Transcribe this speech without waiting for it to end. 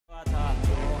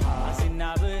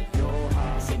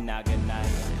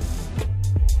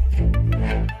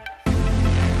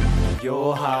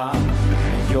Yoha,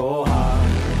 Yoha.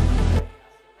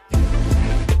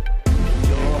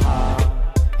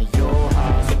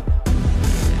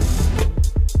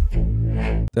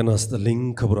 ጤና ይስጥልኝ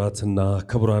ክቡራትና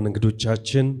ክቡራን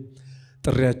እንግዶቻችን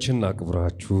ጥሪያችንን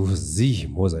አክብራችሁ እዚህ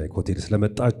ሞዛይክ ሆቴል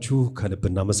ስለመጣችሁ ከልብ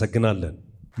እናመሰግናለን።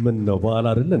 ምን ነው በዓል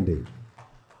አይደል እንዴ?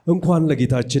 እንኳን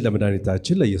ለጌታችን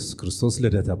ለመድኃኒታችን ለኢየሱስ ክርስቶስ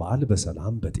ልደተ በዓል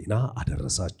በሰላም በጤና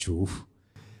አደረሳችሁ።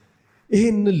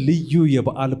 ይህን ልዩ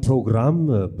የበዓል ፕሮግራም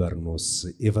በርኖስ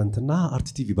ኢቨንትና አርት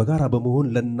ቲቪ በጋራ በመሆን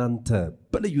ለእናንተ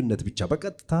በልዩነት ብቻ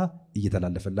በቀጥታ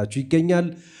እየተላለፈላችሁ ይገኛል።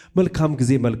 መልካም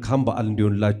ጊዜ መልካም በዓል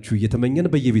እንዲሆንላችሁ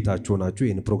እየተመኘን በየቤታችሁ ሆናችሁ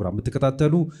ይህን ፕሮግራም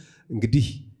የምትከታተሉ እንግዲህ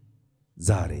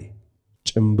ዛሬ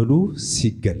ጭምብሉ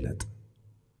ሲገለጥ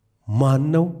ማን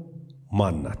ነው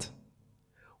ማን ናት?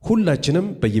 ሁላችንም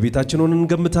በየቤታችን ሆነን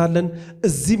እንገምታለን።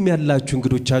 እዚህም ያላችሁ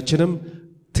እንግዶቻችንም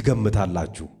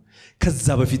ትገምታላችሁ። ከዛ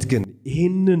በፊት ግን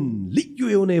ይህንን ልዩ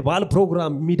የሆነ የበዓል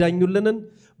ፕሮግራም የሚዳኙልንን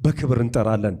በክብር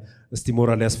እንጠራለን። እስቲ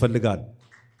ሞራል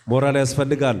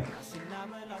ያስፈልጋል።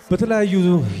 በተለያዩ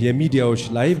የሚዲያዎች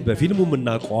ላይ በፊልሙም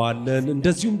እናውቀዋለን።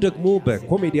 እንደዚሁም ደግሞ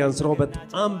በኮሜዲያን ስራው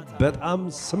በጣም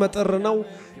ስመጥር ነው።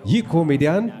 ይህ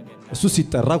ኮሜዲያን እሱ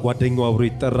ሲጠራ ጓደኛው አብሮ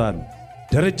ይጠራል።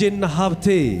 ደረጀና ሀብቴ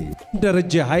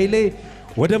ደረጀ ኃይሌ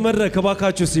ወደ መድረክ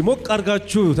እባካችሁ ሲሞቅ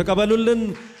አድርጋችሁ ተቀበሉልን።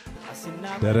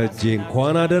 ደረጀ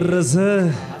እንኳን አደረሰ፣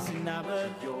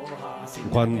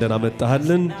 እንኳን ደህና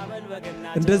መጣህልን።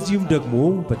 እንደዚሁም ደግሞ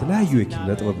በተለያዩ የኪነ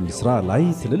ጥበብ ስራ ላይ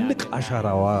ትልልቅ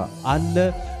አሻራዋ አለ።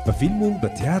 በፊልሙም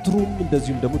በቲያትሩም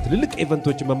እንደዚሁም ደግሞ ትልልቅ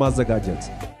ኢቨንቶችን በማዘጋጀት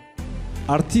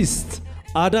አርቲስት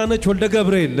አዳነች ወልደ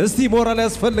ገብርኤል እስቲ ሞራል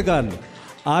ያስፈልጋል።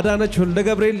 አዳነች ወልደ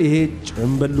ገብርኤል ይሄ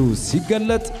ጭምብሉ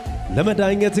ሲገለጥ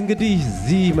ለመዳኘት እንግዲህ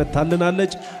እዚህ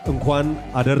መታልናለች። እንኳን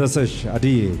አደረሰሽ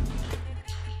አድዬ።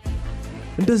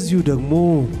 እንደዚሁ ደግሞ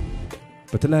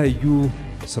በተለያዩ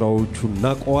ስራዎቹ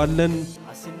እናውቀዋለን።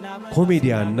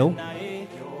 ኮሜዲያን ነው፣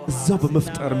 እዛው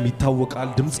በመፍጠር ይታወቃል።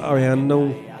 ድምፃውያን ነው።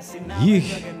 ይህ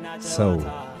ሰው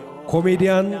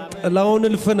ኮሜዲያን ጥላውን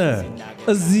እልፍነ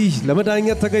እዚህ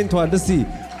ለመዳኘት ተገኝቷል። እስቲ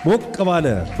ሞቅ ባለ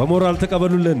በሞራል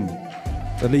ተቀበሉልን።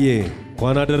 ጥልዬ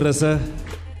እንኳን አደረሰ፣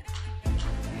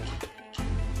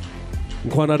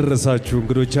 እንኳን አደረሳችሁ።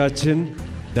 እንግዶቻችን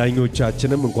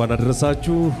ዳኞቻችንም እንኳን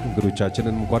አደረሳችሁ፣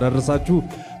 እንግዶቻችንን እንኳን አደረሳችሁ።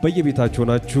 በየቤታችሁ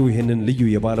ሆናችሁ ይህንን ልዩ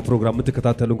የበዓል ፕሮግራም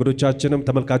የምትከታተሉ እንግዶቻችንም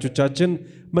ተመልካቾቻችን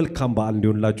መልካም በዓል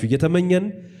እንዲሆንላችሁ እየተመኘን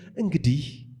እንግዲህ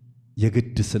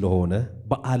የግድ ስለሆነ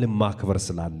በዓልን ማክበር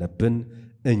ስላለብን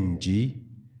እንጂ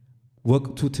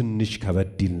ወቅቱ ትንሽ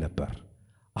ከበድ ይል ነበር።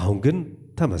 አሁን ግን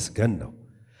ተመስገን ነው።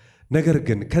 ነገር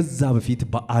ግን ከዛ በፊት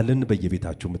በዓልን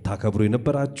በየቤታችሁ የምታከብሩ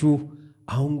የነበራችሁ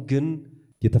አሁን ግን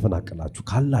የተፈናቀላችሁ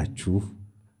ካላችሁ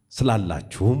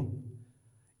ስላላችሁም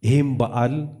ይህም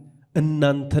በዓል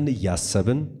እናንተን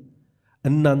እያሰብን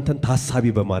እናንተን ታሳቢ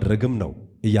በማድረግም ነው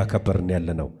እያከበርን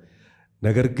ያለነው።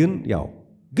 ነገር ግን ያው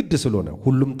ግድ ስለሆነ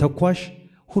ሁሉም ተኳሽ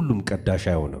ሁሉም ቀዳሽ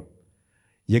አይሆንም።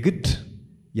 የግድ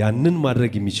ያንን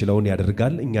ማድረግ የሚችለውን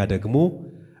ያደርጋል። እኛ ደግሞ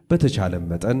በተቻለ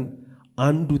መጠን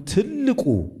አንዱ ትልቁ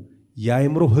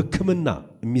የአእምሮ ሕክምና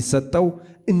የሚሰጠው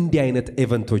እንዲህ አይነት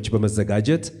ኢቨንቶች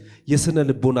በመዘጋጀት የስነ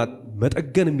ልቦና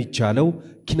መጠገን የሚቻለው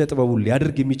ኪነ ጥበቡን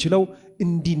ሊያደርግ የሚችለው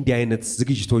እንዲህ አይነት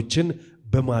ዝግጅቶችን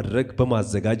በማድረግ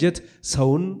በማዘጋጀት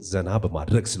ሰውን ዘና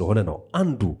በማድረግ ስለሆነ ነው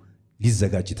አንዱ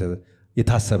ሊዘጋጅ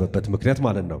የታሰበበት ምክንያት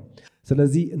ማለት ነው።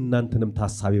 ስለዚህ እናንተንም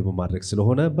ታሳቢ በማድረግ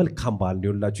ስለሆነ መልካም በዓል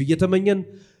እንዲሆንላችሁ እየተመኘን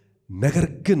ነገር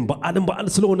ግን በዓል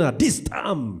ስለሆነ አዲስ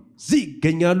ጣዕም እዚህ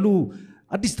ይገኛሉ።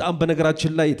 አዲስ ጣዕም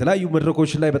በነገራችን ላይ የተለያዩ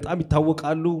መድረኮች ላይ በጣም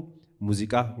ይታወቃሉ።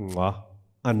 ሙዚቃ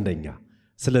አንደኛ።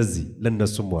 ስለዚህ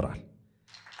ለነሱም ሞራል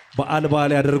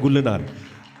በዓል ያደርጉልናል።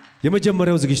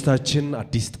 የመጀመሪያው ዝግጅታችን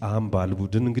አዲስ ጣዕም በዓል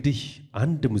ቡድን እንግዲህ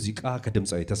አንድ ሙዚቃ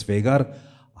ከድምፃዊ ተስፋዬ ጋር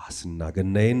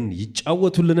አስናገናይን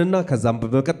ይጫወቱልንና ከዛም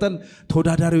በመቀጠል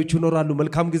ተወዳዳሪዎች ይኖራሉ።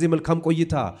 መልካም ጊዜ መልካም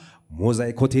ቆይታ።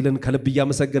 ሞዛይክ ሆቴልን ከልብ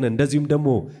እያመሰገነ እንደዚሁም ደግሞ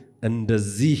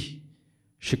እንደዚህ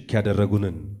ሽክ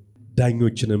ያደረጉንን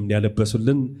ዳኞችንም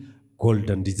ያለበሱልን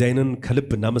ጎልደን ዲዛይንን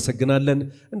ከልብ እናመሰግናለን።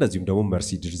 እንደዚሁም ደግሞ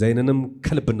መርሲ ዲዛይንንም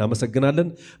ከልብ እናመሰግናለን።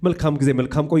 መልካም ጊዜ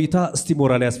መልካም ቆይታ። እስቲ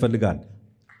ሞራል ያስፈልጋል።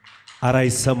 አራ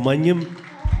አይሰማኝም።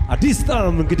 አዲስ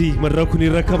ጣዕም እንግዲህ መድረኩን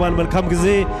ይረከባል። መልካም ጊዜ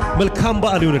መልካም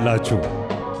በዓል ይሁንላችሁ።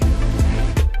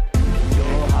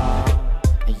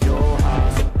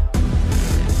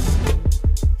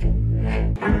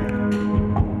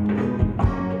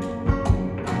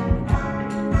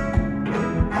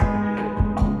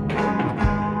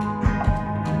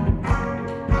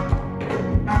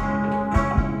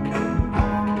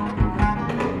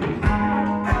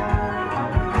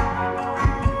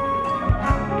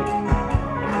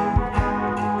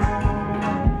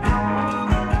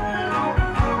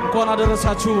 እንኳን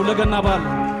አደረሳችሁ ለገና በዓል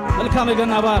መልካም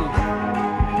የገና በዓል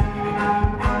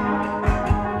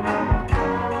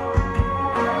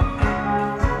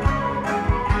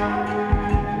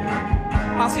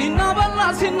አሲና በላ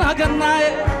አሲና ገናዬ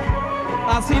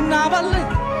አሲና በላ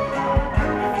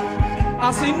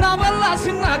አሲና በላ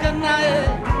አሲና ገናዬ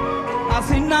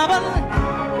አሲና በላ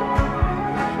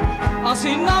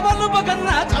አሲና በሉ በገና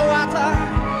ጨዋታ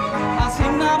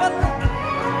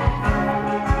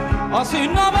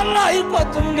አሲና በላ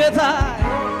ይቆጥም ጌታ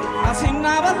አሲና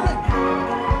በላ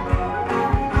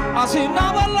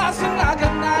አሲና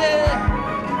ገናዬ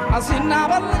አሲና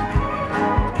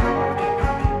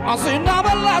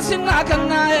በላ አሲና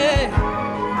ገናዬ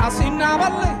አሲና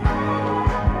በላ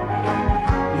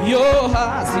ዮሃ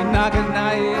አሲና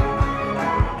ገናዬ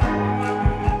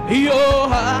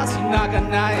ዮሃ አሲና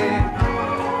ገናዬ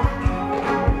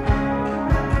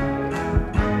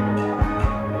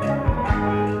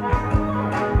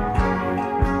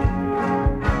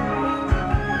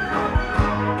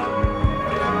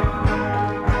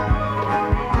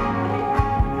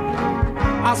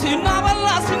Asina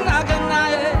balla asina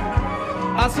gannaye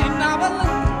asina balla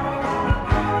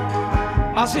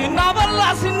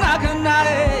asina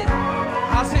gannaye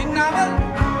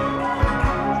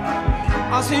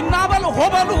asina balla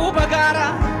hobalu bagara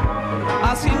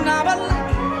asina balla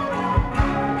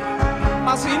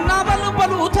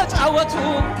balu tacawatu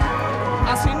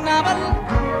asina balla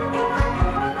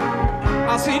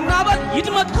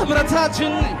yidmat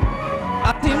khibrataችን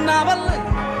asina balla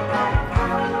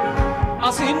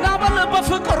asina balla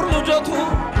bafqar lujatu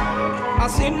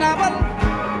asina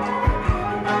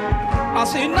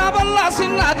balla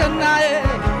asina gannaye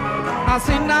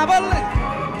asina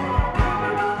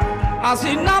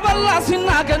balla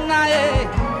gannaye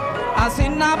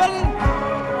asina balla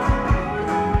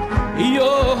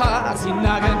yoha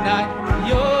asina gannaye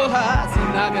yoha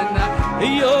asina gannaye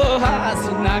yoha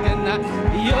asina gannaye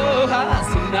yoha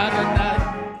asina gannaye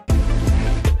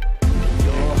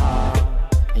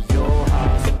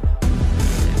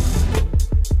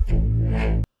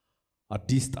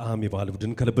አዲስ ጣዕም የበዓል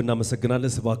ቡድን ከልብና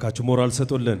መሰግናለን ስባካችሁ ሞራል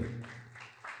ሰጦልን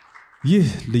ይህ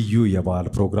ልዩ የበዓል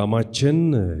ፕሮግራማችን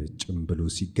ጭምብሉ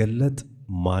ሲገለጥ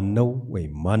ማን ነው ወይ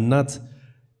ማናት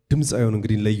ድምጻዩን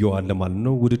እንግዲህ ለየዋል ማለት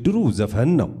ነው ውድድሩ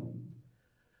ዘፈን ነው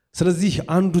ስለዚህ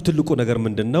አንዱ ትልቁ ነገር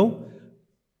ምንድነው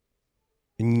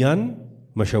እኛን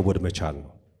መሸወድ መቻል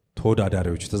ነው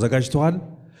ተወዳዳሪዎች ተዘጋጅተዋል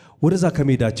ወደዛ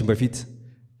ከመሄዳችን በፊት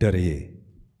ደሬ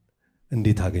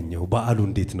እንዴት አገኘው በዓሉ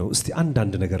እንዴት ነው እስቲ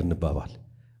አንድ ነገር እንባባል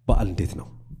በዓል እንዴት ነው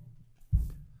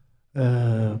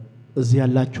እዚህ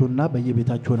ያላችሁና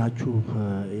በየቤታችሁ ናችሁ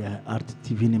የአርት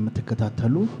ቲቪን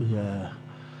የምትከታተሉ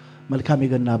መልካም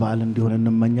የገና በዓል እንዲሆን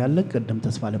እንመኛለን ቀደም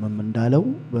ተስፋ ለምን እንዳለው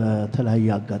በተለያየ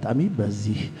አጋጣሚ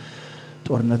በዚህ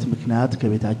ጦርነት ምክንያት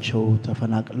ከቤታቸው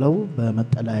ተፈናቅለው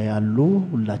በመጠለያ ያሉ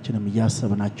ሁላችንም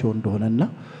ያሰብናቸው እንደሆነና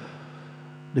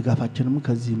ድጋፋችንም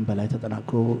ከዚህም በላይ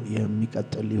ተጠናክሮ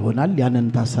የሚቀጥል ይሆናል ያንን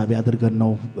ታሳቢ አድርገን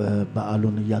ነው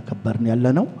በዓሉን ያከበርን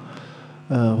ያለነው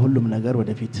ሁሉም ነገር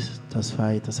ወደፊት ተስፋ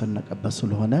የተሰነቀበት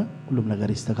ስለሆነ ሁሉም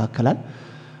ነገር ይስተካከላል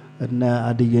እና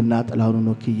አድየና ጥላሁን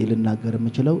ወክዬ ልናገር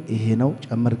የምችለው ይሄ ነው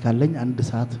ጨምር ካለኝ አንድ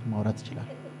ሰዓት ማውራት ይችላል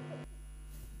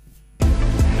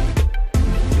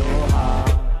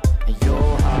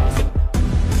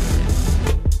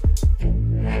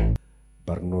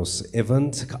በርኖስ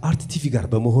ኢቨንት ከአርት ቲቪ ጋር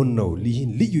በመሆን ነው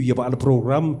ይህን ልዩ የበዓል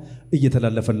ፕሮግራም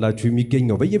እየተላለፈላችሁ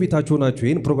የሚገኘው በየቤታችሁ ናችሁ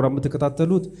ይህን ፕሮግራም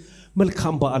ተከታተሉት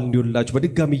መልካም በዓል እንዲሆንላችሁ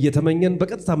በድጋሚ እየተመኘን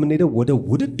በቀጥታ የምንሄደው ወደ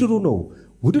ውድድሩ ነው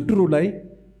ውድድሩ ላይ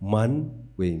ማን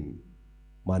ወይም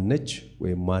ማነች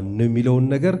ወይም ማን ነው የሚለውን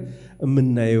ነገር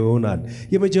እምናየው ይሆናል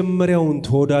የመጀመሪያውን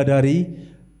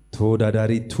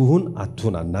ተወዳዳሪ ትሁን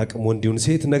አቱን አናቅም ወንዲውን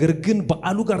ሴት ነገር ግን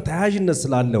በዓሉ ጋር ተያያዥነት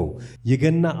ስላለው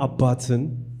የገና አባትን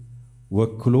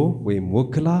ወክሎ ወይም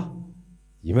ወክላ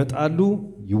ይመጣሉ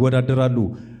ይወዳደራሉ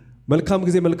መልካም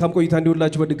ጊዜ መልካም ቆይታ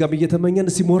እንዲሆንላችሁ በድጋሚ እየተመኘን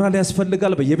እስቲ ሞራል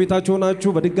ያስፈልጋል በየቤታችሁ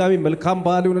ናችሁ በድጋሚ መልካም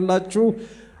በዓል ይሁንላችሁ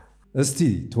እስቲ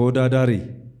ተወዳዳሪ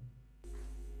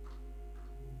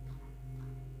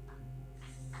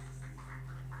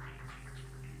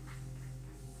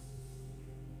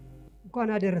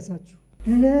እንኳን አደረሳችሁ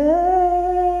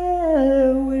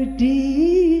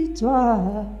ለውዲቷ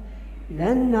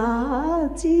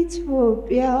ለናት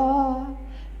ኢትዮጵያ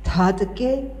ታጥቄ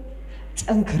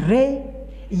ጠንክሬ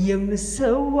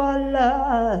የምሰዋላት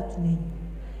ነኝ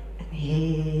እኔ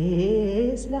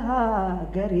ስለ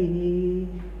ሀገሬ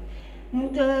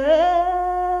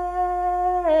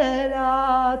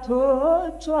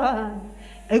ጠላቶቿን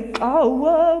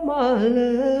እቃወማለሁ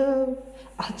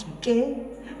አጥብቄ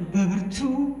በብርቱ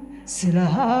ስለ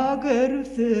ሀገር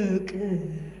ፍቅር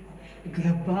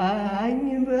ገባኝ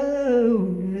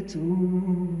በእውነቱ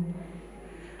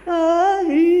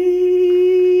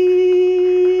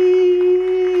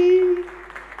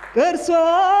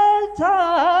ቀርሷል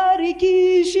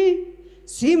ታሪክሽ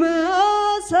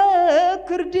ሲመሰክር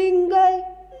ድንጋይ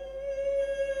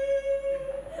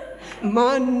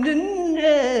ማንነቴን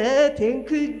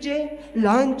ክጄ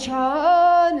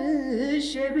ላንቻንሽ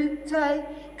ብታይ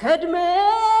ከድሜ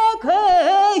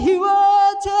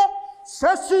ከሕይወቴ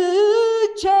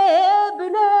ሰስቼ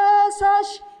ብነሳሽ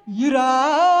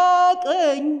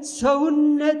ይራቀኝ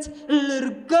ሰውነት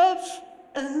ልርገፍ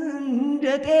እንደ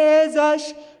ጤዛሽ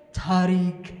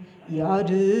ታሪክ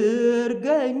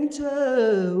ያድርገኝ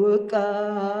ተወቃሽ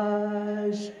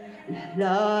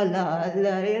ላላላላ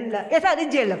የታል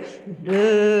እጅ የለም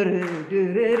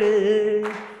ድርድርር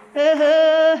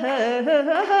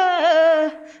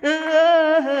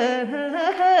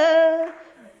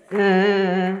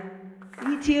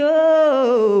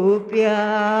ኢትዮጵያ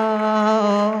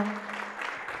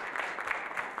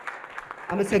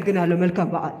አመሰግናለሁ። መልካም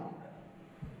በዓል።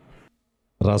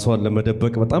 ራሷን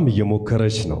ለመደበቅ በጣም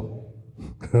እየሞከረች ነው።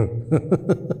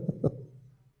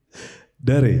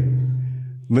 ደሬ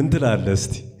ምን ትላለህ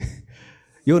እስቲ?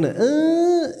 የሆነ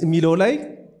የሚለው ላይ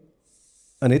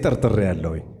እኔ ጠርጥሬ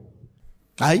ያለሁኝ።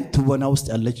 አይ ትወና ውስጥ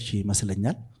ያለች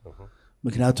ይመስለኛል።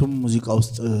 ምክንያቱም ሙዚቃ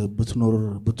ውስጥ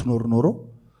ብትኖር ኖሮ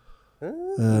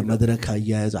መድረክ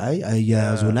አያያዙ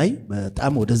ላይ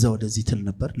በጣም ወደዛ ወደዚህ ትል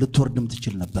ነበር፣ ልትወርድም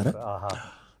ትችል ነበር።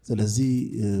 ስለዚህ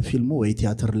ፊልሙ ወይ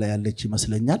ቲያትር ላይ ያለች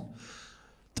ይመስለኛል።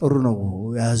 ጥሩ ነው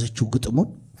የያዘችው ግጥሙን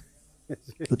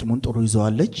ጥሩ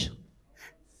ይዘዋለች።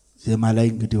 ዜማ ላይ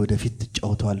እንግዲህ ወደፊት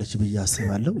ትጫወተዋለች ብዬ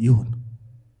አስባለሁ። ይሁን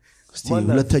እስቲ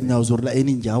ሁለተኛው ዙር ላይ እኔ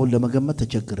እንጃ አሁን ለመገመት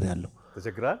ተቸግሬያለሁ።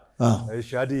 ተቸግራል? እሺ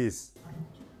አዲስ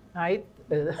አይ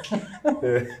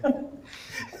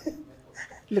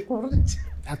ልቆርጅ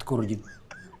አትቆርጅ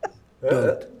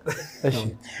እሺ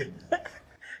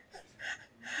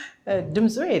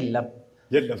ድምፁ የለም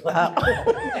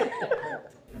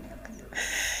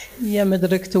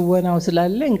የመድረክ ትወናው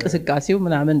ስላለ እንቅስቃሴው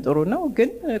ምናምን ጥሩ ነው፣ ግን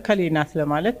ከሌናት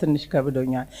ለማለት ትንሽ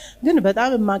ከብዶኛል። ግን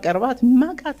በጣም ማቀርባት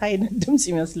ማቃት አይነት ድምጽ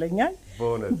ይመስለኛል።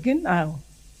 ግን አዎ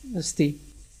እስቲ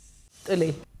ጥሌ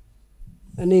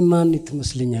እኔ ማን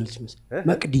ትመስለኛለች?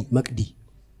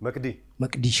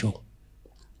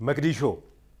 መቅዲሾ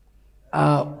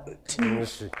አዎ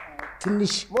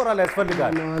ትንሽ ሞራል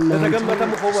ያስፈልጋል።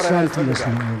 ለተገመተም ሞራል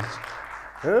ያስፈልጋል።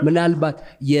 ምናልባት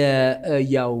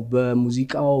ያው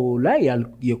በሙዚቃው ላይ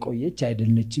የቆየች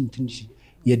አይደለችም። ትንሽ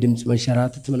የድምጽ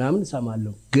መሸራተት ምናምን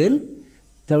ሰማለሁ። ግን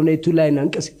ተውኔቱ ላይ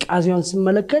እንቅስቃሴውን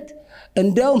ስመለከት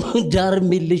እንደውም ዳርም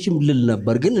የለሽም ልል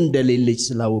ነበር፣ ግን እንደሌለች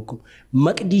ስላወቁ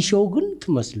መቅዲሾ ግን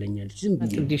ትመስለኛለች። ዝም ብዬ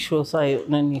መቅዲሾ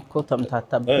ሳይሆን እኔ እኮ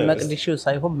ተምታታብኝ። መቅዲሾ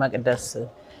ሳይሆን መቅደስ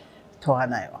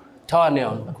ተዋናይዋን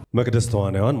መቅደስ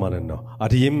ተዋናይዋን ማለት ነው።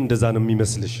 አድዬም እንደዛ ነው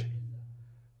የሚመስልሽ?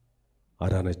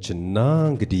 አዳነችና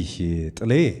እንግዲህ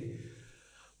ጥሌ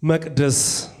መቅደስ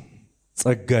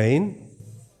ጸጋዬን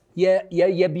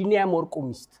የቢኒያም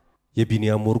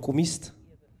ወርቁ ሚስት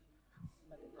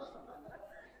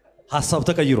ሐሳብ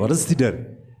ተቀይሯል። እስቲ ደር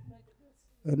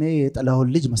እኔ የጥላሁን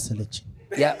ልጅ መሰለች።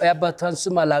 የአባቷን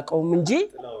ስም አላውቀውም እንጂ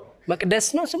መቅደስ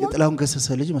ነው ስሙ። የጥላሁን ገሰሰ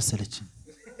ልጅ መሰለች።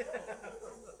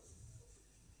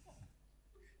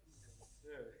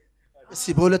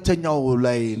 እስቲ በሁለተኛው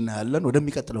ላይ እናያለን።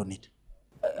 ወደሚቀጥለው እንሂድ።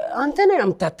 አንተ ነህ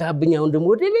አምታታብኝ። አሁን ደግሞ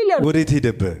ወደ ሌላ ወዴት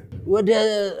ሄደብህ? ወደ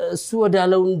እሱ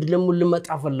ወዳለው እንድለሙል ልመጣ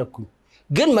ፈለኩኝ።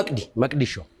 ግን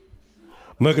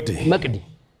መቅዲ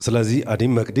ስለዚህ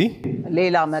አዲም መቅዲ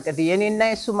ሌላ መቅዲ የኔና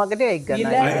የሱ መቅዲ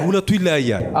አይገናኝም። ሁለቱ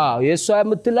ይለያያል። የሷ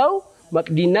የምትለው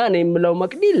መቅዲና እኔ የምለው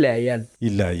መቅዲ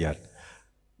ይለያያል።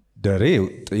 ደሬ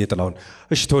የጥላውን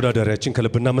እሺ፣ ተወዳዳሪያችን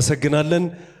ከልብ እናመሰግናለን።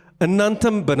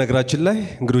 እናንተም በነገራችን ላይ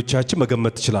እንግዶቻችን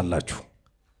መገመት ትችላላችሁ።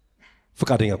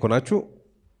 ፍቃደኛ ከሆናችሁ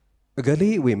እገሌ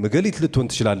ወይም እገሊት ልትሆን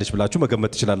ትችላለች ብላችሁ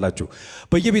መገመት ትችላላችሁ።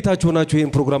 በየቤታችሁ ሆናችሁ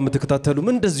ይሄን ፕሮግራም የምትከታተሉም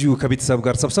እንደዚሁ ከቤተሰብ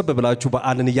ጋር ሰብሰብ ብላችሁ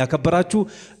በዓልን እያከበራችሁ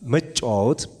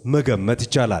መጫወት መገመት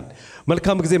ይቻላል።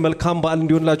 መልካም ጊዜ፣ መልካም በዓል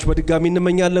እንዲሆንላችሁ በድጋሚ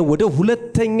እንመኛለን። ወደ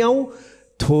ሁለተኛው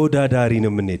ተወዳዳሪ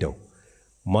ነው የምንሄደው።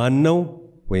 ማን ነው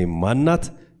ወይም ማናት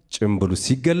ጭምብሉ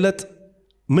ሲገለጥ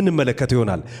ምን መለከት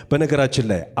ይሆናል። በነገራችን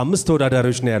ላይ 5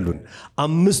 ተወዳዳሪዎች ነው ያሉን።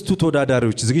 5ቱ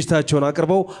ተወዳዳሪዎች ዝግጅታቸውን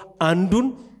አቅርበው አንዱን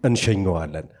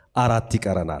እንሸኘዋለን። 4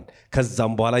 ይቀረናል።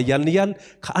 ከዛም በኋላ እያልን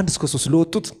ከ1 እስከ 3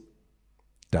 ለወጡት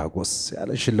ዳጎስ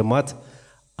ያለ ሽልማት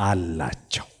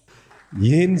አላቸው።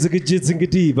 ይህን ዝግጅት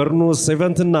እንግዲህ በርኖስ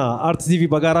ኢቨንትና አርት ቲቪ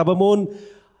በጋራ በመሆን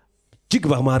እጅግ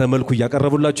በአማረ መልኩ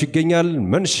እያቀረቡላችሁ ይገኛል።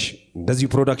 መንሽ እንደዚህ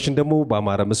ፕሮዳክሽን ደግሞ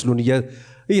በአማረ ምስሉን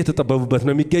እየተጠበቡበት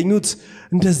ነው የሚገኙት።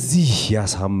 እንደዚህ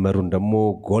ያሳመሩን ደግሞ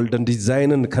ጎልደን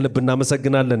ዲዛይንን ከልብ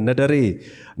እናመሰግናለን። ነደሬ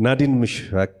ናዲን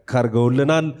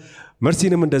ምሽካርገውልናል።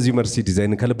 መርሲንም እንደዚህ መርሲ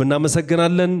ዲዛይንን ከልብ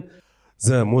እናመሰግናለን።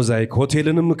 ዘሞዛይክ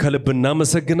ሆቴልንም ከልብ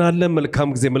እናመሰግናለን። መልካም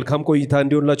ጊዜ መልካም ቆይታ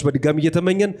እንዲሆንላችሁ በድጋሚ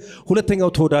እየተመኘን ሁለተኛው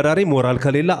ተወዳዳሪ ሞራል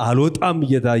ከሌላ አልወጣም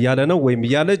እያለ ነው ወይም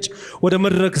እያለች ወደ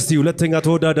መድረክ እስቲ ሁለተኛ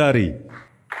ተወዳዳሪ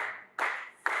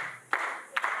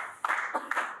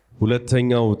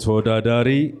ሁለተኛው ተወዳዳሪ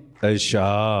እሻ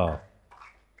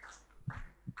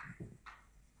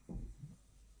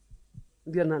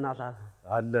ገናናታ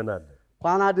አለናል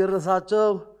ቋና ደረሳቸው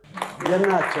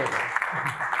ገናቸው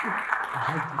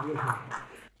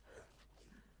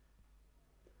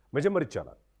መጀመር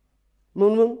ይቻላል።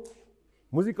 ምን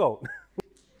ሙዚቃው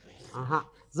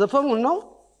ዘፈኑን ነው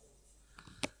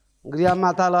እንግዲህ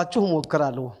አማታላችሁ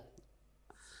ሞክራለሁ።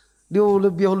 ዲው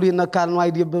ልብ ይሁሉ ይነካል ነው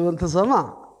አይደበበን ተሰማ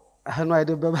ነው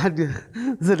አይደበባ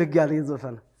ዝልግ ያለ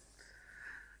ዘፈን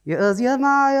የዚያማ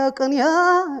የቅኔ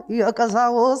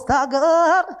የቀሳውስት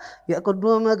ሀገር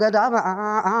የቅዱም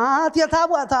ገዳማት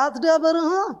የታቦታት ደብር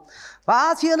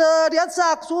ፋሲለደስ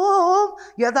አክሱም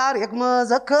የታሪክ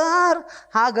መዘከር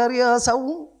ሀገር የሰው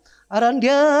ኧረ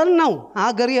እንዴት ነው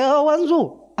ሀገር የወንዙ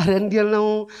ኧረ እንዴት ነው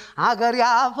ሀገር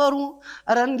ያፈሩ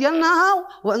ኧረ እንዴት ነው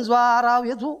ወንዙ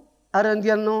አራዊቱ ኧረ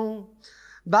እንዴት ነው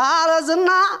ባለዝና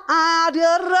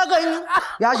አደረገኝ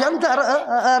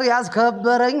ያሸንተረር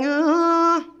ያስከበረኝ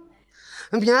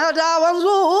ሜዳ ወንዙ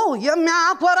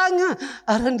የሚያኮራኝ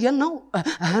ኧረ እንዴት ነው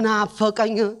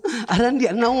እናፈቀኝ ኧረ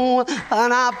እንዴት ነው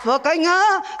እናፈቀኝ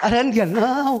ኧረ እንዴት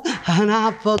ነው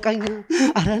እናፈቀኝ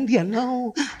ኧረ እንዴት ነው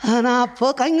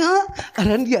እናፈቀኝ ኧረ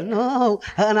እንዴት ነው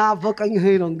እናፈቀኝ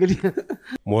ነው እንግዲህ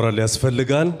ሞራል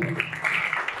ያስፈልጋል።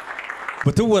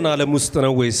 በትወና ዓለም ውስጥ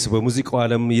ነው ወይስ በሙዚቃው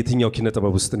ዓለም የትኛው ኪነ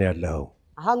ጥበብ ውስጥ ነው ያለው?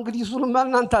 እንግዲህ እሱንም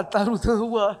እናንተ አጣሩት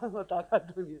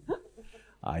ወጣካዱኝ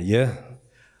አየ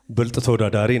ብልጥ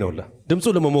ተወዳዳሪ ነው። ድምፁ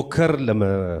ለመሞከር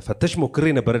ለመፈተሽ ሞክሬ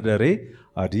ነበር። ደሬ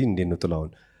አዲ እንዴት ነው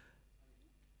ጥላውን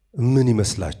ምን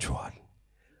ይመስላችኋል?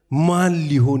 ማን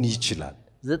ሊሆን ይችላል?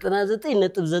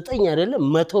 99.9 አይደለም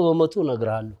 100%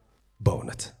 ነግራለሁ።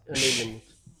 በእውነት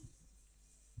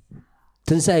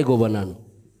ትንሳኤ ጎበና ነው።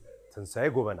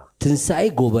 ትንሳኤ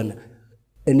ጎበና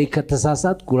እኔ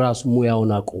ከተሳሳትኩ ራሱ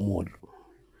ሙያውን አቆመዋለሁ።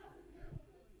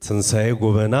 ትንሳኤ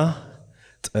ጎበና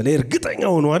ጥሌ እርግጠኛ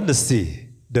ሆኗል። እስቲ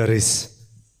ደሬስ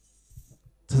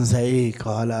ትንሳኤ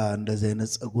ከኋላ እንደዚህ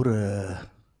አይነት ጸጉር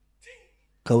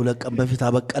ከሁለት ቀን በፊት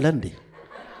አበቀለ እንዴ?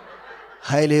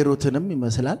 ኃይሌ ሩትንም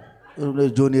ይመስላል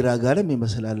ጆኒ ራጋንም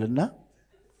ይመስላልና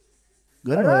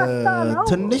ግን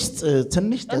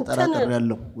ትንሽ ተጠራጥሬ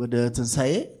ያለው ወደ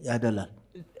ትንሳኤ ያደላል።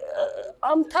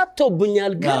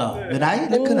 አምታቶብኛል ግን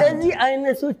እነዚህ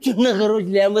አይነቶች ነገሮች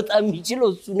ሊያመጣ የሚችለው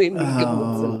እሱ ነው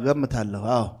የሚገመተው ገምታለሁ።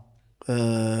 አዎ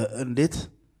እንዴት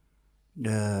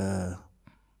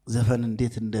ዘፈን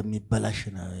እንዴት እንደሚበላሽ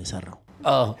ነው የሰራው።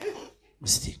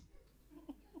 እስቲ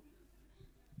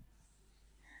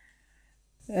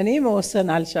እኔ መወሰን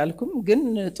አልቻልኩም፣ ግን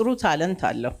ጥሩ ታለንት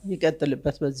አለው።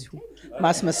 ይቀጥልበት፣ በዚሁ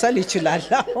ማስመሰል ይችላል።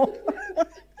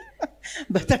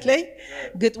 በተለይ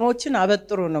ግጥሞችን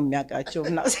አበጥሮ ነው የሚያውቃቸው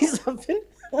እና ሲዘፍን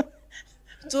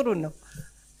ጥሩ ነው።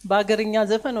 በአገርኛ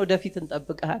ዘፈን ወደፊት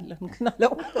እንጠብቀሃለን ግን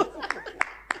አለው።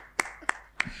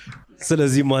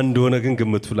 ስለዚህ ማን እንደሆነ ግን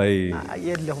ግምቱ ላይ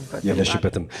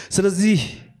የለሽበትም። ስለዚህ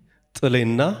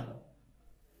ጥሌና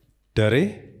ደሬ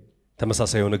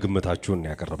ተመሳሳይ የሆነ ግምታችሁን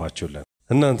ያቀርባችሁልን።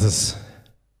 እናንተስ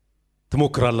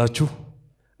ትሞክራላችሁ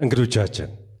እንግዶቻችን?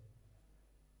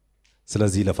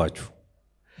 ስለዚህ ለፋችሁ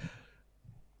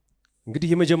እንግዲህ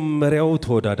የመጀመሪያው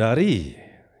ተወዳዳሪ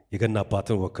የገና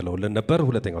አባትን ወክለውልን ነበር።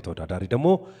 ሁለተኛው ተወዳዳሪ ደግሞ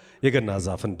የገና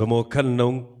ዛፍን በመወከል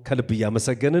ነው። ከልብ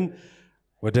እያመሰገንን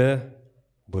ወደ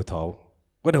ቦታው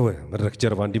ወደ መድረክ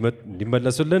ጀርባ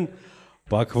እንዲመለሱልን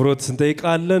በአክብሮት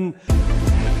እንጠይቃለን።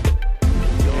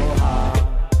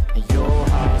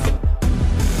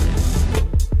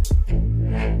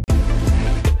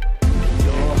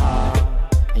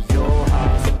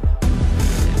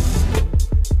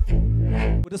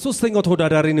 ወደ ሶስተኛው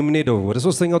ተወዳዳሪ እንምኔደው። ወደ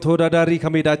ሶስተኛው ተወዳዳሪ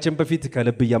ከመሄዳችን በፊት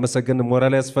ከልብ እያመሰገንን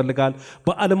ሞራል ያስፈልጋል።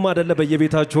 በዓለም አይደለ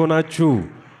በየቤታችሁ ሆናችሁ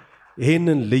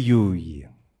ይሄንን ልዩ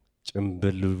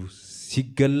ጭምብሉ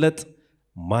ሲገለጥ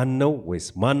ማን ነው ወይስ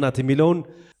ማናት የሚለውን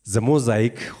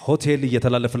ዘሞዛይክ ሆቴል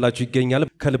እየተላለፈላችሁ ይገኛል።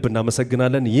 ከልብ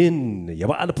እናመሰግናለን። ይህን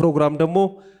የበዓል ፕሮግራም ደግሞ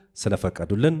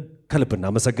ስለፈቀዱልን ከልብ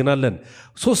እናመሰግናለን።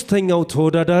 ሶስተኛው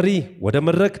ተወዳዳሪ ወደ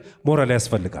መድረክ ሞራል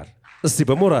ያስፈልጋል። እስቲ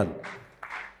በሞራል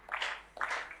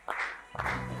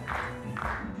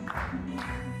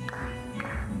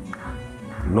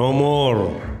No more.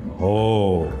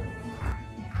 Oh.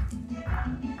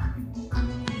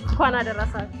 እንኳን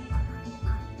አደረሳችሁ።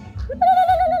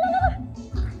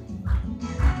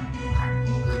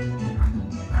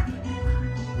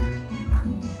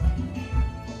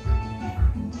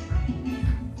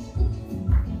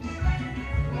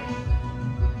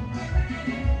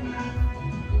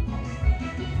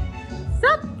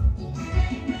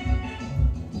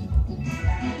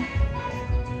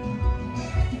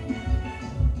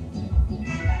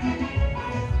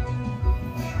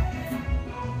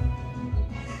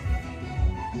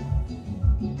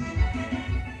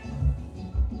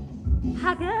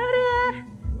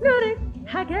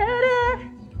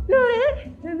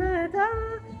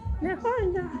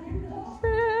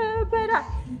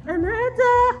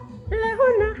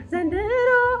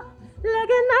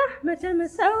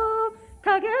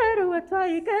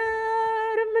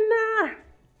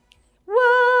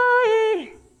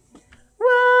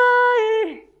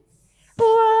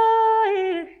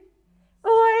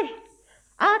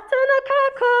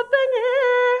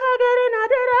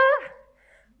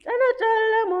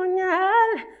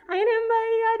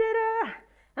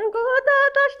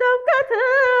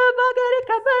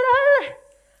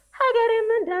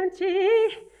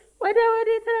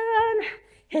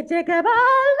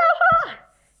 ገባለሁ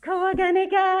ከወገኔ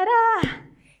ጋራ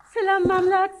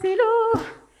ስለማምላክ ሲሉ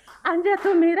አንጀቱ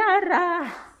ሚራራ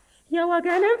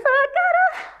የወገንን ፍቅር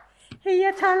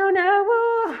እየቻሉ ነው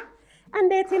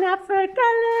እንዴት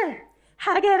ይናፍቃል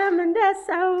ሀገርም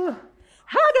እንደሰው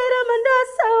ሀገርም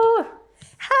እንደሰው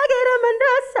ሀገርም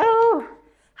እንደሰው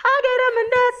ሀገርም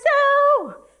እንደሰው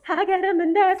ሀገርም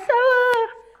እንደሰው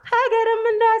ሀገርም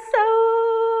እንደሰው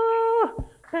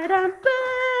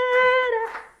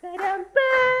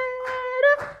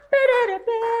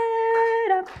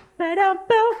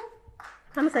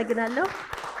አመሰግናለሁ።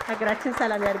 ሀገራችን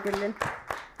ሰላም ያርግልን።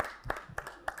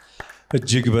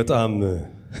 እጅግ በጣም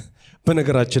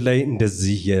በነገራችን ላይ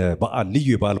እንደዚህ የበዓል ልዩ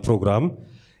የበዓል ፕሮግራም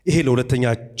ይሄ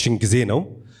ለሁለተኛችን ጊዜ ነው።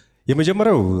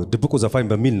 የመጀመሪያው ድብቁ ዘፋኝ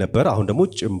በሚል ነበር። አሁን ደግሞ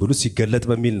ጭምብሉ ሲገለጥ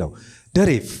በሚል ነው። ደሬ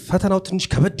ፈተናው ትንሽ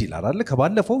ከበድ ይላል አይደል?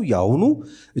 ከባለፈው ያሁኑ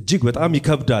እጅግ በጣም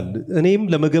ይከብዳል። እኔም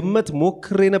ለመገመት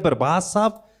ሞክሬ ነበር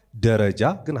በሐሳብ ደረጃ፣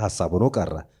 ግን ሐሳብ ሆኖ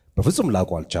ቀረ። በፍጹም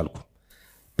ላውቀው አልቻልኩም።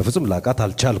 በፍጹም ላውቃት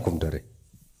አልቻልኩም። ደሬ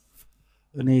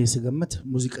እኔ ስገምት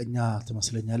ሙዚቀኛ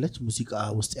ትመስለኛለች። ሙዚቃ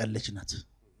ውስጥ ያለች ናት።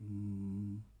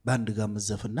 ባንድ ጋር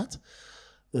መዘፍናት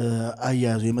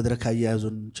አያያዙ የመድረክ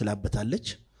አያያዙን ችላበታለች።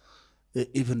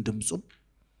 ኢቭን ድምጹም።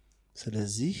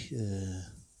 ስለዚህ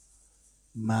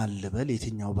ማልበል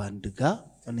የትኛው ባንድ ጋር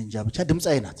እንጃ ብቻ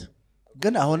ድምጻይ ናት።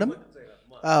 ግን አሁንም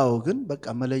ግን በቃ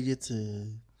መለየት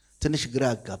ትንሽ ግራ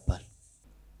ያጋባል።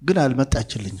 ግን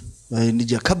አልመጣችልኝም።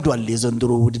 እንጃ ከብዷል።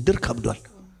 የዘንድሮ ውድድር ከብዷል።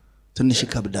 ትንሽ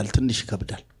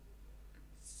ይከብዳል።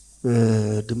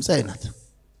 ድምጻይ ናት።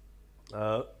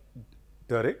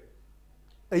 ደሬ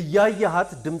እያያሃት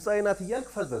ድምጻይ ናት እያልክ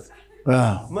ፈዘዝ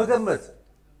መገመት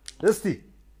እስቲ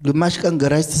ግማሽ ቀን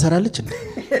ገራጅ ትሰራለች እንዴ?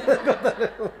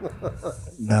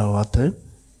 ነው አታይም?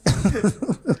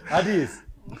 አዲስ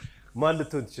ማን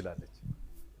ልትሆን ትችላለች?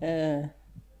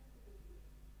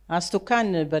 አስቱካን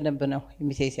በደንብ ነው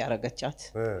ኢሚቴት ያረጋቻት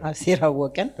አሲር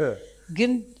አወቀን።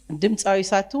 ግን ድምጻዊ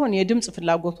ሳትሆን የድምጽ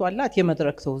ፍላጎቷ አላት።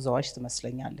 የመድረክ ተወዛዋዥ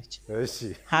ትመስለኛለች። እሺ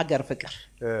ሀገር ፍቅር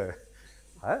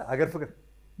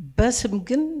በስም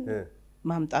ግን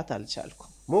ማምጣት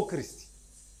አልቻልኩም። ሞክሪ እስቲ።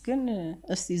 ግን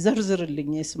እስቲ ዘርዝርልኝ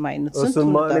የስም አይነት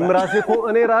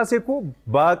እኔ ራሴ እኮ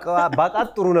ባቃት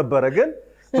ጥሩ ነበረ፣ ግን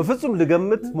በፍጹም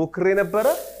ልገምት ሞክሬ ነበረ።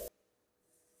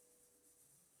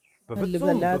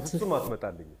 በፍጹም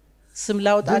አትመጣልኝ። ስም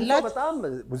ላውጣላት። በጣም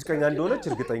ሙዚቀኛ እንደሆነች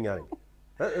እርግጠኛ ነኝ።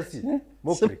 እስቲ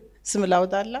ሞክሪ። ስም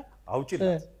ላውጣላት።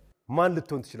 አውጪላት። ማን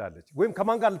ልትሆን ትችላለች? ወይም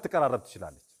ከማን ጋር ልትቀራረብ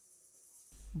ትችላለች?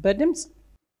 በድምጽ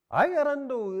ኧረ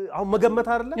እንደው አሁን መገመት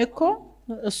አይደለ እኮ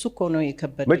እሱ እኮ ነው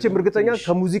የከበደኝ። መቼም እርግጠኛ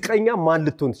ከሙዚቀኛ ማን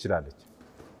ልትሆን ትችላለች?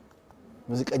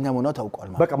 ሙዚቀኛ መሆኗ ታውቋል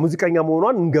ማለት በቃ ሙዚቀኛ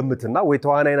መሆኗን እንገምትና ወይ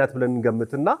ተዋናይ ናት ብለን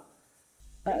እንገምትና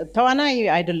ተዋናይ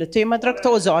አይደለች፣ የመድረክ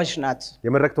ተወዛዋዥ ናት።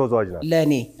 የመድረክ ተወዛዋዥ ናት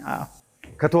ለኔ።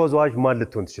 ከተወዛዋዥ ማን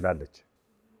ልትሆን ትችላለች?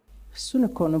 እሱን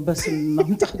እኮ ነው በስም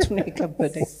ማምጣቱ ነው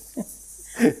የከበደኝ።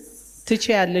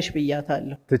 ትችያለሽ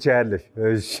ብያታለሁ። ትችያለሽ።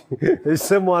 እሺ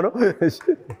ስሟ ነው። እሺ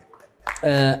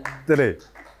ጥሌ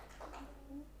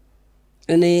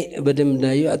እኔ በደም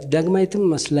ዳዩት ዳግማይትም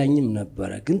መስላኝም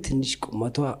ነበረ፣ ግን ትንሽ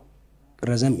ቁመቷ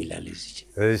ረዘም ይላል።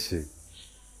 እሺ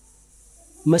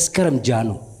መስከረም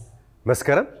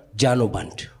ጃኖ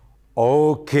ባንድ።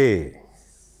 ኦኬ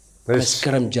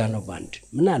መስከረም ጃኖ ባንድ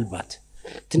ምናልባት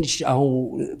ትንሽ አሁን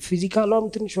ፊዚካሏም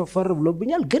ትንሽ ወፈር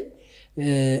ብሎብኛል፣ ግን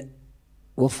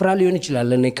ወፍራ ሊሆን ይችላል።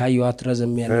 እኔ ካየኋት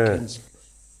ረዘም ያለ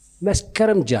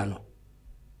መስከረም ጃኖ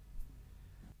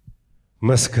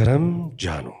መስከረም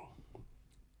ጃኖ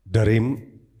ደሬም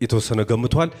የተወሰነ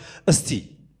ገምቷል። እስቲ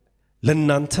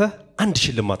ለናንተ አንድ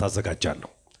ሽልማት አዘጋጃለሁ።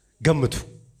 ገምቱ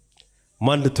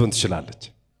ማን ልትሆን ትችላለች?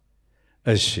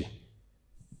 እሺ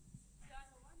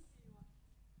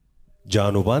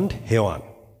ጃኖ ባንድ ሄዋን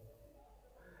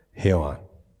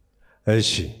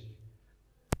እሺ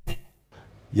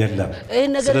የለም።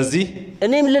 ስለዚህ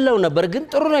እኔም ልለው ነበር ግን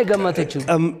ጥሩ ነው የገመተችው።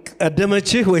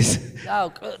 ቀደመችህ ወይስ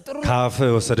ጥሩ ካፍ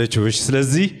ወሰደችው? እሺ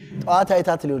ስለዚህ ጠዋት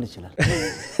አይታት ሊሆን ይችላል።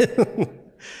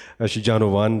 እሺ ጃኖ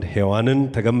ባንድ ሄዋንን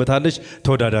ተገምታለች።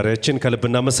 ተወዳዳሪያችን ከልብ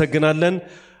እናመሰግናለን።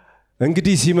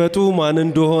 እንግዲህ ሲመጡ ማን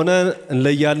እንደሆነ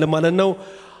እንለያለን ማለት ነው።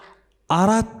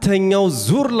 አራተኛው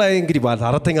ዙር ላይ እንግዲህ ማለት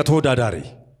አራተኛ ተወዳዳሪ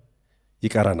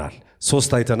ይቀረናል።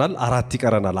 3 አይተናል፣ 4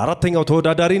 ይቀረናል። አራተኛው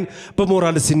ተወዳዳሪን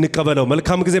በሞራል ሲንቀበለው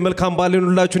መልካም ጊዜ መልካም በዓል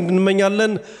ይሁንላችሁ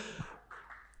እንመኛለን።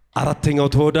 አራተኛው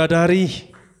ተወዳዳሪ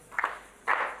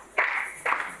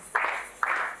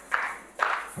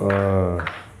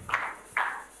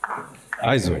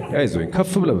አይዞኝ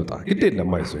ከፍ ብለህ በጣ ግድ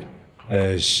የለም አይዞኝ።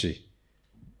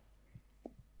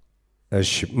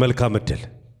 እሺ መልካም እድል።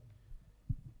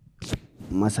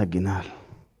 መሰግናል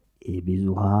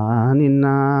የብዙሃን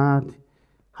እናት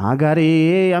ሀገሬ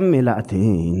ያሜላቴ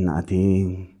እናቴ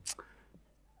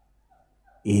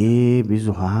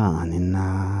የብዙሃን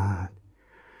እናት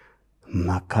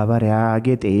መከበሪያ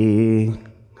ጌጤ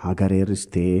ሀገሬ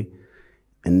ርስቴ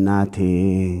እናቴ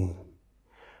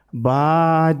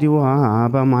ባዲዋ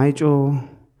በማይጮ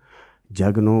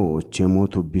ጀግኖች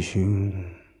የሞቱብሽ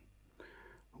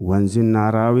ወንዝና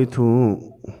አራዊቱ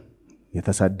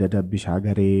የተሰደደብሽ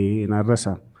ሀገሬን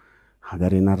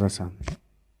አልረሳም።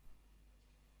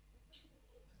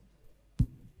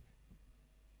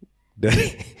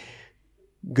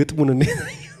 ግጥሙን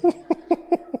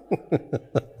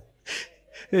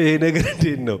ይሄ ነገር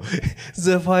እንዴት ነው?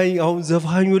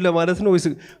 ዘፋኙ ለማለት ነው ወይስ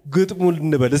ግጥሙን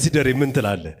እንበል? እስኪ ደሬ ምን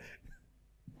ትላለህ?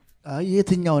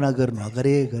 የትኛውን ሀገር ነው? ሀገሬ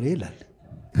ይላል።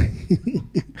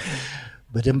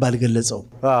 በደንብ አልገለጸውም።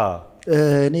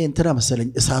 እኔ እንትና መሰለኝ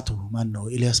እሳቱ ማን ነው?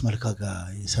 ኤልያስ መልካ ጋር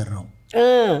የሰራው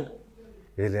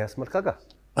ኤልያስ መልካ ጋር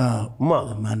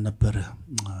ማን ነበር?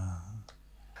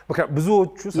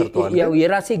 ብዙዎቹ ሰርተዋል። ያው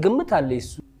የራሴ ግምት አለ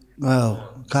እሱ።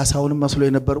 ካሳውንም መስሎ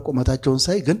የነበረ ቁመታቸውን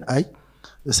ሳይ ግን አይ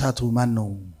እሳቱ ማን ነው?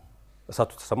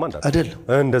 እሳቱ ተሰማ አይደል?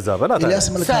 እንደዛ በላት ኤልያስ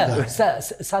መልካ ጋር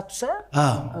እሳቱ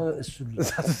እሱ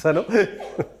ነው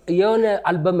የሆነ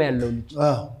አልበም ያለው ልጅ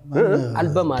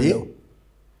አልበም አለው።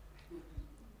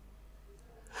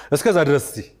 እስከዛ ድረስ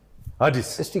አዲስ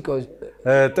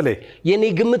ጥሌ የኔ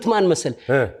ግምት ማን መሰል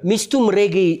ሚስቱም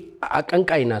ሬጌ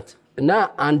አቀንቃይ ናት እና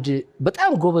አንድ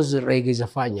በጣም ጎበዝ ሬጌ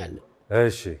ዘፋኝ አለ።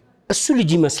 እሺ እሱ ልጅ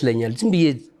ይመስለኛል። ዝም ብዬ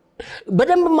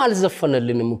በደንብ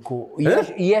አልዘፈነልንም እኮ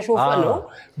እያሾፈ ነው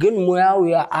ግን ሙያው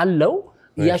አለው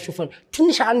እያሾፈ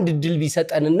ትንሽ አንድ ድል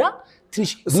ቢሰጠንና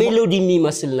ትንሽ ሜሎዲ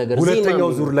የሚመስል ነገር ሁለተኛው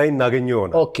ዙር ላይ እናገኘው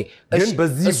ይሆናል። ኦኬ ግን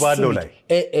በዚህ ባለው ላይ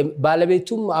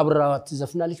ባለቤቱም አብራዋት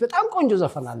ዘፍናለች። በጣም ቆንጆ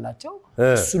ዘፈናላቸው።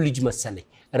 እሱ ልጅ መሰለኝ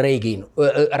ሬጌ ነው።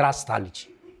 ራስታ ልጅ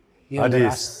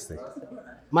አዲስ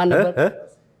ማን ነበር?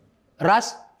 ራስ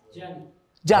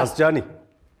ጃኒ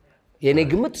የኔ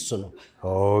ግምት እሱ ነው።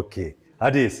 ኦኬ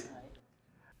አዲስ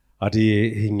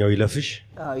ይሄኛው ይለፍሽ።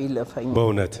 ይለፈኝ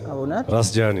በእውነት ራስ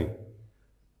ጃኒ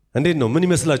እንዴት ነው? ምን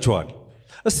ይመስላችኋል?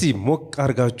 እስቲ ሞቅ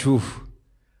አርጋችሁ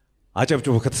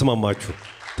አጨብጭቡ ከተስማማችሁ።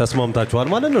 ተስማምታችኋል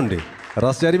ማለት ነው እንዴ?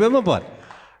 ራስ ጃኒ በመባል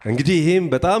እንግዲህ ይሄም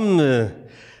በጣም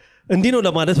እንዲህ ነው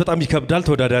ለማለት በጣም ይከብዳል።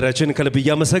 ተወዳዳሪያችን ከልብ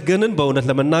እያመሰገንን በእውነት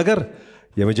ለመናገር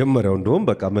የመጀመሪያው እንደውም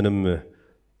በቃ ምንም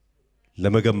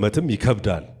ለመገመትም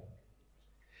ይከብዳል።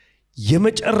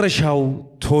 የመጨረሻው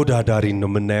ተወዳዳሪ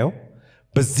ነው የምናየው።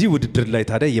 በዚህ ውድድር ላይ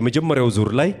ታዲያ የመጀመሪያው ዙር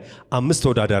ላይ 5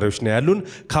 ተወዳዳሪዎች ነው ያሉን።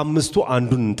 ከአምስቱ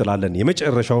አንዱን እንጥላለን።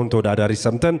 የመጨረሻውን ተወዳዳሪ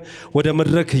ሰምተን ወደ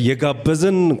መድረክ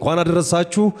እየጋበዝን እንኳን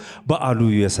አደረሳችሁ፣ በዓሉ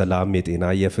የሰላም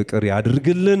የጤና የፍቅር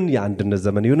ያድርግልን፣ የአንድነት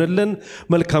ዘመን ይሁንልን፣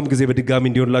 መልካም ጊዜ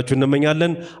በድጋሚ እንዲሆንላችሁ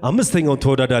እንመኛለን። አምስተኛው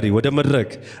ተወዳዳሪ ወደ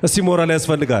መድረክ እስቲ ሞራል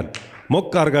ያስፈልጋል።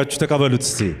 ሞቅ አድርጋችሁ ተቀበሉት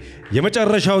እስቲ።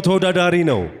 የመጨረሻው ተወዳዳሪ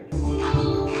ነው።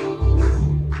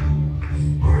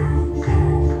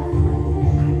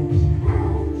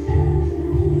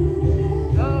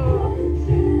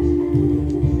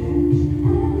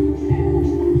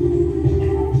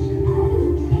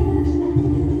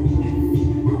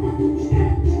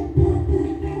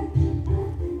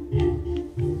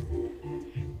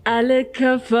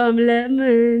 አልከፋም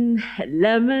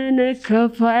ለምን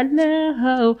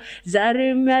እከፋለሁ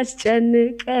ዛሬም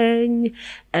ያስጨንቀኝ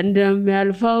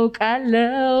እንደሚያልፈው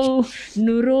ቃለው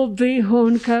ኑሮ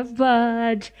ቢሆን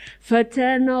ከባድ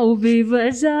ፈተናው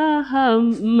ቢበዛም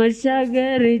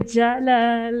መሻገር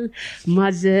ይቻላል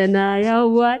ማዘን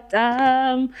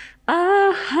አያዋጣም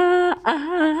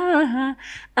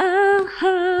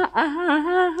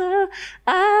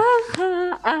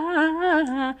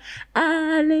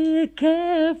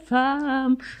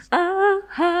አልከፋም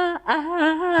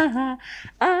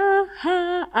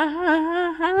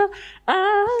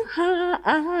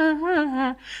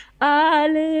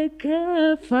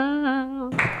አልከፋም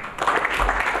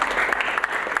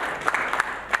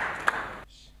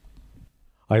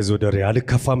አይዞ ደሬ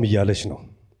አልከፋም እያለች ነው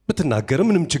ብትናገር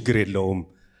ምንም ችግር የለውም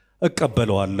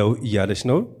እቀበለዋለሁ እያለች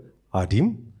ነው አዲም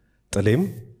ጥሌም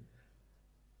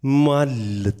ማን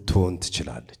ልትሆን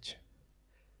ትችላለች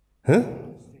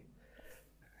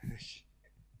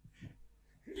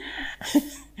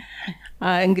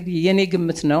እንግዲህ የኔ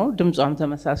ግምት ነው ድምጿም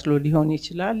ተመሳስሎ ሊሆን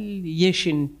ይችላል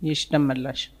የሽ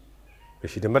ደመላሽ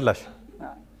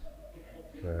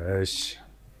እሺ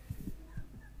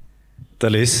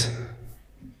ጥሌስ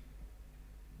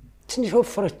ትንሽ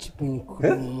ወፈረችብኝ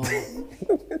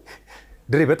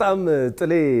ድሬ በጣም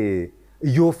ጥሌ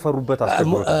እየወፈሩበት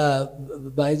አስተምሮት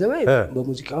ባይዘባይ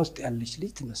በሙዚቃ ውስጥ ያለች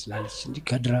ልጅ ትመስላለች እንጂ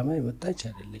ከድራማ የመጣች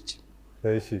አይደለችም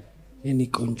እሺ የኔ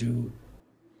ቆንጆ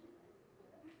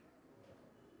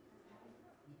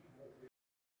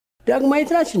ዳግማዊት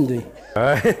ናች እንዴ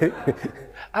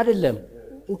አይደለም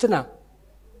እንትና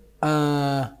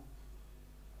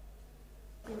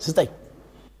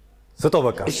ስጠው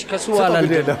በቃ እሺ ከሱ በኋላ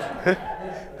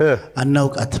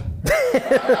አናውቃትም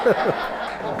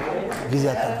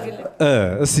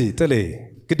እስቲ ጥሌ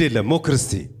ግድ የለም ሞክር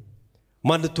እስቲ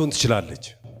ማን ልትሆን ትችላለች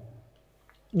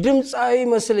ድምጻዊ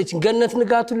መስለች ገነት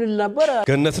ንጋቱ ልል ነበር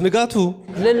ገነት ንጋቱ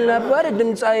ልል ነበር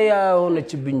ድምጻዊ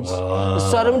ሆነችብኝ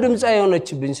እሷ ደግሞ ድምጻዊ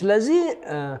ሆነችብኝ ስለዚህ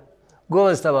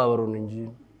ጎበዝ ተባበሩን እንጂ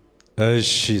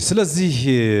እሺ ስለዚህ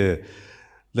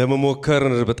ለመሞከር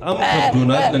በጣም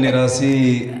ከብዶናል ለኔ ራሴ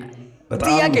በጣም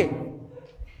ጥያቄ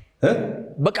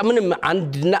በቃ ምንም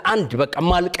አንድ በቃ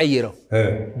ማልቀይረው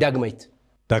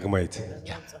ዳግማዊት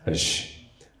እሺ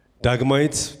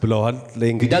ዳግማዊት ብለዋል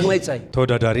ለእንግዲህ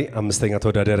ተወዳዳሪ አምስተኛ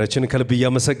ተወዳዳሪያችን ከልብ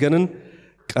ያመሰገንን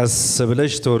ቀስ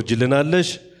ብለሽ ተወርጅልናለሽ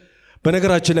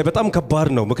በነገራችን ላይ በጣም ከባድ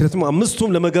ነው ምክንያቱም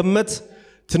አምስቱም ለመገመት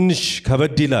ትንሽ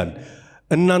ከበድ ይላል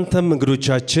እናንተም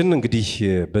እንግዶቻችን እንግዲህ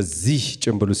በዚህ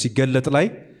ጭምብሉ ሲገለጥ ላይ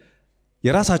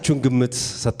የራሳችሁን ግምት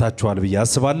ሰጣችኋል ብዬ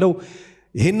አስባለሁ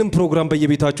ይሄንን ፕሮግራም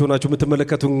በየቤታችሁ ሆናችሁ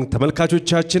የምትመለከቱ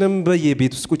ተመልካቾቻችንም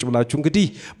በየቤት ውስጥ ቁጭ ብላችሁ እንግዲህ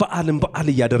በዓል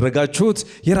እያደረጋችሁት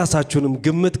የራሳችሁንም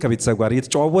ግምት ከቤተሰብ ጋር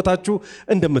እየተጨዋወታችሁ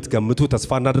እንደምትገምቱ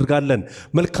ተስፋ እናደርጋለን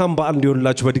መልካም በዓል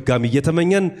እንዲሆንላችሁ በድጋሚ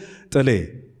እየተመኘን ጥሌ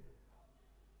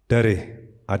ደሬ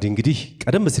አዲ እንግዲህ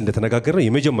ቀደም ሲል እንደተነጋገርነው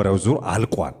የመጀመሪያው ዙር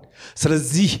አልቋል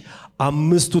ስለዚህ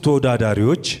አምስቱ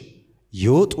ተወዳዳሪዎች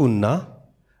ይወጡና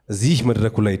እዚህ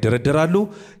መድረኩ ላይ ደረደራሉ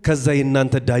ከዛ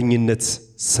የናንተ ዳኝነት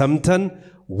ሰምተን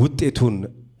ውጤቱን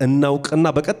እናውቅና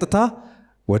በቀጥታ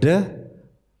ወደ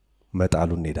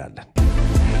መጣሉ እንሄዳለን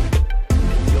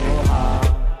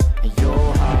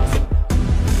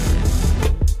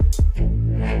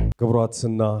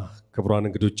ክቡራትና ክቡራን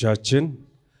እንግዶቻችን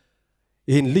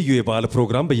ይህን ልዩ የበዓል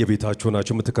ፕሮግራም በየቤታችሁ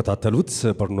ናችሁ የምትከታተሉት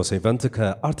በርኖስ ኢቨንት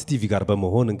ከአርት ቲቪ ጋር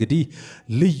በመሆን እንግዲህ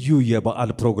ልዩ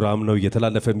የበዓል ፕሮግራም ነው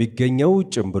እየተላለፈ የሚገኘው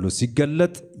ጭምብሉ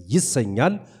ሲገለጥ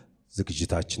ይሰኛል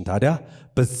ዝግጅታችን ታዲያ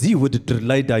በዚህ ውድድር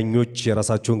ላይ ዳኞች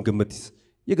የራሳቸውን ግምት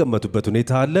የገመቱበት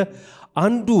ሁኔታ አለ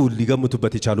አንዱ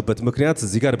ሊገምቱበት የቻሉበት ምክንያት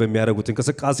እዚህ ጋር በሚያደርጉት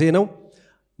እንቅስቃሴ ነው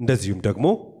እንደዚሁም ደግሞ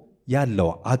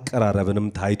ያለው አቀራረብንም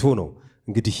ታይቶ ነው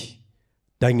እንግዲህ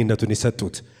ዳኝነቱን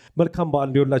የሰጡት መልካም በዓል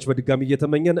እንዲሆንላችሁ በድጋሚ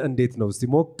እየተመኘን እንዴት ነው እስቲ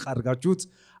ሞቅ አድርጋችሁት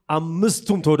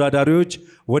አምስቱም ተወዳዳሪዎች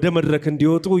ወደ መድረክ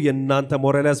እንዲወጡ የናንተ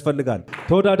ሞራል ያስፈልጋል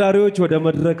ተወዳዳሪዎች ወደ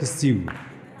መድረክ እስቲ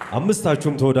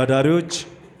አምስታችሁም ተወዳዳሪዎች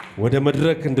ወደ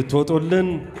መድረክ እንድትወጡልን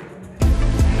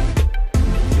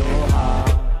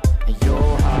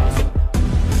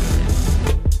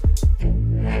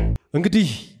እንግዲህ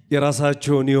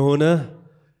የራሳቸውን የሆነ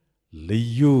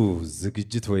ልዩ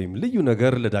ዝግጅት ወይም ልዩ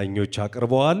ነገር ለዳኞች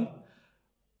አቅርበዋል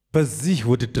በዚህ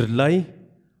ውድድር ላይ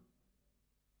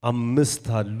አምስት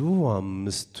አሉ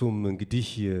አምስቱም እንግዲህ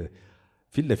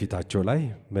ፊት ለፊታቸው ላይ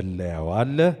መለያው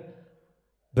አለ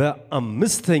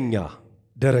በአምስተኛ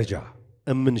ደረጃ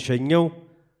እምንሸኘው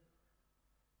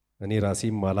እኔ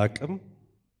ራሴም ማላቅም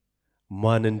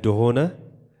ማን እንደሆነ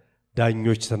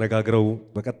ዳኞች ተነጋግረው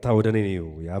በቀጥታ ወደ እኔ ነው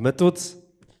ያመጡት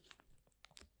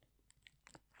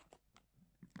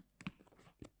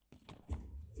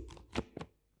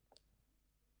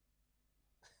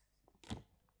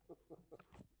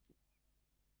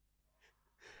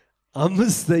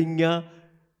አምስተኛ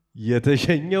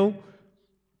የተሸኘው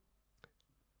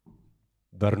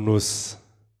በርኖስ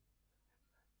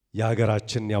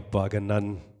የሀገራችን ያባ ገናን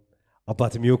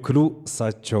አባት የሚወክሉ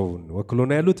እሳቸውን ወክሎ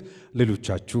ነው ያሉት።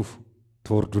 ሌሎቻችሁ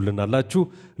ተወርዱልናላችሁ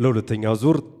ለሁለተኛው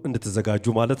ዙር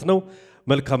እንድትዘጋጁ ማለት ነው።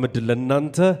 መልካም እድል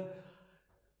ለእናንተ።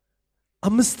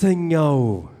 አምስተኛው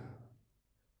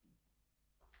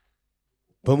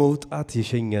በመውጣት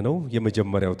የሸኘ ነው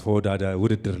የመጀመሪያው ተወዳዳሪ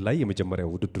ውድድር ላይ የመጀመሪያው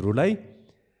ውድድሩ ላይ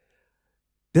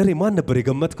ደሬ ማን ነበር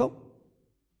የገመትከው?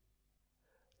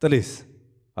 ጥሌስ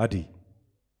አዲ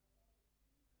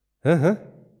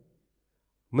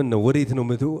ምን ነው ወዴት ነው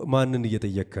ማንን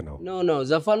እየጠየከ ነው? ኖ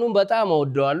ዘፈኑን በጣም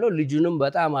አወደዋለሁ ልጁንም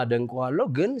በጣም አደንቀዋለሁ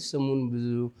ግን ስሙን ብዙ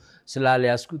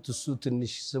ስላልያዝኩት እሱ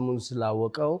ትንሽ ስሙን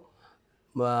ስላወቀው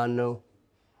ማነው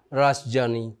ራስ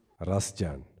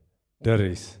ጃን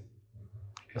ደሬስ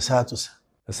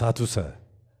እሳቱሰ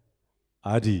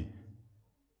አዲ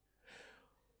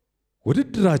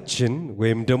ውድድራችን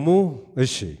ወይም ደግሞ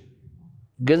እሺ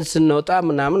ግን ስንወጣ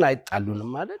ምናምን አይጣሉንም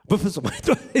ማለት በፍጹም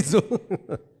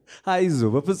አይዞ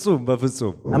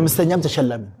በፍጹም አምስተኛም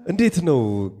ተሸላሚ እንዴት ነው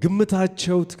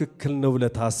ግምታቸው ትክክል ነው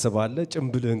ብለህ ታስባለህ?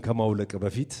 ጭምብልህን ከማውለቅ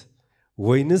በፊት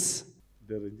ወይንስ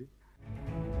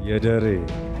የደሬ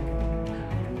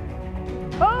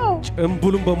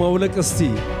ጭምብሉን በማውለቅ እስቲ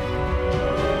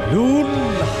ሉል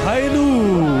ኃይሉ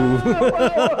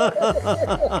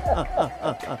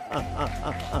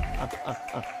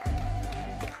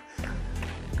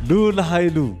ሉል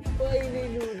ኃይሉ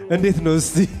እንዴት ነው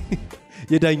እስቲ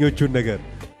የዳኞቹን ነገር?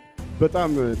 በጣም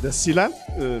ደስ ይላል።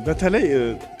 በተለይ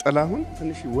ጥላሁን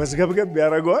ትንሽ ወዝገብገብ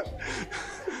ያደርገዋል።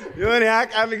 የሆነ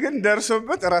ያቃል ግን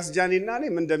ደርሶበት ራስ ጃኒና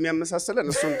እኔም እንደሚያመሳሰለን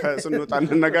እሱን ከስንወጣ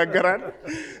እንነጋገራለን።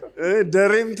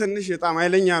 ደሬም ትንሽ በጣም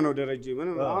ኃይለኛ ነው ደረጀ።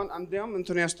 ምንም አሁን አንዴም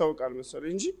እንትኑ ያስታውቃል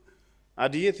መሰለኝ እንጂ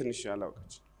አዲዬ ትንሽ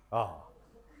ያላውቀች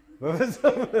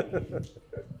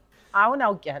አሁን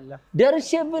አውቄያለሁ።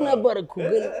 ደርሼብህ ነበርኩ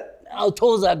ግን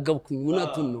ተወዛገብኩኝ።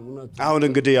 እውነቱን ነው። አሁን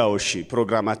እንግዲህ ያው እሺ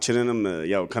ፕሮግራማችንንም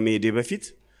ያው ከመሄዴ በፊት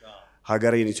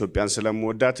ሀገሬን ኢትዮጵያን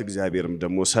ስለምወዳት እግዚአብሔርም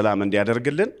ደግሞ ሰላም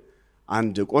እንዲያደርግልን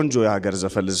አንድ ቆንጆ የሀገር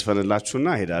ዘፈን ልዝፈንላችሁና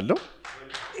እሄዳለሁ።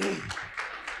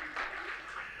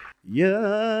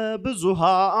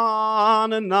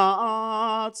 የብዙሃን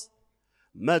እናት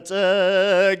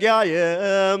መጠጊያ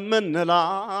የምንላት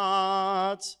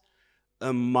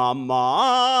እማማ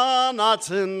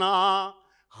ናትና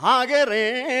ሀገሬ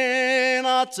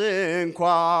ናት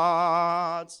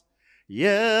እንኳን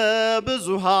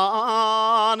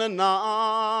የብዙሃን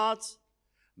እናት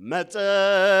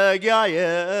መጠጊያ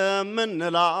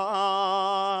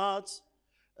የምንላት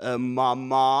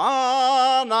እማማ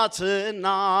ናትና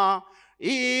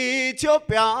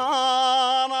ኢትዮጵያ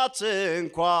ናት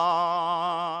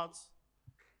እንኳን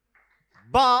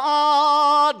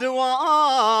ባድዋ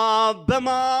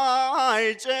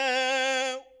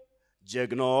በማይጨው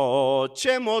ጀግኖች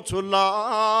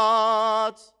የሞቱላት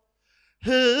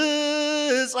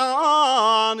ሕፃን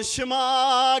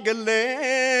ሽማግሌ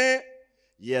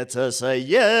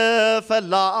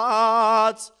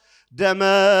የተሰየፈላት ደመ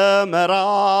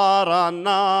መራራና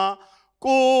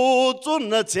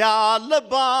ቁጡነት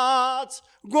ያለባት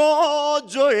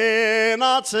ጎጆዬ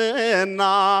ናትና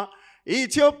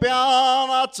ኢትዮጵያ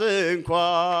ናት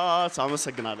እንኳን።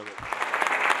 አመሰግናለሁ።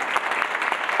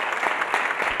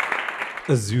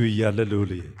 እዚሁ እያለ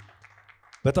ልውል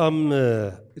በጣም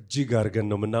እጅግ አድርገን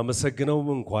ነው የምናመሰግነው።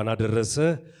 እንኳን አደረሰ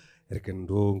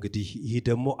እርግንዶ። እንግዲህ ይህ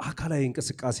ደግሞ አካላዊ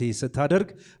እንቅስቃሴ ስታደርግ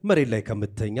መሬት ላይ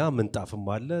ከምተኛ ምንጣፍም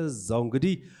አለ እዛው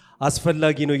እንግዲህ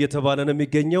አስፈላጊ ነው እየተባለ ነው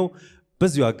የሚገኘው።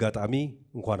 በዚሁ አጋጣሚ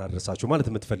እንኳን አደረሳችሁ ማለት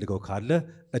የምትፈልገው ካለ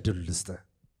እድል ልስጥ።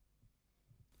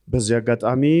 በዚህ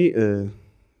አጋጣሚ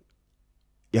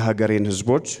የሀገሬን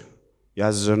ህዝቦች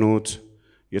ያዘኑት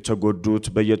የተጎዱት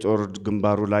በየጦር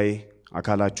ግንባሩ ላይ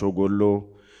አካላቸው ጎሎ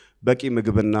በቂ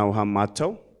ምግብና ውሃ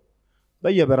ማጥተው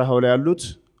በየበረሃው ላይ ያሉት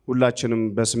ሁላችንም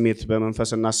በስሜት በመንፈስ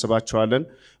እናስባቸዋለን።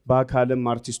 በአካልም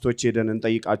አርቲስቶች ሄደን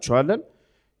እንጠይቃቸዋለን።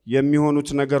 የሚሆኑት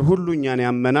ነገር ሁሉ እኛን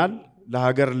ያመናል።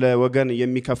 ለሀገር ለወገን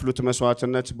የሚከፍሉት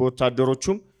መስዋዕትነት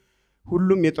በወታደሮቹም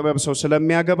ሁሉም የጥበብ ሰው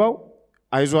ስለሚያገባው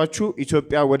አይዟችሁ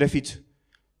ኢትዮጵያ ወደፊት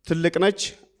ትልቅ ነች፣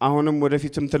 አሁንም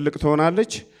ወደፊትም ትልቅ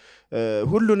ትሆናለች።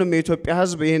 ሁሉንም የኢትዮጵያ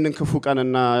ህዝብ ይሄንን ክፉ ቀን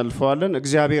እናልፈዋለን።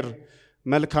 እግዚአብሔር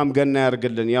መልካም ገና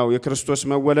ያርግልን። ያው የክርስቶስ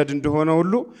መወለድ እንደሆነ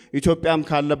ሁሉ ኢትዮጵያም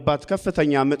ካለባት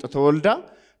ከፍተኛ ምጥ ተወልዳ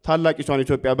ታላቂቷን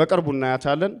ኢትዮጵያ በቅርቡ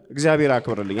እናያታለን። እግዚአብሔር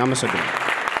አክብርልኝ። አመሰግናለሁ።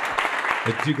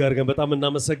 እጅግ አድርገን በጣም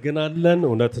እናመሰግናለን።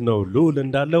 እውነት ነው ልዑል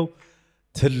እንዳለው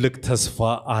ትልቅ ተስፋ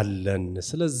አለን።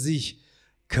 ስለዚህ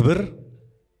ክብር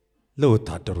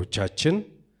ለወታደሮቻችን።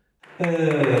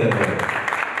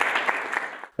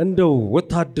 እንደው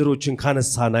ወታደሮችን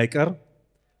ካነሳን አይቀር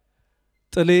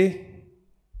ጥሌ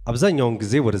አብዛኛውን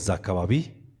ጊዜ ወደዛ አካባቢ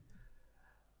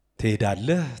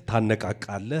ትሄዳለህ፣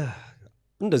 ታነቃቃለህ፣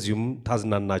 እንደዚሁም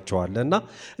ታዝናናቸዋለህና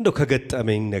እንደው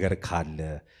ከገጠመኝ ነገር ካለ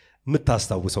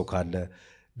የምታስታውሰው ካለ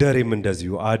ደሬም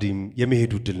እንደዚሁ አዲም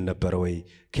የመሄዱ ድል ነበር ወይ?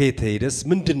 ከየት ሄደስ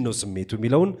ምንድነው ስሜቱ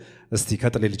የሚለውን እስቲ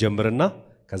ከጥሌ ልጀምርና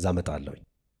ከዛ መጣለሁ።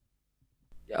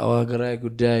 ያው ሀገራዊ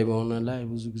ጉዳይ በሆነ ላይ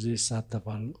ብዙ ጊዜ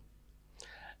ይሳተፋሉ።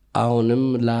 አሁንም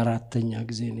ለአራተኛ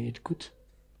ጊዜ ነው የሄድኩት።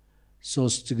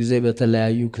 3 ጊዜ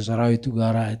በተለያዩ ከሰራዊቱ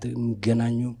ጋር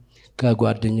የሚገናኙ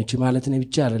ከጓደኞች ማለት ነው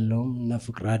ብቻ አይደለም እና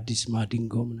ፍቅር አዲስ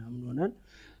ማዲንጎ ምናምን ሆነን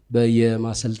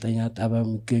በየማሰልጠኛ ጣቢያ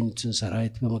የሚገኙትን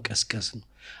ሰራዊት በመቀስቀስ ነው።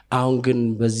 አሁን ግን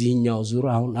በዚህኛው ዙር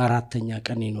አሁን አራተኛ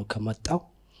ቀኔ ነው ከመጣው።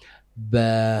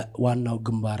 በዋናው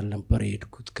ግንባር ነበር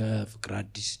የሄድኩት ከፍቅር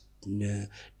አዲስ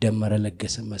ደመረ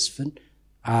ለገሰ መስፍን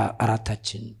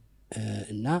አራታችን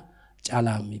እና ጫላ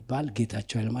የሚባል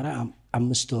ጌታቸው አለማርያም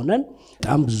 5 ሆነን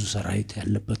በጣም ብዙ ሰራዊት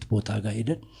ያለበት ቦታ ጋር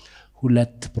ሄደን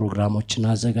 2 ፕሮግራሞችን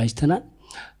አዘጋጅተናል።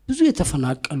 ብዙ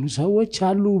የተፈናቀሉ ሰዎች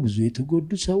አሉ፣ ብዙ የተጎዱ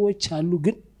ሰዎች አሉ።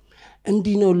 ግን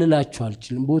እንዲህ ነው ልላችሁ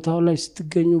አልችልም። ቦታው ላይ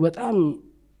ስትገኙ በጣም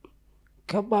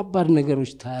ከባባድ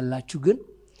ነገሮች ታያላችሁ። ግን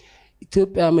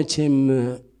ኢትዮጵያ መቼም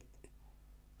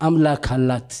አምላክ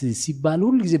አላት ሲባል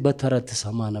ሁሉ ጊዜ በተረት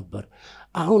ሰማ ነበር።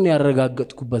 አሁን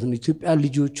ያረጋግጥኩበት ነው። ኢትዮጵያ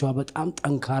ልጆቿ በጣም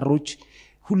ጠንካሮች፣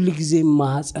 ሁሉ ጊዜ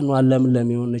ማህፀኗ ለምለም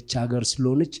የሆነች ሀገር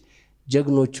ስለሆነች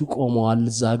ጀግኖቹ ቆመዋል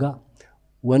ዛጋ፣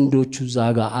 ወንዶቹ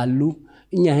ዛጋ አሉ።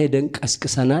 እኛ ሄደን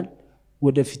ቀስቅሰናል።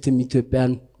 ወደፊትም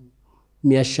ኢትዮጵያን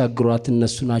የሚያሻግሯት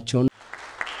እነሱ ናቸው።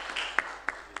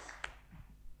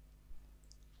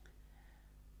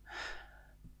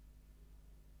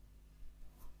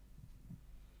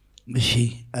 እሺ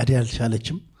አዲ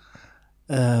አልቻለችም።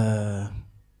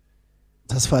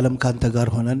 ተስፋ አለም ካንተ ጋር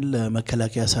ሆነን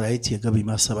ለመከላከያ ሰራዊት የገቢ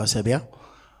ማሰባሰቢያ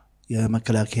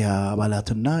የመከላከያ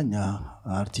አባላትና እኛ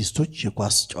አርቲስቶች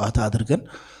የኳስ ጨዋታ አድርገን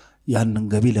ያንን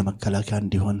ገቢ ለመከላከያ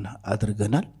እንዲሆን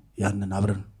አድርገናል። ያንን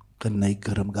አብረን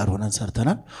ከነይገርም ጋር ሆነን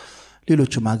ሰርተናል።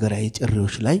 ሌሎችም ሀገራዊ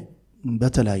ጥሪዎች ላይ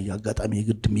በተለያየ አጋጣሚ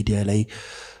የግድ ሚዲያ ላይ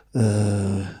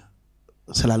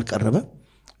ስላልቀረበ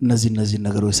እነዚህ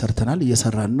ነገሮች ሰርተናል፣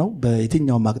 እየሰራን ነው።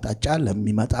 በየትኛው አቅጣጫ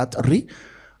ለሚመጣ ጥሪ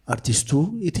አርቲስቱ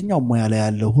የትኛው ሙያ ላይ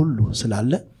ያለው ሁሉ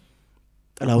ስላለ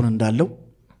ጥላውን እንዳለው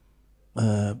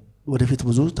ወደፊት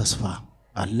ብዙ ተስፋ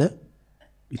አለ።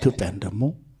 ኢትዮጵያን ደግሞ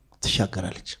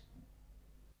ትሻገራለች።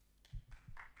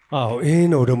 አዎ ይሄ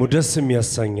ነው ደግሞ ደስ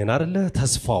የሚያሰኘን አይደለ?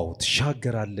 ተስፋው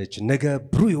ትሻገራለች፣ ነገ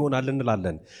ብሩህ ይሆናል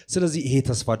እንላለን። ስለዚህ ይሄ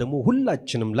ተስፋ ደግሞ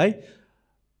ሁላችንም ላይ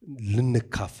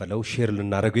ልንካፈለው ሼር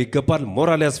ልናደርገው ይገባል።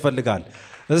 ሞራል ያስፈልጋል።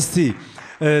 እስቲ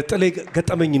ጥሌ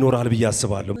ገጠመኝ ይኖራል ብዬ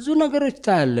አስባለሁ። ብዙ ነገሮች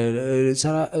ታያለ።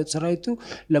 ሰራዊቱ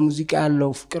ለሙዚቃ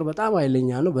ያለው ፍቅር በጣም ኃይለኛ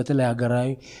ነው። በተለይ ሀገራዊ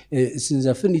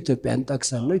ስንዘፍን ኢትዮጵያን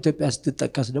ጠቅሰን ነው። ኢትዮጵያ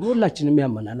ስትጠቀስ ደግሞ ሁላችንም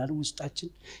ያመናል።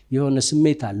 ውስጣችን የሆነ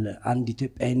ስሜት አለ። አንድ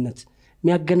ኢትዮጵያዊነት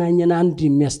የሚያገናኘን አንድ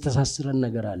የሚያስተሳስረን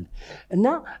ነገር አለ እና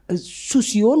እሱ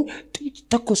ሲሆን ጥይት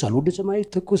ተኮሳል፣ ወደ ሰማይ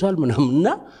ተኮሳል ምናምንና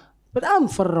በጣም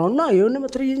ፈራውና የሆነ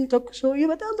መትረየኝ ተኩሶ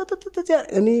በጣም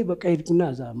እኔ በቃ ሄድኩና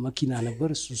እዛ መኪና ነበር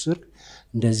እሱ ስር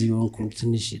እንደዚህ ሆንኩ።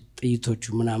 ትንሽ ጥይቶቹ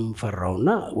ምናምን ፈራውና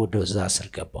ወደዛ ስር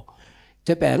ገባው።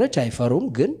 ኢትዮጵያውያኖች አይፈሩም፣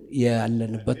 ግን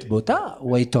ያለንበት ቦታ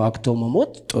ወይ ተዋክቶ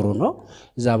መሞት ጥሩ ነው።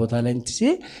 እዛ ቦታ ላይ እንትሲ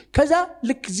ከዛ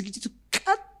ልክ ዝግጅቱ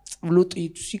ቀጥ ብሎ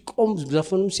ጥይቱ ሲቆም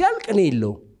ዘፈኑ ሲያልቅ እኔ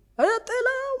የለውም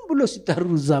አጠላም ብሎ ሲጠሩ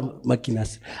እዛ መኪና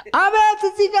ስር አቤት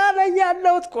እዚህ ጋር ነኝ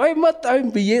ያለሁት ቆይ መጣሁኝ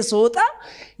ብዬ ስወጣ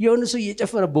የሆነ ሰው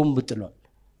እየጨፈረ ቦምብ ጥሏል።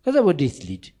 ከዛ ወዴት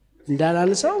ልሂድ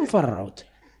እንዳላነሳው ፈራሁት።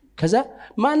 ከዛ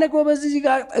ማነቆ በዚህ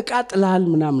ጋር እቃ ጥላል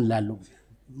ምናምን ላለው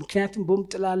ምክንያቱም ቦምብ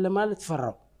ጥላል ማለት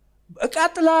ፈራው። እቃ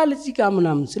ጥላል እዚህ ጋር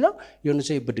ምናምን ስለው የሆነ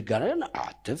ሰው ይብድጋል።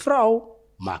 አትፍራው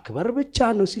ማክበር ብቻ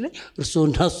ነው ሲለኝ እርሶ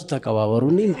እናሱ ተከባበሩ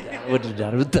እኔ ወደ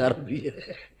ዳር ብታረጉ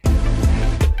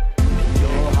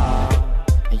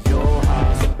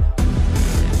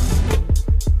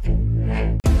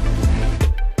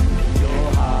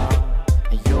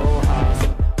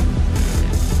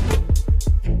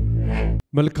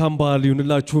መልካም በዓል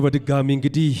ይሁንላችሁ። በድጋሚ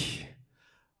እንግዲህ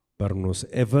በርኖስ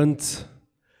ኢቨንት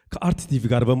ከአርት ቲቪ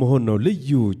ጋር በመሆን ነው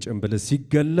ልዩ ጭምብል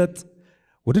ሲገለጥ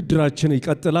ውድድራችን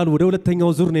ይቀጥላል። ወደ ሁለተኛው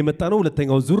ዙር ነው የመጣነው።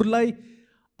 ሁለተኛው ዙር ላይ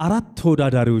 4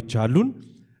 ተወዳዳሪዎች አሉን።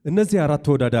 እነዚህ 4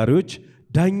 ተወዳዳሪዎች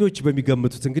ዳኞች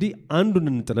በሚገምቱት እንግዲህ አንዱን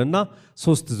እንጥልና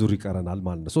 3 ዙር ይቀረናል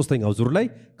ማለት ነው። ሶስተኛው ዙር ላይ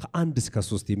ከ1 እስከ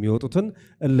 3 የሚወጡትን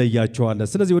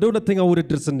እንለያቸዋለን። ስለዚህ ወደ ሁለተኛው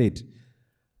ውድድር ስንሄድ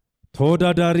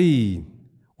ተወዳዳሪ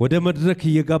ወደ መድረክ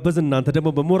እየጋበዝን እናንተ ደግሞ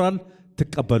በሞራል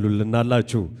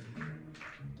ትቀበሉልናላችሁ።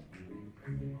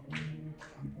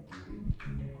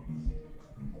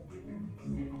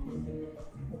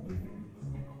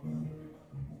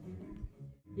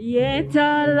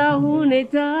 የታል አሁን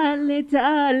የታል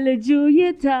ልጁ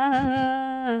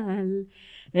የታል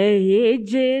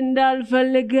ሄጄ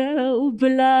እንዳልፈልገው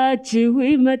ብላችሁ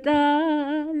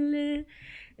ይመጣል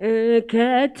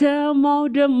ከተማው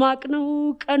ደማቅ ነው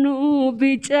ቀኑ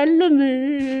ቢጨልምም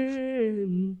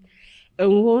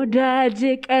ወዳጄ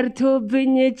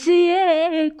ቀርቶብኝ እችዬ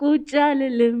ቁጭ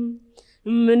አልልም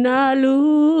ምናሉ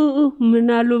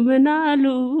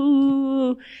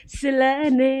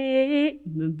ስለኔ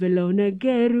ምን ብለው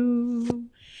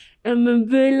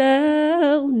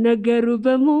ነገሩ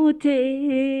በሞቴ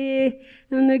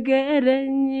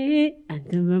ንገረኝ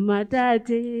አንተ በማጣቴ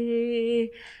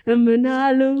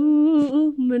ምናሉ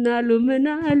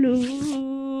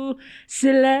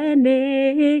ስለኔ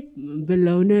ምን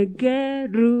ብለው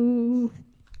ነገሩ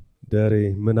ደሬ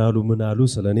ምናሉ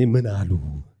ስለኔ ምናሉ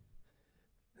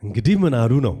እንግዲህ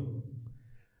ምናሉ ነው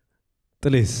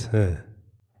ጥሌስ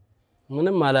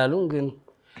ምንም አላሉም ግን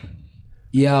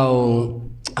ያው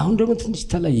አሁን ደግሞ ትንሽ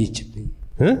ተለየችብኝ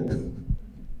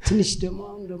ትንሽ ደግሞ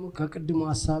አሁን ደግሞ ከቅድሙ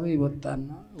ሐሳቤ ወጣና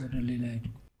ወደ ሌላ ሄዱ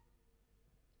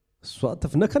እሷ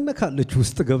ተፍነከነካለች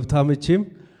ውስጥ ገብታ መቼም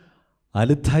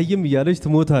አልታይም እያለች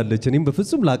ትሞታለች እኔም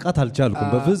በፍጹም ላቃት አልቻልኩም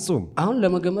በፍጹም አሁን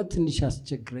ለመገመት ትንሽ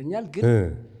ያስቸግረኛል ግን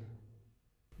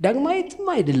ዳግማዊትም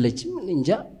አይደለችም እንጃ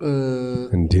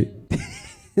እንዴ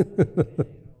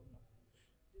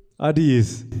አዲስ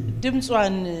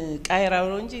ድምጿን ቃይራው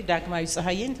ነው እንጂ ዳግማዊ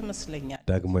ፀሐዬን ትመስለኛል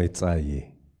ዳግማዊ ፀሐዬ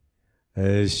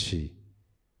እሺ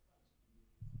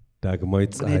ዳግማዊ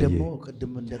ፀሐዬ ደግሞ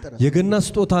ቅድም እንደጠረጠርኩት የገና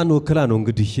ስጦታን ወክላ ነው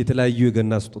እንግዲህ የተለያዩ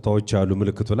የገና ስጦታዎች አሉ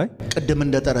ምልክቱ ላይ ቅድም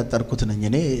እንደጠረጠርኩት ነኝ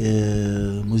እኔ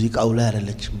ሙዚቃው ላይ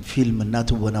አይደለችም ፊልም እና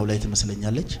ትወናው ላይ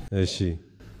ትመስለኛለች እሺ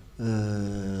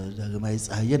ዳግማዊ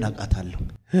ፀሐዬን አውቃታለሁ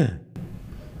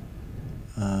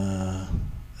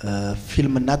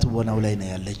ፊልም እና ትወናው ላይ ነው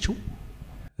ያለችው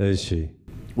እሺ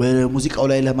ሙዚቃው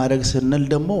ላይ ለማድረግ ስንል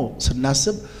ደግሞ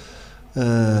ስናስብ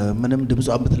ምንም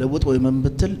ድምጿን ብትለውጥ ወይ ምን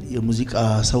ብትል የሙዚቃ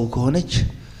ሰው ከሆነች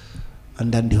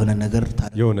አንዳንድ የሆነ ነገር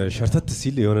የሆነ ሸርተት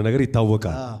ሲል የሆነ ነገር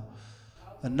ይታወቃል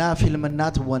እና ፊልም እና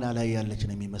ትወና ላይ ያለች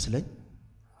ነው የሚመስለኝ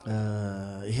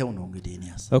ይሄው ነው እንግዲህ እኔ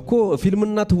እኮ ፊልም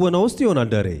እና ትወና ውስጥ ይሆናል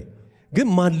ዳሬ ግን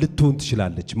ማን ልትሆን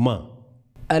ትችላለች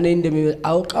እኔ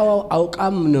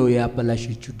አውቃም ነው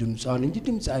ያበላሸችው ድምጿን እንጂ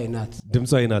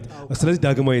ድምጻዊ ናት ስለዚህ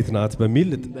ዳግማዊት ናት በሚል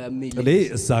ጥሌ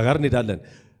እዛ ጋር እንሄዳለን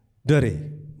ደሬ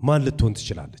ማን ልትሆን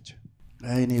ትችላለች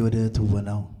እኔ ወደ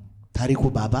ትወናው ታሪኩ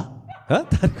ባባ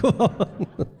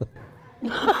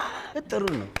ጥሩ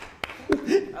ነው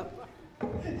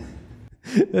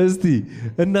እስቲ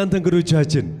እናንተ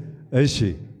እንግዶቻችን እሺ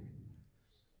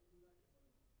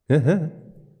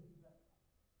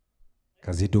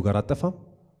ከዜዶ ጋር አጠፋም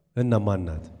እና ማን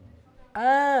ናት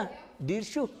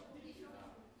ዲርሹ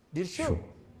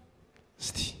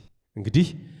እስቲ እንግዲህ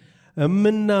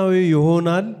እምናዊ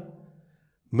ይሆናል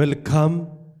መልካም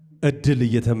እድል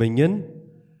እየተመኘን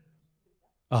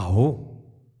አዎ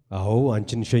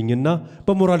አንቺን ሸኝና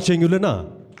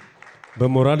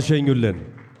በሞራል ሸኙልን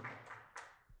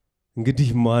እንግዲህ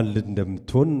ማን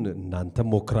እንደምትሆን እናንተ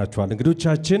ሞክራችኋል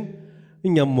እንግዶቻችን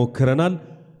እኛም ሞክረናል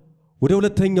ወደ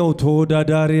ሁለተኛው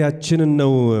ተወዳዳሪያችን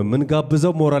ነው ምን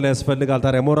ጋብዘው ሞራል ያስፈልጋል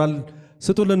ታዲያ ሞራል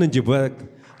ስጡልን እንጂ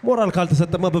ሞራል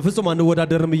ካልተሰጠማ በፍጹም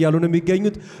አንወዳደርም እያሉ ነው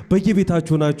የሚገኙት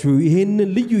በየቤታችሁ ናችሁ ይሄንን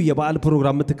ልዩ የበዓል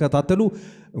ፕሮግራም የምትከታተሉ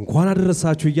እንኳን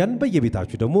አደረሳችሁ እያልን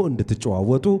በየቤታችሁ ደግሞ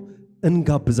እንድትጨዋወጡ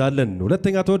እንጋብዛለን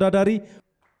ሁለተኛ ተወዳዳሪ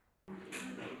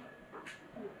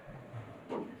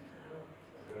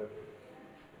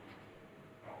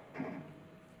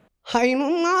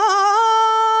ሃይኑማ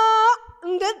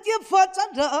እንዴት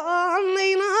ይፈጸዳል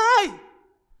ነይ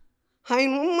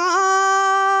ሃይኑማ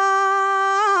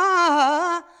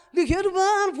ልሄድ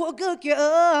በልፎቅቄ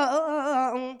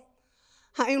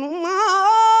ሃይኑማ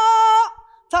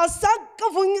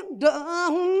ታሳቅፉኝ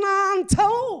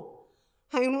እንደናንተው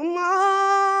ሃይኑማ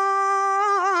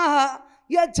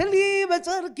የችሊ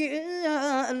በጨርቄ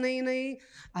ነይ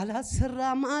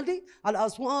አላስራማሊ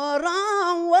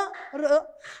አላስወራወረ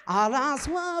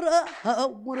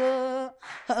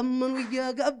ምኑ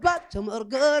እየገባች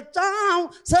መርገጫው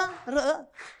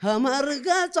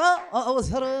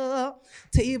ሰረ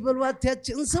ትይብልወት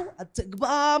ያችን ሰው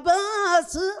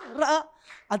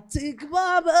አትግባ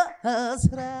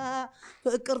በስራ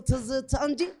ፍቅር ትዝታ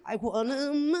እንጂ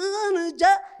አይሆንም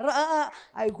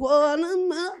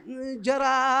እንጀራ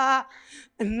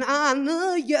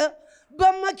እናንየ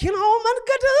በመኪናው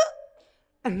መንገድ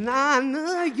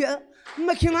እናንየ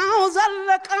መኪናው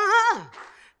ዘለቀ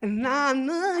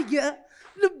እናንየ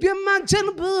ልቤም አንቺን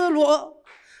ብሎ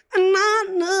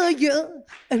እናንየ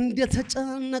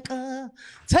እንደተጨነቀ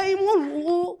ተይ ሙሉ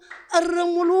እረ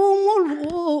ሙሉ ሙሉ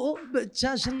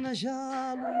ብቻሽን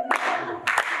ነሻሉ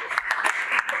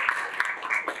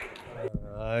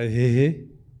ይሄ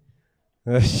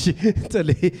እሺ ጥሌ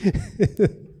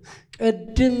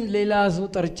ቅድም ሌላ ሰው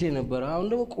ጠርቼ ነበር አሁን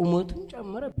ደግሞ ቁመቱን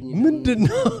ጨመረብኝ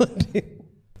ምንድነው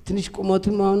ትንሽ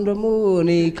ቁመቱን አሁን ደግሞ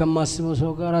እኔ ከማስበው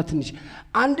ሰው ጋር ትንሽ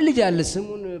አንድ ልጅ አለ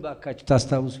ስሙን ባካችሁ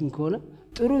ታስታውሱኝ ከሆነ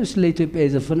ጥሩ ስለ ኢትዮጵያ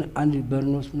የዘፈነ አንድ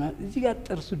በርኖስ ምናምን እዚህ ጋር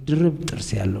ጥርሱ ድርብ ጥርስ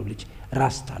ያለው ልጅ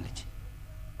ራስታ ልጅ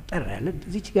ጠራ ያለ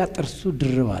እዚህ ጋር ጥርሱ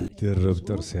ድርብ አለ ድርብ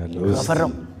ጥርስ ያለው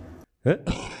አፈራው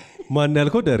ማን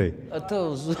ያልከው ደሬ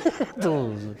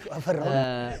አፈራው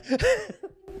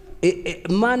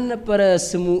ማን ነበረ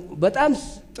ስሙ በጣም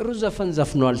ጥሩ ዘፈን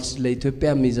ዘፍኗል ስለ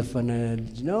ኢትዮጵያ የዘፈነ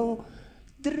ልጅ ነው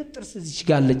ድርብ ጥርስ እዚህ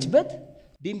ጋር አለችበት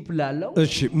ዲምፕል አለው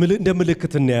እሺ እንደ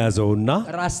ምልክት እናያዘውና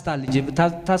ራስታ ልጅ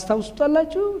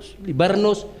ታስታውሱታላችሁ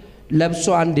በርኖስ ለብሶ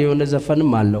አንድ የሆነ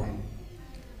ዘፈንም አለው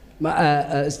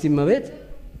እስቲ መቤት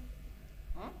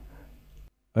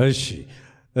እሺ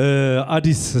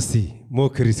አዲስ እስቲ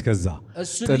ሞክሪ እስከዛ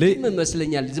ጥሌ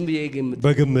መስለኛል ዝም ብዬ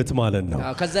በግምት ማለት ነው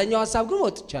ከዛኛው ሐሳብ ግን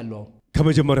ወጥቻለሁ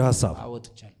ከመጀመሪያው ሐሳብ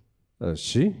ወጥቻለሁ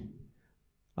እሺ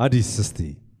አዲስ እስቲ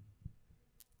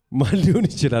ማን ሊሆን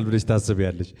ይችላል ብለሽ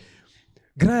ታስቢያለሽ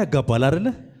ግራ ያጋባል አይደለ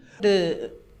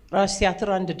ራስ ቲያትር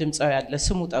አንድ ድምጻዊ ያለ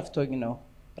ስሙ ጠፍቶኝ ነው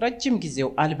ረጅም ጊዜው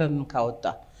አልበም ካወጣ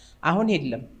አሁን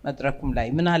የለም መድረኩም ላይ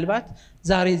ምናልባት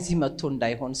ዛሬ እዚህ መጥቶ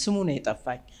እንዳይሆን ስሙ ነው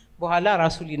የጠፋኝ በኋላ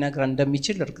ራሱ ሊነግረን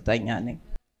እንደሚችል እርግጠኛ ነኝ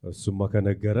እሱማ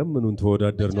ከነገረም ምኑን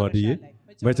ተወዳደር ነው አዲዬ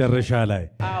መጨረሻ ላይ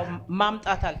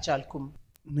ማምጣት አልቻልኩም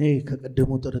እኔ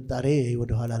ከቀደሙ ጥርጣሬ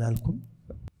ወደ ኋላ አላልኩም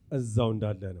እዛው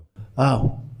እንዳለ ነው አዎ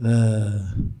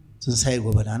ትንሳኤ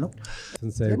ጎበና ነው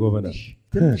ትንሳኤ ጎበና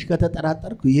ትንሽ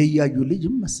ከተጠራጠርኩ የያዩ ልጅ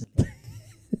መሰለኝ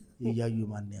የያዩ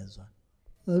ማን ያዟል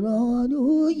አማኑ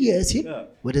የሲል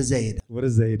ወደዛ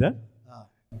ይሄዳል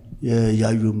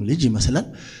የያዩም ልጅ ይመስላል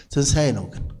ትንሳኤ ነው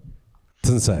ግን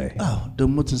ትንሳኤ አዎ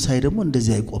ደግሞ ትንሳኤ ደግሞ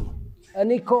እንደዚህ አይቆምም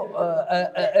እኔ እኮ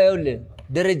አይውል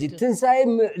ደረጃ ትንሳኤ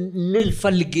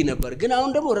ልፈልግ ነበር ግን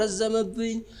አሁን ደግሞ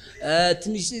ረዘመብኝ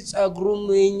ትንሽ ጸጉሩም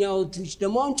የኛው ትንሽ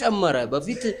ደግሞ አሁን ጨመረ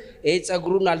በፊት ይሄ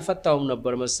ጸጉሩን አልፈታውም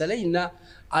ነበር መሰለኝ እና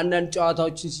አንዳንድ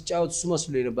ጨዋታዎችን ሲጫወት እሱ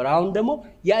መስሎኝ ነበር አሁን ደግሞ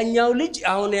ያኛው ልጅ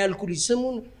አሁን ያልኩ ልጅ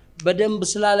ስሙን በደንብ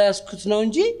ስላላያስኩት ነው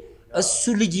እንጂ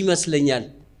እሱ ልጅ ይመስለኛል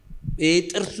ይሄ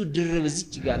ጥርሱ ድርብ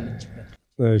እዚህ ጋር አለችበት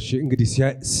እሺ እንግዲህ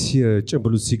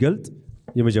ጭምብሉ ሲገልጥ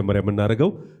የመጀመሪያ የምናደርገው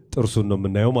ጥርሱን ነው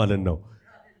የምናየው ማለት ነው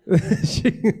እሺ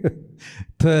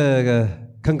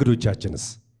ከእንግዶቻችንስ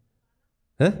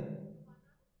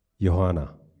ዮሐና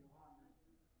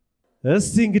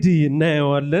እስቲ እንግዲህ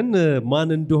እናየዋለን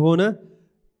ማን እንደሆነ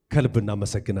ከልብ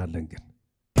እናመሰግናለን ግን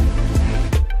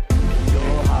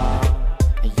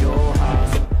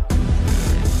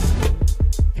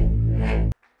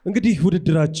እንግዲህ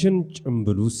ውድድራችን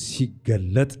ጭምብሉ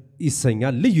ሲገለጥ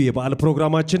ይሰኛል ልዩ የበዓል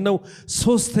ፕሮግራማችን ነው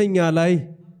ሶስተኛ ላይ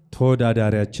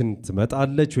ተወዳዳሪያችን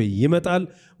ትመጣለች ወይ ይመጣል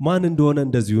ማን እንደሆነ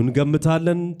እንደዚሁ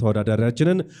እንገምታለን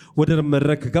ተወዳዳሪያችንን ወደ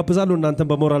መድረክ ጋብዛለሁ እናንተም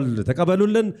በሞራል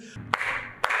ተቀበሉልን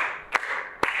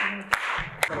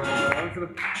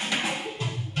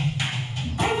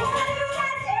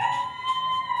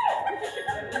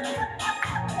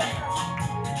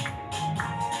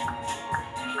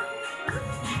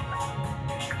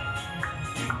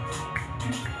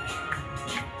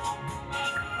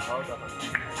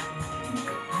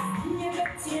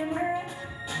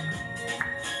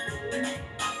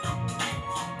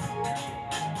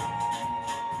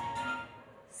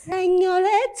ሰኞ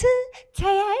ዕለት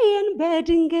ተያየን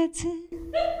በድንገት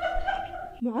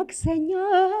ማክሰኞ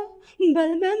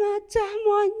በልመማታ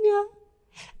ሞኛ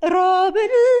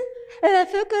ሮብን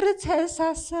ለፍቅር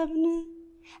ተሳሰብን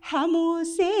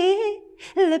ሐሙሴ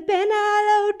ልቤን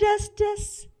አለው ደስ ደስ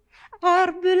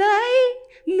አርብ ላይ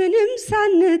ምንም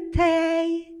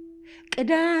ሳንተያይ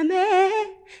ቅዳሜ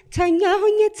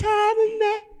ተኛሁኝ ታምሜ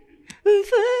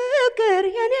ፍቅር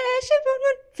የኔ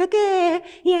ሽሙንሙን ፍቅር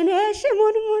የኔ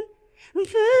ሽሙንሙን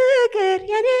ፍቅር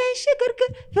የኔ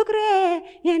ሽግርግር ፍቅሬ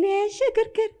የኔ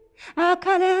ሽግርግር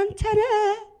አካል አንተነ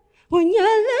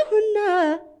ሆኛለሁና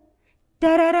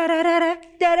ደረረረረ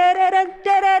ደረረረ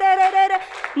ደረረረ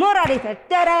ሞራሌተ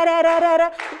ደረረረ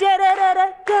ደረረረ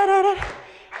ደረረረ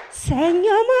ሰኞ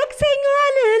ማክሰኞ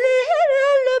ልልህል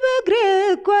በእግሬ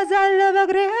እጓዛለሁ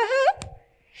በእግሬ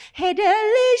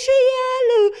ሄደልሽ እያሉ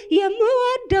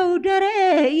የምወደው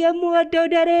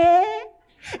ደሬ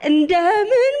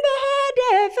እንደምን በሆደ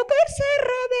ፍቅር ሰራ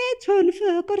ቤቱን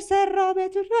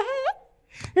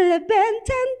ልቤን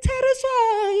ተንተርሶ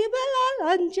ይበላል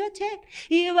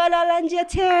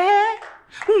አንጀቴ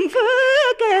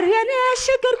ፍቅር የኔ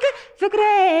ሽግርግር ፍቅሬ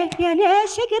የኔ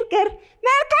ሽግርግር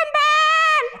መልካም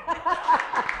በዓል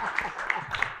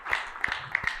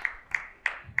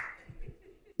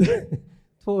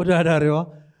ተወዳዳሪዋ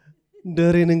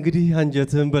ደሬን እንግዲህ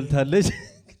አንጀትህን በልታለች።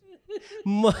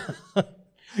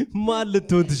 ማን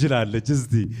ልትሆን ትችላለች?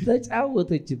 እስቲ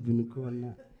ተጫወተችብን እኮና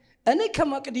እኔ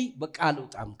ከመቅዲ በቃ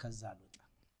አልወጣም ከዛ አልወጣም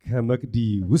ከመቅዲ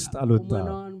ውስጥ አልወጣም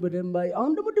ምናን በደንብ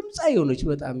አሁን ደግሞ ድምጻዊ ሆነች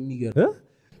በጣም የሚገርም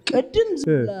ቅድም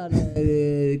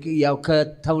ያው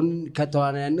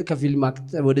ከተዋናያን ከፊልም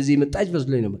አክተር ወደዚህ መጣች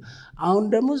መስሎኝ ነበር አሁን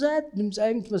ደግሞ ዛት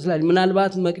ድምጻዊም ትመስላለች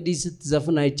ምናልባት መቅዲ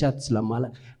ስትዘፍን አይቻት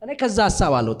ስለማለት እኔ ከዛ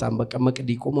ሐሳብ አልወጣም በቃ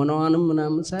መቅዲ ቆመናዋንም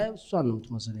ምናምን ሳይ እሷን ነው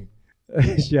የምትመስለኝ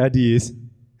እሺ አዲስ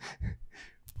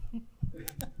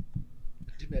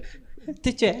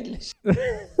ትችያለሽ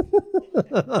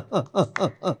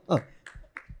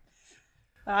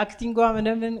አክቲንጓ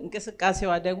ምንም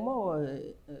እንቅስቃሴዋ ደግሞ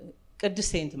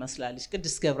ቅድስቴን ትመስላለች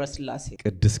ቅድስት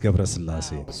ገብረስላሴ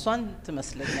እሷን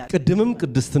ትመስለኛል ቅድምም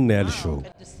ቅድስትና ያልሽው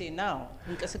ቅድስቴና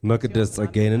መቅደስ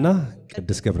ጸጋዬንና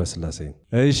ቅድስት ገብረስላሴ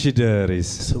እሺ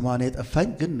ደሬስ ስሟን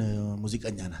የጠፋኝ ግን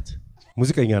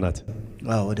ሙዚቀኛ ናት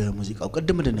ወደ ሙዚቃው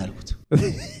ቅድም ምንድን ነው ያልኩት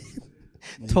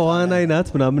ተዋናይ ናት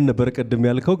ምናምን ነበር ቅድም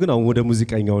ያልከው ግን አሁን ወደ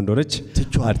ሙዚቀኛው እንደሆነች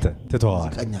ትተዋል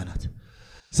ሙዚቀኛ ናት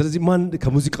ስለዚህ ማን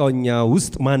ከሙዚቃኛ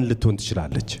ውስጥ ማን ልትሆን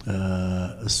ትችላለች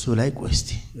እሱ ላይ ቆይ እስቲ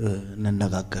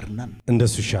እንነጋገርና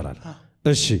እንደሱ ይሻላል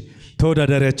እሺ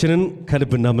ተወዳዳሪያችንን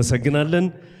ከልብ እናመሰግናለን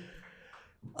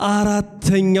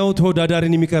አራተኛው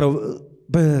ተወዳዳሪን የሚቀረው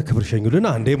በክብር ሸኙልን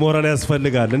አንዴ ሞራል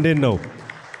ያስፈልጋል እንዴት ነው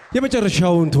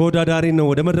የመጨረሻውን ተወዳዳሪ ነው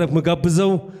ወደ መድረክ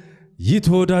መጋብዘው ይህ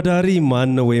ተወዳዳሪ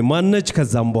ማን ነው ወይ ማነች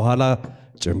ከዛም በኋላ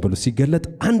ጭምብሉ ሲገለጥ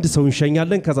አንድ ሰው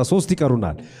እንሸኛለን ከዛ ሶስት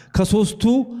ይቀሩናል ከሶስቱ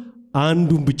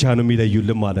አንዱን ብቻ ነው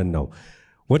የሚለዩልን ማለት ነው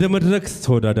ወደ መድረክ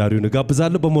ተወዳዳሪውን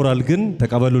ጋብዛለሁ በሞራል ግን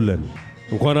ተቀበሉልን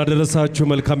እንኳን አደረሳችሁ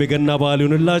መልካም የገና በዓል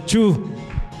ይሁንላችሁ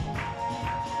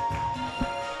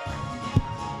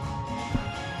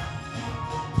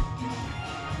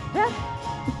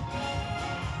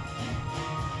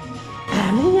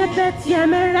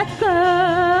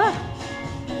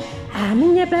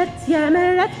አምኜበት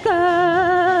የመረጥከ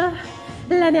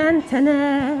ለኔ አንተነ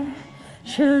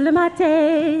ሽልማቴ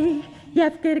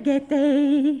የፍቅር ጌጤ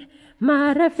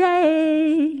ማረፊያዬ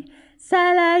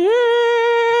ሳላይ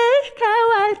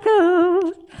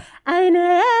ከዋልኩት አይኔ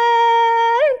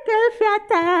እንቅልፍ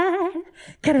ያጣል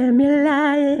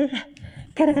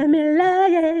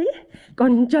ከረሜላዬ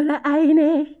ቆንጆ ለአይኔ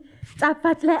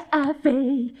ጣፋጭ ለአፌ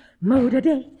መውደዴ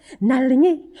ናልኝ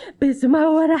ብዙ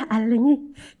ማወራ አለኝ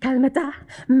ካልመጣ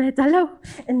መጣለው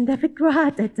እንደ ፍቅር ውሃ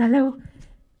ጠጣለው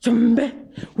ችምቤ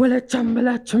ወላ ቻምበላ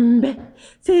ችምቤ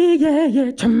ሲየየ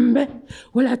ችምቤ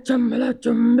ወላ ቻምበላ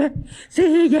ችምቤ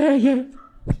ሲየየ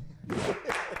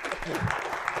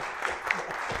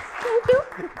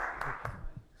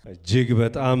እጅግ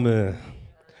በጣም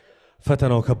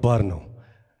ፈተናው ከባድ ነው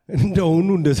እንደውኑ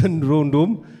እንደ ዘንድሮ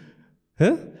እንደውም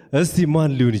እስቲ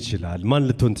ማን ሊሆን ይችላል ማን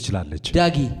ልትሆን ትችላለች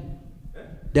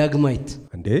ዳግማይት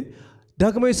እንዴ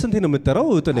ዳግማይት ስንት ነው የምትጠራው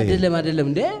ጥኔ አይደለም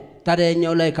እንዴ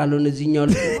ታዲያኛው ላይ ካልሆነ እዚህኛው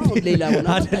ሌላ ሆነ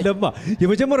አይደለማ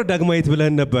የመጀመሪያው ዳግማይት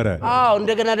ብለን ነበር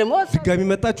እንደገና ደግሞ ድጋሚ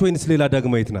መጣች ወይንስ ሌላ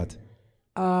ዳግማይት ናት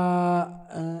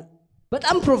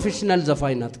በጣም ፕሮፌሽናል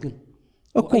ዘፋኝ ናት ግን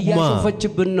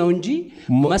ያሾፈችብን ነው እንጂ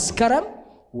መስከረም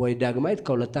ወይ ዳግማይት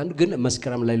ከሁለት አንዱ ግን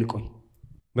መስከረም ላይ ልቆይ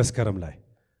መስከረም ላይ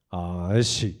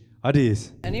እሺ አዲስ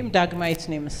እኔም ዳግማይት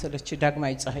ነው መሰለች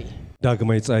ዳግማይት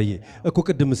ፀሐይ እኮ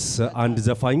ቅድምስ አንድ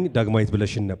ዘፋኝ ዳግማይት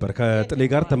ብለሽን ነበር ከጥሌ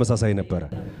ጋር ተመሳሳይ ነበር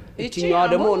እቺኛዋ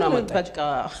ደግሞ ሆና መጣች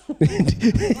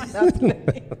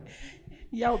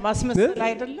ያው ማስመሰል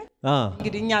አይደለም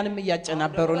እንግዲህ እኛንም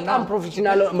እያጨናበሩና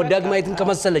ፕሮፌሽናል ዳግማይትን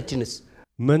ከመሰለችንስ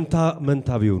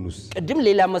መንታ ቢሆኑስ ቅድም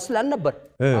ሌላ መስላል ነበር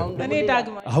እኔ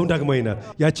ዳግማይ አሁን ዳግማይ ናት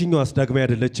ያቺኛዋስ ዳግማይ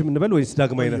አይደለችም እንበል ወይስ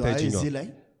ዳግማይ ናት ያቺኛዋ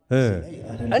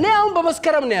እኔ አሁን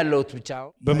በመስከረም ነው ያለሁት ብቻ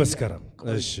በመስከረም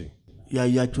እሺ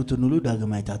ያያችሁትን ሁሉ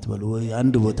ዳግማይት አትበሉ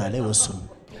አንድ ቦታ ላይ ወስኑ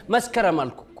መስከረም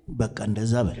አልኩ በቃ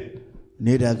እንደዛ በል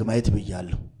እኔ ዳግማይት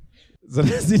ብያለሁ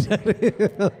ስለዚህ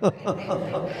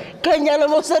ከኛ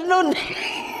ለመውሰድ ነው እንዴ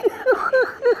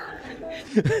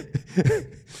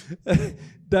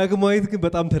ዳግማይት ግን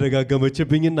በጣም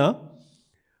ተደጋገመችብኝና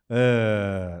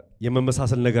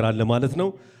የመመሳሰል ነገር አለ ማለት ነው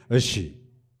እሺ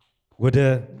ወደ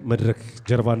መድረክ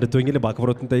ጀርባ እንድትሆኝልን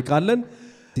በአክብሮት እንጠይቃለን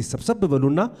ሲሰብሰብ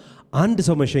በሉና አንድ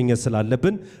ሰው መሸኘት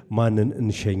ስላለብን ማንን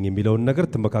እንሸኝ የሚለውን ነገር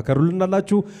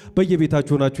ትመካከሩልናላችሁ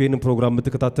በየቤታችሁ ሆናችሁ ይሄንን ፕሮግራም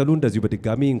የምትከታተሉ እንደዚሁ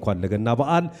በድጋሚ እንኳን ለገና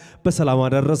በዓል በሰላም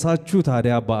አደረሳችሁ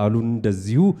ታዲያ በዓሉን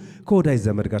እንደዚሁ ከወዳጅ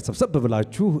ዘመድ ጋር ሰብሰብ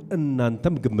ብላችሁ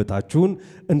እናንተም ግምታችሁን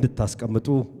እንድታስቀምጡ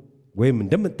ወይም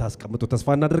እንደምታስቀምጡ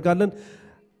ተስፋ እናደርጋለን።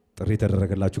 ጥሪ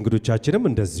ተደረገላችሁ እንግዶቻችንም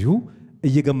እንደዚሁ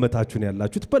እየገመታችሁ ነው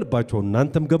ያላችሁት። በልባችሁ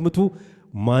እናንተም ገምቱ።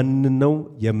 ማን ነው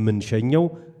የምንሸኘው?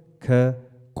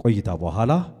 ከቆይታ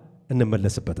በኋላ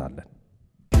እንመለስበታለን።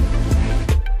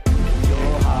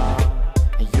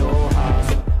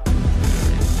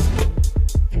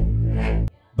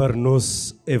 በርኖስ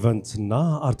ኢቨንት እና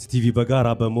አርት ቲቪ በጋራ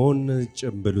በመሆን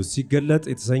ጭምብሉ ሲገለጥ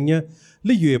የተሰኘ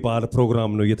ልዩ የበዓል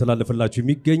ፕሮግራም ነው እየተላለፈላችሁ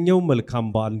የሚገኘው።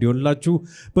 መልካም በዓል እንዲሆንላችሁ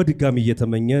በድጋሚ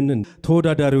እየተመኘን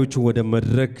ተወዳዳሪዎችን ወደ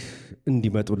መድረክ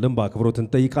እንዲመጡልን በአክብሮት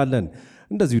እንጠይቃለን።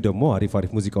 እንደዚሁ ደግሞ አሪፍ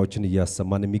ሙዚቃዎችን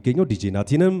እያሰማን የሚገኘው ዲጄ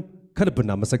ናቲንም ከልብ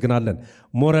እናመሰግናለን።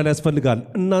 ሞራል ያስፈልጋል።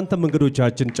 እናንተም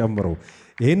እንግዶቻችን ጨምሮ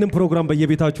ይህንን ፕሮግራም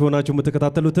በየቤታችሁ ሆናችሁ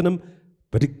የምትከታተሉትንም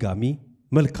በድጋሚ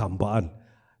መልካም በዓል።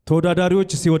 ተወዳዳሪዎች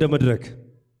እስቲ ወደ መድረክ።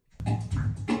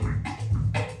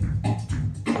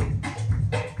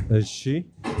 እሺ፣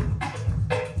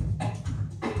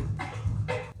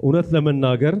 እውነት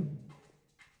ለመናገር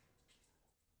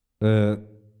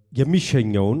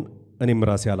የሚሸኘውን እኔም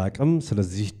ራሴ አላቅም።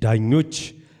 ስለዚህ ዳኞች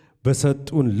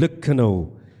በሰጡን ልክ ነው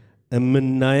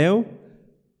የምናየው።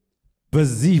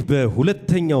 በዚህ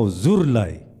በሁለተኛው ዙር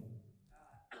ላይ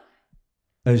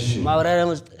እሺ ማብራሪያ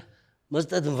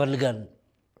መስጠት እንፈልጋለን።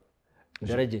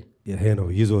 ደረጀ ይሄ ነው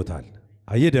ይዞታል።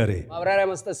 አየደሬ ማብራሪያ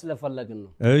መስጠት ስለፈለግን ነው።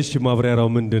 እሺ ማብራሪያው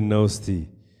ምንድነው? እስቲ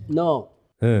ኖ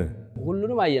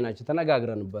ሁሉንም አየናቸው፣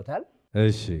 ተነጋግረንበታል።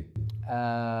 እሺ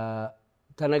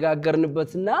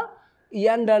ተነጋገርንበትና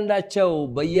እያንዳንዳቸው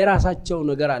በየራሳቸው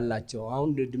ነገር አላቸው። አሁን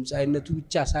ድምጻይነቱ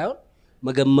ብቻ ሳይሆን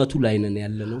መገመቱ ላይ ነን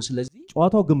ያለነው። ስለዚህ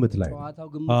ጨዋታው ግምት ላይ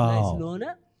ስለሆነ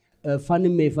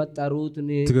ፋንም የፈጠሩት እኔ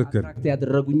አትራክት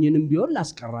ያደረጉኝንም ቢሆን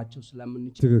ላስቀራቸው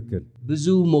ስለምንችል ትክክል ብዙ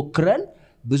ሞክረን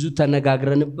ብዙ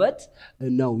ተነጋግረንበት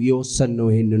ነው የወሰንነው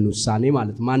ይሄንን ውሳኔ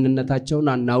ማለት። ማንነታቸውን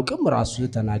አናውቅም፣ ራሱ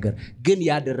ተናገር ግን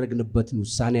ያደረግንበትን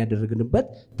ውሳኔ ያደረግንበት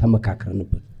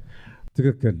ተመካከርንበት።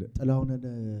 ትክክል ጥላውን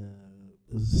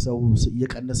ሰው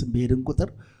እየቀነስን በሄድን ቁጥር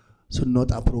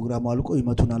ስንወጣ ፕሮግራሙ አልቆ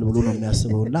ይመቱናል ብሎ ነው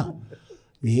የሚያስበውና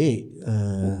ይሄ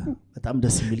በጣም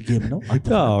ደስ የሚል ጌም ነው።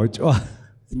 አዎ ጨዋ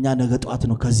እኛ ነገ ጧት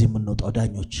ነው ከዚህ የምንወጣው።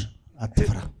 ዳኞች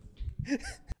አትፍራ።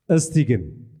 እስቲ ግን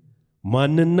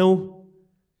ማንን ነው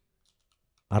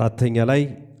አራተኛ ላይ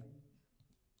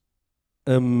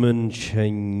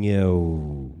እምንሸኘው?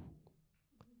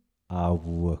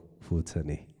 አወኩት እኔ።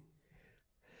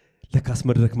 ለካስ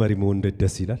መድረክ መሪ መሆን እንዴት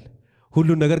ደስ ይላል።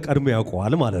 ሁሉን ነገር ቀድሞ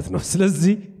ያውቀዋል ማለት ነው።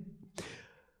 ስለዚህ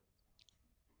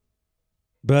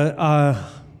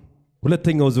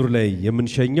በሁለተኛው ዙር ላይ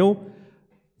የምንሸኘው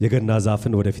የገና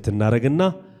ዛፍን ወደፊት እናረግና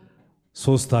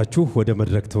ሶስታችሁ ወደ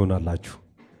መድረክ ትሆናላችሁ።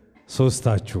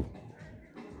 ሶስታችሁ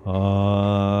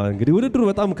እንግዲህ ውድድሩ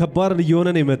በጣም ከባድ እየሆነ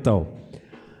ነው የመጣው።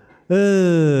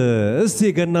 እስቲ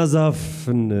የገና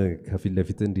ዛፍን ከፊት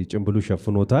ለፊት እንዲህ ጭምብሉ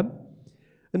ሸፍኖታል።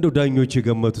 እንደው ዳኞች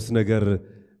የገመቱት ነገር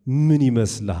ምን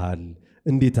ይመስልሃል?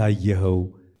 እንዴት አየኸው?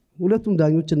 ሁለቱም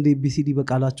ዳኞች እንደ ቢሲዲ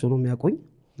በቃላቸው ነው የሚያቆኝ።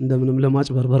 እንደምንም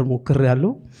ለማጭበርበር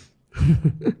ሞክሬያለሁ።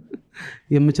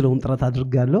 የምችለውን ጥረት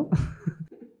አድርጋለሁ።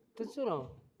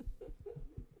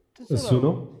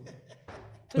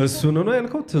 እሱ ነው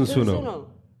ያልከው? ትንሱ ነው?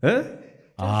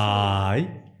 አይ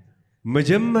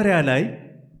መጀመሪያ ላይ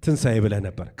ትንሳኤ ብለህ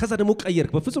ነበር። ከዛ ደግሞ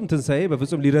ቀየርክ። በፍጹም ትንሳኤ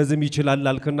በፍጹም ሊረዝም ይችላል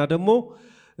አልከና ደግሞ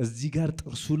እዚህ ጋር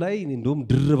ጥርሱ ላይ እንደውም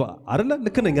ድርባ አይደለ?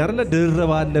 ልክ ነኝ አይደለ?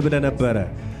 ድርባ አለ ብለህ ነበረ።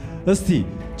 እስቲ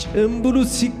ጭምብሉ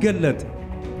ሲገለጥ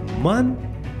ማን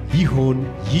ይሆን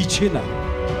ይችላል?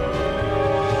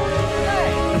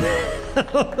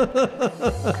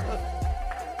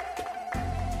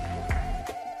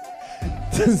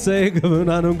 ትንሳኤ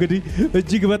ገመና ነው እንግዲህ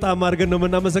እጅግ በጣም አድርገን ነው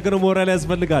የምናመሰግነው። ሞራል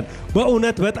ያስፈልጋል።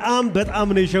 በእውነት በጣም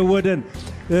ነው የሸወደን።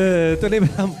 ጥሌ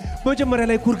በጣም መጀመሪያ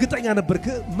ላይ እርግጠኛ ነበርክ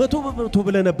 100%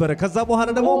 ብለህ ነበረ። ከዛ በኋላ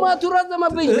ደግሞ ቁመቱ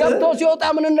ረዘመብኝ። ገብቶ ሲወጣ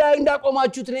ምን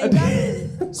እንዳቆማችሁት ነው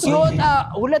ሲወጣ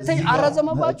ሁለተኛ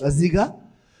አረዘመባችሁ። እዚህ ጋር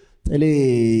ጥሌ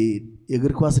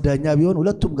የእግር ኳስ ዳኛ ቢሆን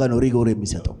ሁለቱም ጋር ነው ሪጎር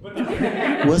የሚሰጠው።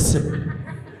 ወስን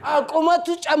ቁመቱ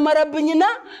ጨመረብኝና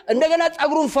እንደገና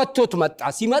ጸጉሩን ፈቶት መጣ።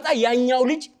 ሲመጣ ያኛው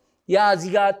ልጅ ያ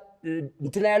እዚህ ጋር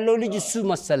እንትና ያለው ልጅ እሱ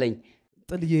መሰለኝ።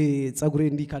 ጥልዬ ጸጉሬ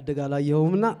እንዲህ ካደጋ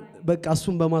ላየውምና በቃ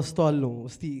እሱን በማስተዋል ነው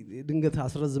እስቲ ድንገት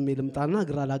አስረዝሜ ልምጣና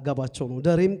ግራ ላጋባቸው ነው።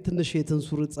 ደሬም ትንሽ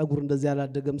የትንሱር ጸጉር እንደዚህ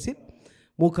ያላደገም ሲል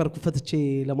ሞከርኩ ፈትቼ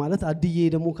ለማለት። አድዬ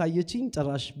ደግሞ ካየችኝ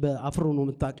ጭራሽ በአፍሮ ነው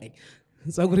የምታቀኝ።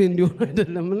 ጸጉሬ እንዲሆን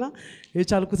አይደለምና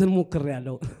የቻልኩትን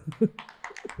ሞክሬያለሁ።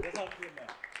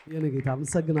 የነጌታ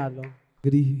አመሰግናለሁ።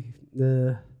 እንግዲህ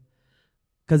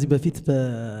ከዚህ በፊት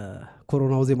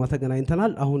በኮሮናው ዜማ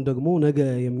ተገናኝተናል። አሁን ደግሞ ነገ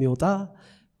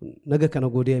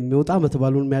ከነገ ወዲያ የሚወጣ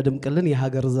መተባሉን የሚያደምቅልን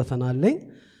የሀገር ዘፈን አለኝ።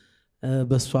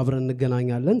 በሱ አብረን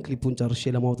እንገናኛለን ክሊፑን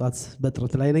ጨርሼ ለማውጣት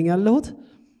በጥረት ላይ ነኝ ያለሁት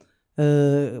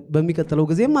በሚቀጥለው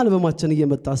ጊዜም አልበማችን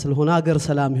እየመጣ ስለሆነ ሀገር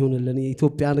ሰላም ይሁንልን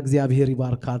የኢትዮጵያን እግዚአብሔር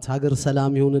ይባርካት ሀገር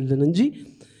ሰላም ይሁንልን እንጂ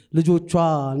ልጆቿ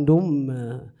እንደውም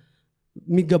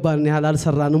የሚገባን ያህል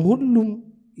አልሰራንም ሁሉም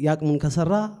ያቅሙን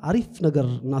ከሰራ አሪፍ ነገር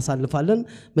እናሳልፋለን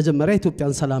መጀመሪያ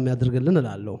ኢትዮጵያን ሰላም ያድርግልን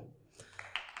እላለሁ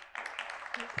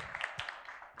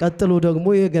ቀጥሎ ደግሞ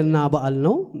የገና በዓል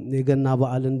ነው የገና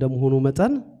በዓል እንደመሆኑ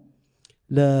መጠን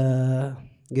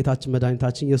ለጌታችን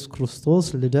መድኃኒታችን ኢየሱስ ክርስቶስ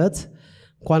ልደት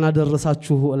እንኳን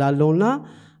አደረሳችሁ እላለሁና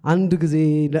አንድ ጊዜ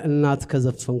ለእናት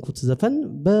ከዘፈንኩት ዘፈን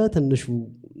በትንሹ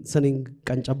ሰኔን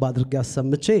ቀንጨባ አድርጌ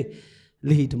አሰምቼ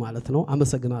ልሂድ ማለት ነው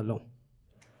አመሰግናለሁ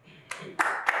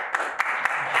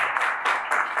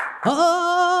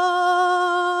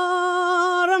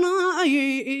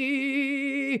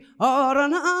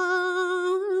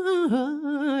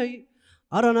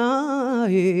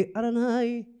አረናይ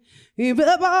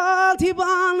በባቲ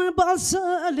ባን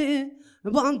ባሰል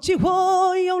ባንቺ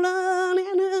ሆየው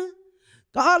ለኔን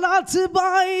ቃላት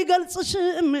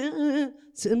ባይገልጽሽም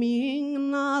ስሚኝ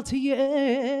እናትዬ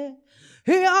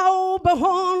ሕያው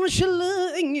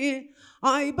በሆንሽልኝ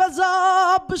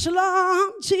አይበዛብሽ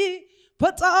ላንቺ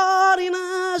ፈጣሪ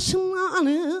ነሽናን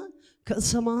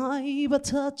ከሰማይ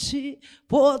በታች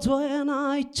ፎቶዬን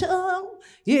አይቼው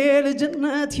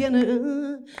የልጅነቴን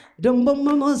ደንበም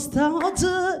መስታወት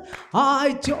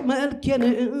አይቼው መልኬን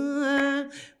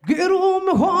ግሩም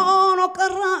ሆኖ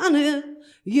ቀራን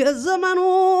የዘመኑ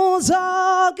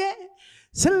ዛጌ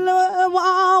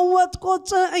ስለዋወጥ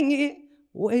ቆጨኝ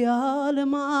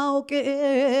ወያለማውቄ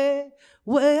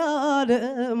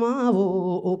ወያለማውቄ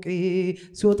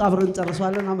ሲወጣ አብረን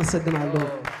ጨርሷለን አመሰግናለሁ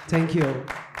ታንክ ዩ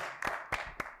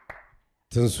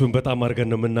ትንሱን በጣም አድርገን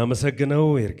ነው የምናመሰግነው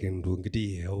ኤርጌንዱ እንግዲህ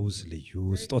ይኸውስ ልዩ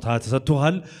ስጦታ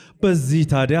ተሰጥቷል በዚህ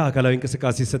ታዲያ አካላዊ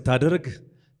እንቅስቃሴ ስታደርግ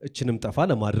እችንም ጠፋ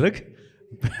ለማድረግ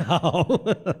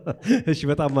እሺ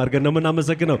በጣም አድርገን ነው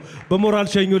የምናመሰግነው በሞራል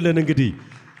ሸኙልን እንግዲህ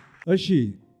እሺ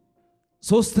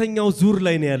ሶስተኛው ዙር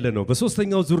ላይ ነው ያለነው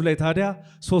በሶስተኛው ዙር ላይ ታዲያ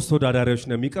ሶስት ተወዳዳሪዎች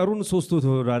ነው የሚቀሩን ሶስቱ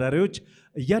ተወዳዳሪዎች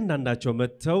እያንዳንዳቸው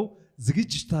መጥተው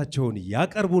ዝግጅታቸውን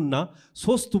ያቀርቡና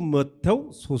ሶስቱም መጥተው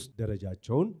ሶስት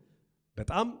ደረጃቸውን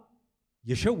በጣም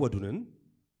የሸወዱንን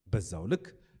በዛው ልክ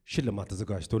ሽልማት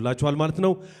ተዘጋጅቶላችኋል ማለት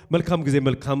ነው መልካም ጊዜ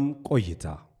መልካም ቆይታ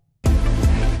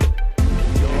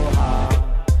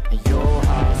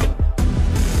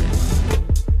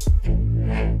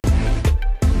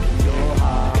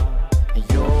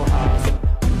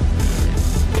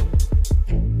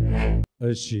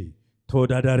እሺ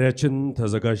ተወዳዳሪያችን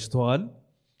ተዘጋጅተዋል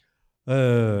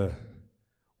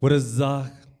ወደዛ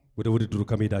ወደ ውድድሩ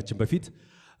ከመሄዳችን በፊት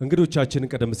እንግዶቻችንን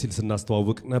ቀደም ሲል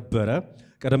ስናስተዋውቅ ነበረ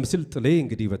ቀደም ሲል ጥሌ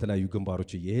እንግዲህ በተለያዩ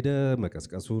ግንባሮች እየሄደ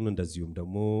መቀስቀሱን እንደዚሁም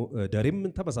ደግሞ ደሬም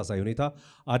ተመሳሳይ ሁኔታ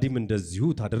አዲም እንደዚሁ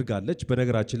ታደርጋለች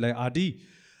በነገራችን ላይ አዲ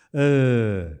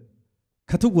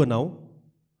ከትወናው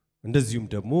እንደዚሁም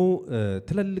ደግሞ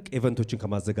ትልልቅ ኢቨንቶችን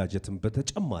ከማዘጋጀትም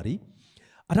በተጨማሪ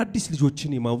አዳዲስ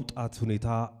ልጆችን የማውጣት ሁኔታ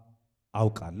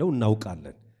አውቃለሁ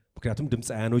እናውቃለን ምክንያቱም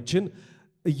ድምፃያኖችን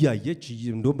እያየች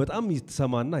እንደውም በጣም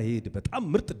ይተሰማና ይሄ በጣም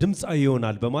ምርጥ ድምፃዊ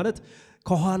ይሆናል በማለት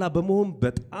ከኋላ በመሆን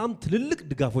በጣም ትልልቅ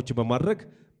ድጋፎች በማድረግ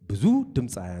ብዙ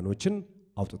ድምፃያኖችን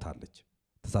አውጥታለች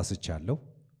ተሳስቻለሁ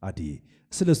አዲዬ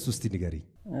ስለሱ እስቲ ንገሪ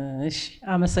እሺ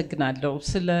አመሰግናለሁ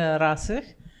ስለ ራስህ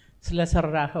ስለ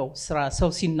ሰራኸው ስራ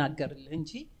ሰው ሲናገርልህ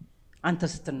እንጂ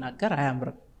አንተ ስትናገር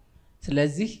አያምርም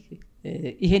ስለዚህ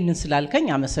ይሄንን ስላልከኝ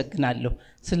አመሰግናለሁ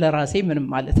ስለ ራሴ ምንም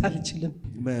ማለት አልችልም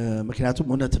ምክንያቱም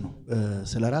እውነት ነው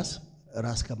ስለ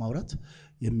ራስ ከማውራት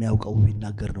የሚያውቀው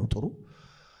ቢናገር ነው ጥሩ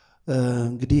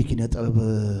እንግዲህ የኪነ ጥበብ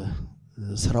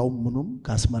ስራው ምኑም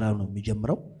ከአስመራ ነው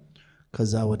የሚጀምረው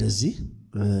ከዛ ወደዚህ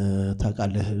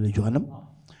ታውቃለህ ልጇንም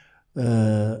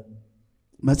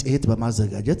መጽሔት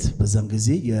በማዘጋጀት በዛን ጊዜ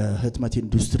የህትመት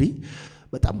ኢንዱስትሪ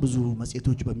በጣም ብዙ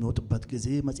መጽሔቶች በሚወጡበት ጊዜ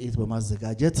መጽሔት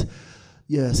በማዘጋጀት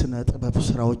የስነ ጥበብ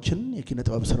ስራዎችን የኪነ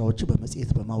ጥበብ ስራዎችን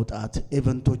በመጽሔት በማውጣት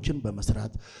ኢቨንቶችን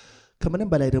በመስራት ከምንም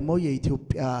በላይ ደግሞ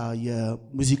የኢትዮጵያ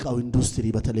የሙዚቃው ኢንዱስትሪ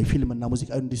በተለይ ፊልምና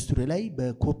ሙዚቃው ኢንዱስትሪ ላይ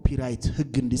በኮፒራይት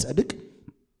ህግ እንዲጸድቅ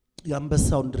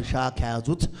የአንበሳውን ድርሻ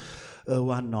ከያዙት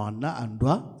ዋናዋና አንዷ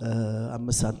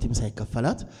 5 ሳንቲም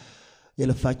ሳይከፈላት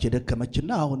የለፋች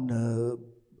የደከመችና አሁን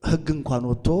ህግ እንኳን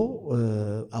ወጥቶ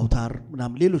አውታር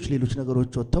ምናም ሌሎች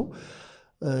ነገሮች ወጥተው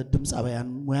ድምፃውያን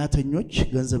ሙያተኞች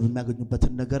ገንዘብ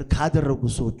የሚያገኙበትን ነገር ካደረጉ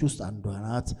ሰዎች ውስጥ አንዷ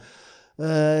ናት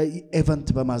ኢቨንት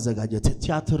በማዘጋጀት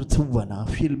ቲያትር ትወና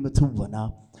ፊልም ትወና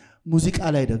ሙዚቃ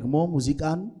ላይ ደግሞ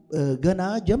ሙዚቃን ገና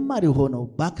ጀማሪ ሆነው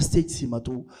ባክስቴጅ ሲመጡ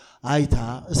አይታ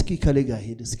እስኪ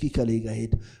ከሌጋ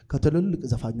ሄድ ከተለልቅ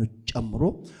ዘፋኞች ጨምሮ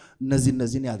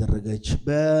እነዚህን ያደረገች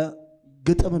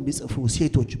ግጥም የሚጽፉ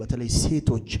ሴቶች በተለይ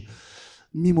ሴቶች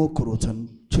የሚሞክሩትን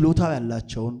ችሎታ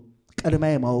ያላቸውን ቀድማ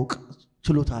የማወቅ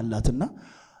ችሎታ አላትና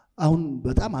አሁን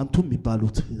በጣም አንቱ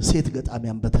የሚባሉት ሴት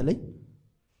ገጣሚያን በተለይ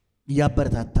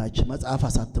ያበረታታች መጽሐፍ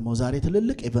አሳትመው ዛሬ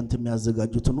ትልልቅ ኢቨንት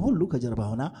የሚያዘጋጁትን ሁሉ ከጀርባ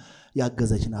ሆና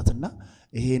ያገዘች ናትና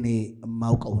ይሄ እኔ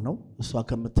ማውቀው ነው እሷ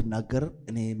ከምትናገር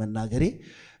እኔ መናገሬ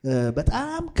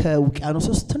በጣም ከውቅያኖስ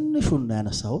ውስጥ ትንሹን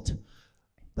ያነሳሁት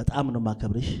በጣም ነው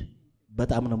ማከብርሽ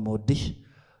በጣም ነው የምወድሽ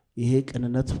ይሄ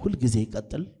ቅንነት ሁሉ ጊዜ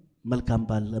ይቀጥል መልካም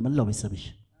ባል ለመላው ቤተሰብሽ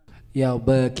ያው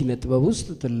በኪነ ጥበብ ውስጥ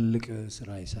ትልቅ ስራ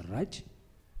የሰራች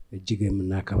እጅግ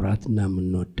የምናከብራትና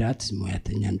የምንወዳት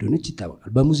ሙያተኛ እንደሆነች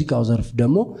ይታወቃል በሙዚቃው ዘርፍ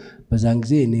ደግሞ በዛን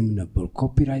ጊዜ እኔም ነበር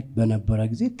ኮፒራይት በነበረ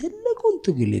ጊዜ ትልቁን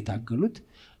ትግል የታገሉት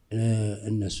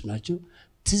እነሱ ናቸው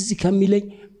ትዝ ከሚለኝ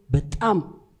በጣም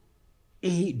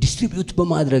ይሄ ዲስትሪቢዩት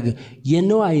በማድረግ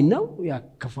የነዋይ ነው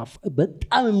ያከፋፍ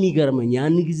በጣም የሚገርመኝ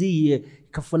ያን ጊዜ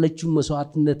የከፈለችው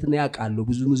መስዋዕትነት ነው ያቃሉ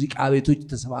ብዙ ሙዚቃ ቤቶች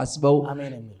ተሰባስበው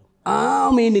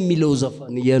አሜን የሚለው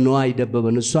ዘፈን የነዋይ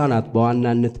ደበበን እሷ ናት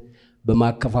በዋናነት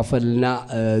በማከፋፈልና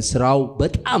ስራው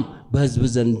በጣም በህዝብ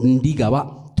ዘንድ እንዲገባ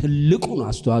ትልቁን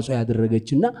አስተዋጽኦ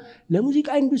ያደረገችና ለሙዚቃ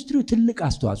ኢንዱስትሪው ትልቅ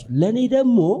አስተዋጽኦ ለኔ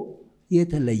ደግሞ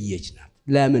የተለየች ናት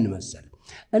ለምን መሰለ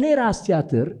እኔ ራስ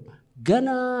ቲያትር ገና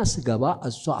ስገባ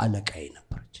እሷ አለቃዬ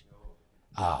ነበረች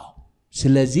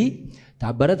ስለዚህ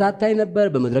ታበረታታይ ነበር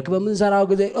በመድረክ በመንሰራው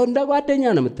ጊዜ እንደ ጓደኛ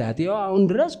ነው የምታያት ያው አሁን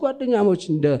ድረስ ጓደኛሞች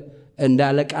እንደ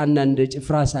አለቃና እንደ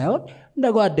ጭፍራ ሳይሆን እንደ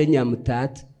ጓደኛ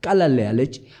የምታያት ቀለል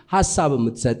ያለች ሐሳብ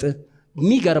የምትሰጥ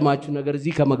የሚገርማችሁ ነገር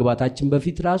እዚህ ከመግባታችን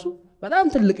በፊት ራሱ በጣም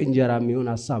ትልቅ እንጀራ የሚሆን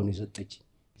ሐሳብ ነው የሰጠች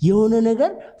የሆነ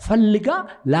ነገር ፈልጋ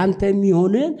ላንተ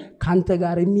የሚሆንን ካንተ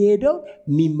ጋር የሚሄደው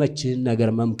የሚመችህ ነገር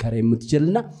መምከር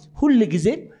የምትችልና ሁሉ ጊዜ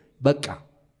በቃ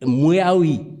ሙያዊ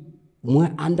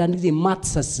አንዳንድ ጊዜ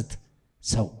ማትሰስት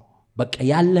ሰው በቃ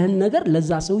ያለህን ነገር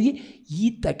ለዛ ሰውዬ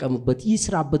ይጠቀምበት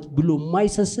ይስራበት ብሎ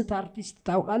ማይሰስት አርቲስት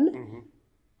ታውቃለህ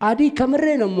አዲ ከምሬ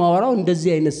ነው ማወራው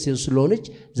እንደዚህ አይነት ሰው ስለሆነች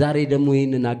ዛሬ ደግሞ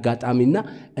ይሄንን አጋጣሚና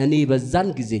እኔ በዛን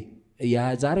ጊዜ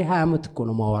ዛሬ 20 ዓመት እኮ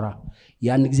ነው ማወራ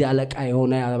ያን ጊዜ አለቃ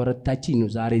የሆነ ያበረታችኝ ነው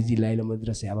ዛሬ እዚህ ላይ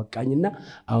ለመድረስ ያበቃኝና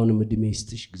አሁንም እድሜ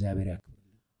ይስጥሽ እግዚአብሔር ያክብር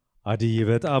አዲ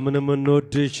በጣም ነው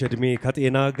የምንወድሽ እድሜ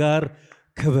ከጤና ጋር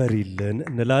ክበሪልን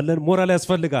እንላለን ሞራል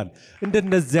ያስፈልጋል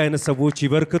እንደነዚህ አይነት ሰዎች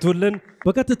ይበርክቱልን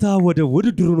በቀጥታ ወደ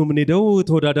ውድድሩ ነው የምንሄደው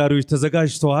ተወዳዳሪዎች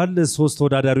ተዘጋጅተዋል 3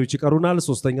 ተወዳዳሪዎች ይቀሩናል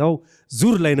ሶስተኛው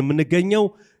ዙር ላይ ነው የምንገኘው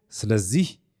ስለዚህ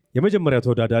የመጀመሪያ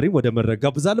ተወዳዳሪ ወደ መድረክ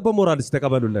ጋብዛለሁ በሞራል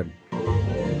ተቀበሉልን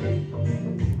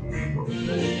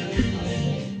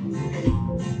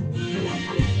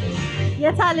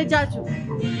የታ ልጃችሁ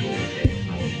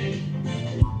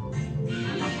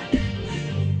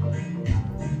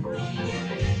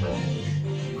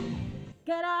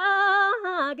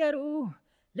ገራገሩ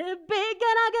ልቤ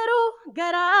ገራገሩ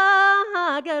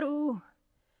ገራገሩ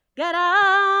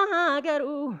ገራገሩ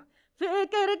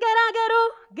ፍቅር ገራገሩ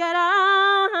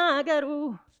ገራገሩ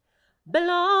ብሎ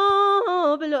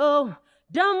ብሎ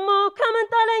ደሞ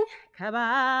ከመንጠለኝ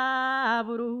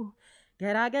ከባቡሩ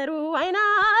ገራገሩ አይና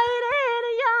አይኔን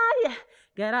ያየ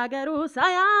ገራገሩ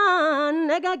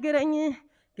ሳያነጋግረኝ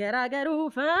ገራገሩ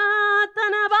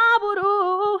ፈጠነ ባቡሩ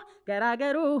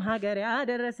ገራገሩ ሀገር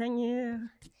ያደረሰኝ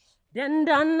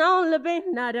ደንዳናው ልቤን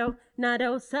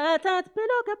ናደው ሰተት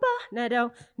ብሎ ገባ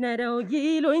ነደው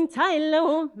ይሉኝ ታይለው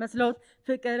መስሎት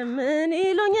ፍቅር ምን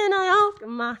ይሉኝ ነው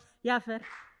ያውቅማ ያፈር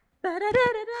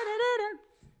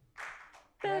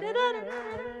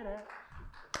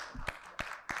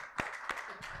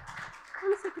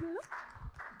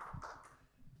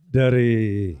ደሬ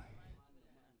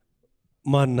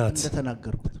ማናት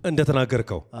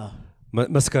እንደተናገርከው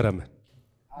መስከረም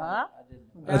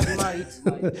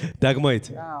ዳግማዊት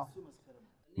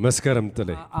መስከረም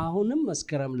ጥላይ አሁንም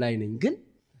መስከረም ላይ ነኝ ግን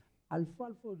አልፎ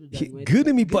ግን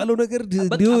የሚባለው ነገር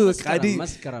ቃዲ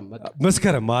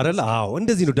መስከረም ማረል አዎ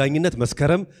እንደዚህ ነው ዳኝነት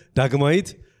መስከረም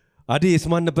ዳግማዊት አዲ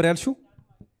እስማን ነበር ያልሽው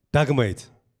ዳግማዊት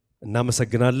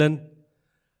እናመሰግናለን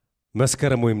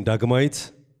መስከረም ወይም ዳግማዊት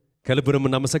ከልብ ነው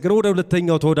እናመሰግነው ወደ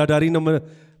ሁለተኛው ተወዳዳሪ ነው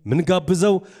ምን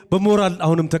ጋብዘው በሞራል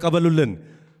አሁንም ተቀበሉልን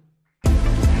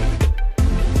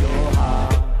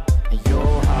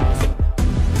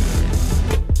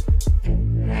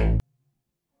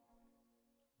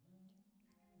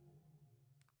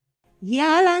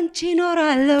ያላንቺ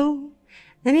ኖራለው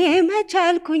እኔ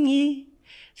መቻልኩኝ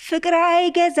ፍቅር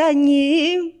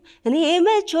አይገዛኝም እኔ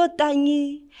መች ወጣኝ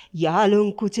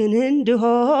ያልሆንኩትን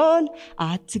እንድሆን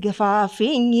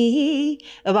አትገፋፊኝ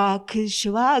እባክሽ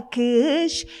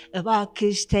እባክሽ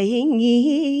እባክሽ ተይኝ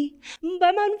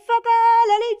በመንፈቀ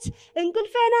ሌሊት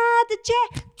እንቅልፌን አጥቼ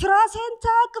ትራሴን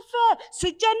ታቅፌ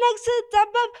ስጨነቅ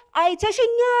ስጠበብ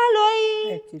አይተሽኛል ወይ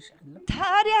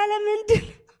ታዲያ ለምንድን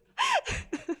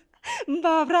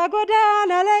ባብራ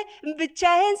ጎዳና ላይ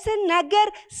ብቻዬን ስናገር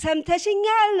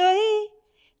ሰምተሽኛል ወይ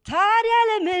ታዲያ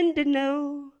ለምንድን ነው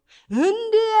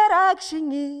እንዲህ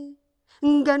የራቅሽኝ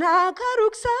ገና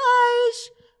ከሩቅ ሳይሽ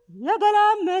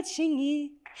የገላመጥሽኝ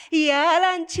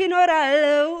ያላንቺ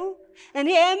ኖራለሁ እኔ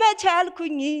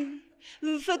መቻልኩኝ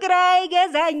ፍቅር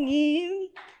አይገዛኝም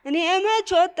እኔ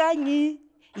መች ወጣኝ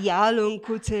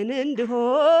ያልሆንኩትን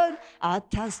እንድሆን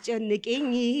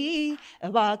አታስጨንቂኝ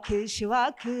እባክሽ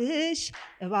እባክሽ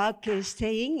እባክሽ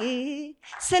ተይኝ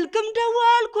ስልክም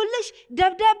ደወልኩልሽ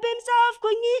ደብዳቤም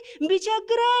ጻፍኩኝ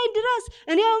ቢቸግረኝ ድረስ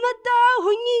እኔው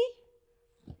መጣሁኝ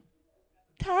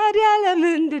ታዲያ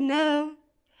ለምንድን ነው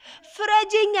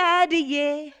ፍረጅኝ አድዬ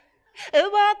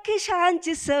እባክሽ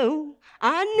አንቺ ሰው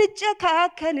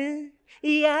አንጨካከን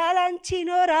ያላንቺ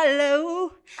ኖራለሁ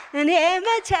እኔ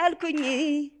መቻልኩኝ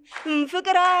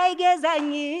ፍቅር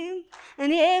አይገዛኝም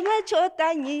እኔ መች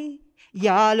ወጣኝ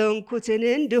ያልሆንኩትን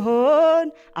እንድሆን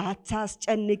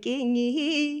አታስጨንቂኝ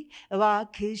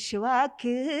እባክሽ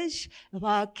እባክሽ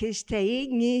እባክሽ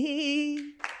ተይኝ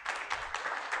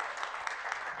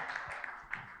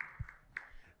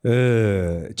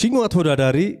ቺኛዋ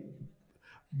ተወዳዳሪ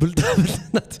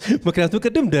ብልጣብልናት ምክንያቱም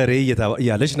ቅድም ደሬ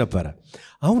እያለች ነበረ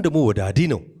አሁን ደግሞ ወዳዲ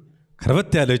ነው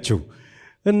ከርበት ያለችው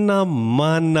እና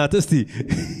ማናት እስቲ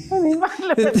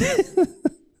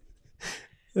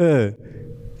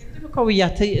ከውያ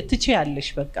ትችያለሽ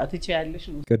በቃ ትችያለሽ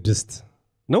ቅድስት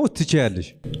ነው ትችያለሽ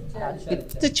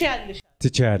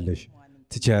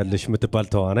ትችያለሽ ምትባል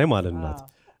ተዋናይ ማለት ናት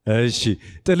እሺ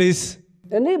ጥሊስ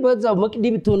እኔ በዛው መቅዲ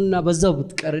ብትሆንና በዛው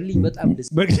ብትቀርልኝ በጣም ደስ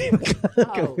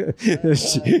እሺ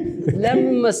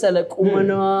ለምን መሰለ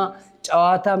ቁመናዋ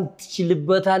ጨዋታም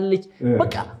ትችልበታለች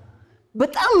በቃ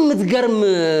በጣም ምትገርም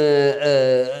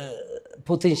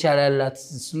ፖቴንሻል ያላት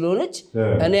ስለሆነች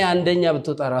እኔ አንደኛ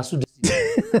ብትወጣ ራሱ ደስ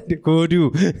ይላል ኮዲው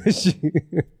እሺ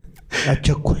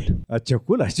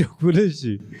አቸኩል እሺ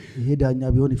ይሄ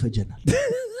ዳኛ ቢሆን ይፈጀናል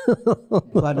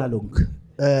ፋናሎንክ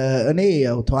እኔ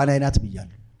ያው ተዋናይ ናት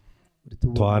ብያለሁ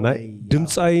ተዋናይ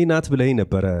ድምጻዊ ናት ብለኝ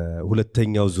ነበር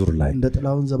ሁለተኛው ዙር ላይ እንደ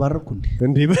ጥላውን ዘባረኩ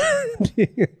እንዴ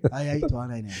አይ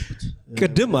ተዋናይ ነው ያልኩት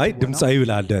ቅድም አይ ድምጻዊ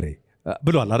ብለሃል ደሬ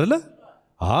ብሏል አይደለ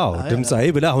አዎ ድምጻዊ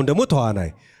ብለ አሁን ደግሞ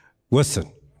ተዋናይ ወስን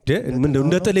ምን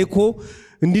እንደ ጥሌኮ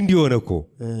እንዲሆነኮ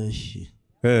እሺ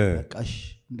በቃሽ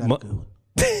እንዳልከው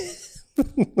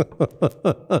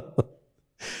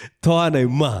ተዋናይ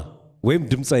ማ ወይም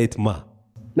ድምጻዊት ማ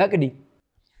መቅዲ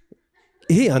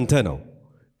ይሄ አንተ ነው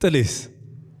ጥሌስ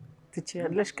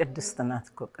ትችያለሽ ቅድስት ናት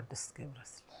እኮ ቅድስት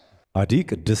ገብረስ አዲ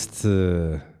ቅድስት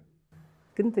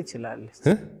ግን ትችላለሽ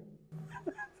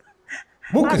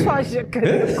ሞክሪ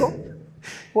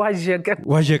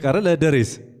ዋጀቀረ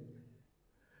ለደሬስ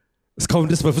እስካሁን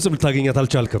ድረስ በፍጹም ልታገኛት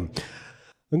አልቻልክም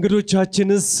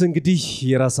እንግዶቻችንስ እንግዲህ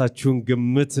የራሳችሁን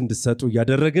ግምት እንድትሰጡ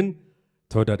እያደረግን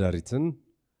ተወዳዳሪትን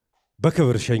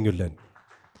በክብር ሸኙልን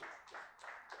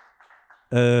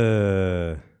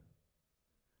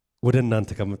ወደ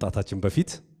እናንተ ከመጣታችን በፊት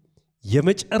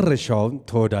የመጨረሻውን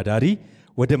ተወዳዳሪ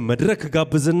ወደ መድረክ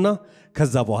ጋብዝና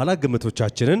ከዛ በኋላ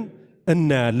ግምቶቻችንን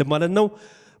እናያለን ማለት ነው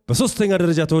በሶስተኛ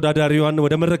ደረጃ ተወዳዳሪዋን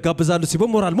ወደ መድረክ ጋብዛሉ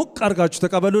ሲቦም ሞራል ሞቅ አርጋችሁ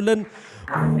ተቀበሉልን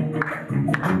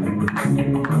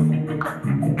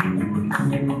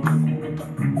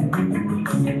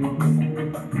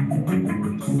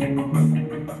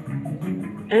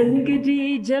እንግዲህ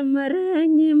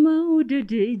ጀመረኝ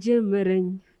መውደድ ጀመረኝ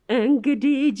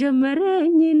እንግዲህ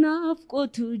ጀመረኝ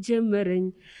ናፍቆቱ ጀመረኝ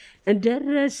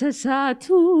ደረሰ ሰዓቱ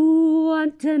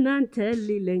አንተን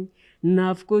ሊለኝ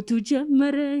ናፍቆቱ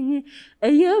ጀመረኝ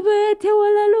የቤቴ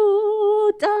ወለሉ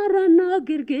ጣራና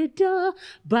ግድግዳ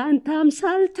ባንተ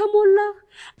አምሳል ተሞላ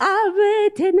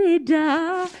አቤት ኔዳ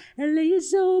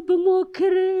ልይዘው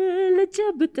ብሞክር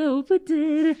ልጨብጠው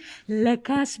ብትር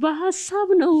ለካስ በሐሳብ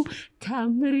ነው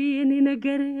ታምር የኔ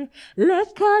ነገር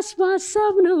ለካስ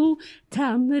በሐሳብ ነው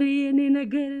ታምር የኔ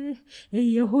ነገር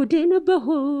የሆዴን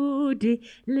በሆዴ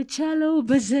ልቻለው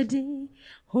በዘዴ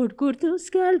ሆድ ጉርቱ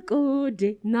እስኪያልቆዴ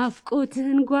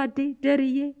ናፍቆትን ጓዴ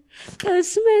ደርዬ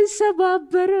ቅስሜን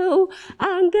ሰባበረው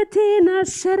አንገቴን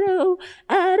አሰረው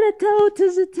ኧረ ተው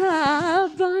ትዝታ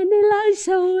ባይኔ ላይ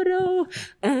ሰውረው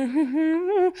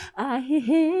አሄሄ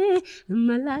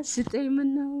መላስጠኝ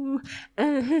ምነው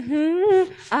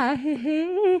አሄሄ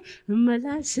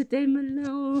መላስጠኝ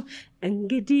ምነው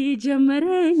እንግዲህ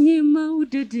ጀመረኝ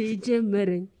መውደድ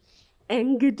ጀመረኝ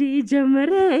እንግዲህ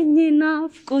ጀመረኝ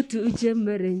ናፍቆቱ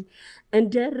ጀመረኝ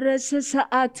እንደረሰ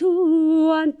ሰዓቱ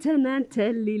አንተን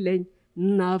ሊለኝ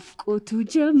ናፍቆቱ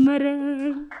ጀመረኝ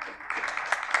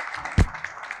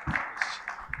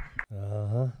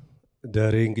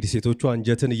ዳሬ እንግዲህ ሴቶቹ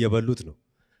አንጀትን እየበሉት ነው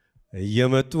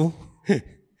እየመጡ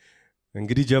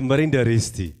እንግዲህ ጀመረኝ ዳሬ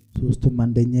እስቲ ሶስቱም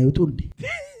አንደኛ ይውጡ እንዴ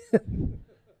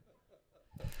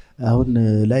አሁን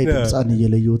ላይ ድምጻን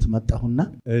እየለየሁት መጣሁና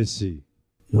እሺ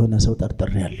የሆነ ሰው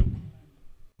ጠርጥሬ ያለው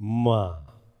ማ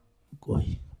ቆይ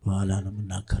በኋላ ነው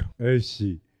የምናገረው እሺ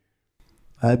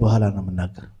አይ በኋላ ነው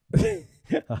የምናገረው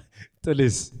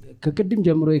ጥልስ ከቅድም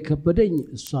ጀምሮ የከበደኝ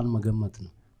እሷን መገመት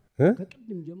ነው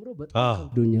ከቅድም ጀምሮ በጣም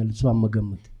ከብዶኛል እሷን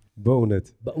መገመት በእውነት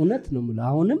ነው የምልህ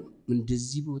አሁንም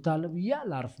እንደዚህ ቦታ ለብያ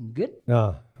አላርፍም ግን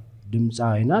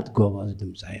ድምጻዊ ናት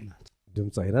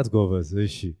ጎበዝ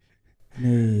እሺ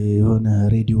የሆነ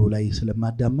ሬዲዮ ላይ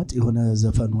ስለማዳመጥ የሆነ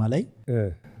ዘፈኗ ላይ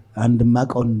አንድ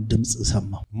ማቀውን ድምጽ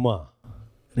ሰማው ማ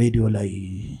ሬዲዮ ላይ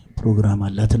ፕሮግራም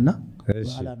አላትና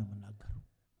በኋላ ነው የምናገረው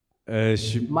እሺ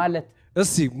ማለት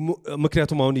እስቲ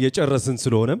ምክንያቱም አሁን እየጨረስን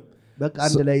ስለሆነ በቃ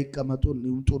አንድ ላይ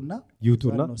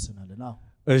ይውጡና እንወስናለን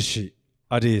እሺ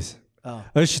አዲስ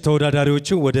እሺ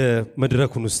ተወዳዳሪዎችን ወደ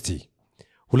መድረኩን እስቲ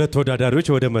ሁለት ተወዳዳሪዎች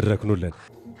ወደ መድረክ ኑልን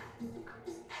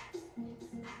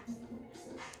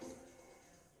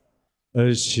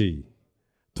እሺ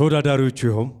ተወዳዳሪዎቹ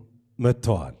ይሁን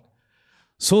መጥተዋል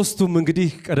ሶስቱም እንግዲህ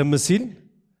ቀደም ሲል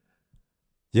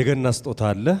የገና ስጦታ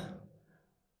አለ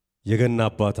የገና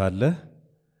አባት አለ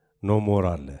ኖ ሞር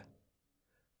አለ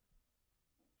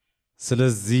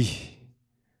ስለዚህ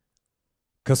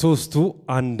ከሶስቱ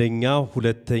አንደኛ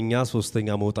ሁለተኛ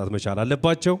ሶስተኛ መውጣት መቻል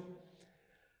አለባቸው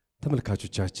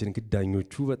ተመልካቾቻችን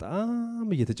ግዳኞቹ በጣም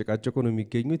እየተጨቃጨቁ ነው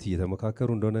የሚገኙት እየተመካከሩ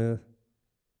እንደሆነ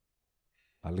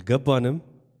አልገባንም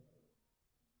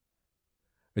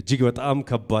እጅግ በጣም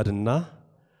ከባድና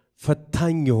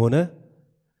ፈታኝ የሆነ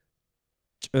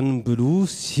ጭምብሉ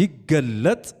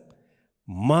ሲገለጥ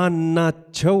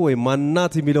ማናቸው ወይ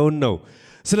ማናት የሚለውን ነው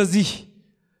ስለዚህ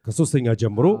ከሶስተኛ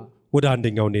ጀምሮ ወደ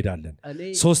አንደኛው እንሄዳለን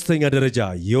ሶስተኛ ደረጃ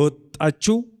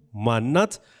የወጣችው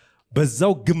ማናት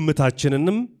በዛው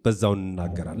ግምታችንንም በዛው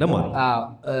እንናገራለን ማለት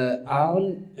አሁን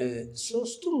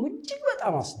ሶስቱም እጅግ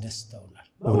በጣም አስደስተውናል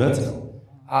እውነት ነው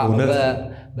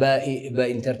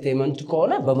በኢንተርቴይንመንት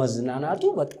ከሆነ በመዝናናቱ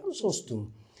በጣም ሶስቱም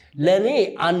ለኔ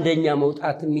አንደኛ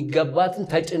መውጣት የሚገባትን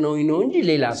ተጭነውኝ ነው እንጂ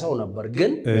ሌላ ሰው ነበር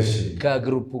ግን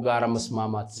ከግሩፑ ጋር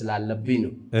መስማማት ስላለብኝ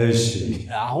ነው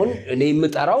አሁን እኔ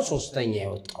የምጠራው ሶስተኛ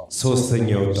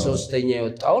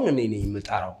የወጣውን እኔ ነኝ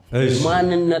የምጠራው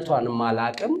ማንነቷን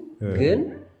ማላቅም ግን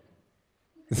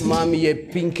ማሚዬ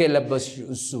ፒንክ የለበስሽው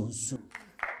እሱ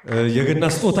የገና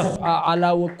ስጦታ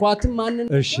አላወቅኳትም ማንን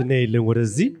እሺ ነይልን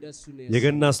ወደዚህ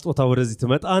የገና ስጦታ ወደዚህ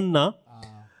ትመጣና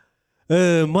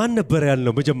ማን ነበር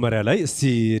ያልነው መጀመሪያ ላይ እስቲ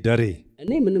ዳሬ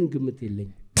እኔ ምንም ግምት የለኝ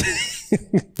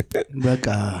በቃ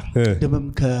ደምም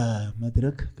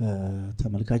ከመድረክ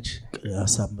ከተመልካች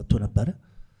ሐሳብ መጥቶ ነበር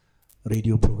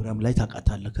ሬዲዮ ፕሮግራም ላይ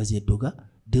ታቃታለህ ከዜዶ ጋር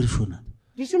ድርሹ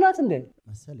ናት እንዴ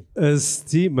መሰለኝ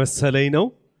እስቲ መሰለኝ ነው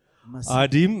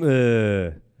አዲም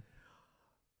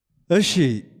እሺ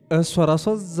እሷ ራሷ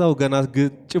እዛው ገና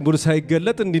ጭምብሉ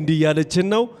ሳይገለጥ እንዲህ ያለችን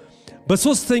ነው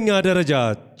በሶስተኛ ደረጃ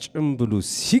ጭምብሉ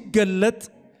ሲገለጥ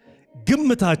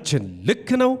ግምታችን ልክ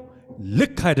ነው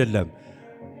ልክ አይደለም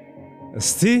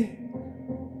እስቲ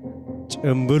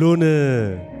ጭምብሉን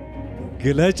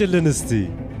ግለጭልን እስቲ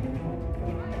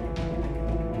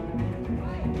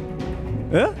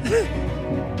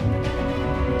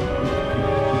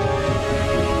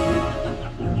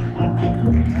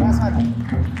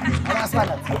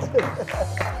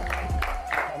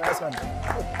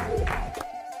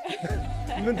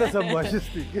ምን ተሰማሽ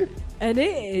እስቲ እኔ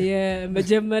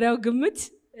የመጀመሪያው ግምት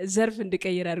ዘርፍ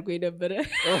እንድቀይር አድርጎኝ ነበር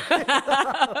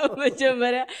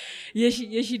መጀመሪያ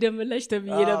የሺ ደመላሽ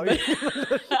ተብዬ ነበር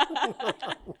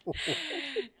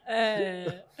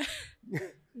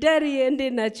ዳሪ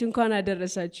እንዴት ናችሁ እንኳን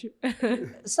አደረሳችሁ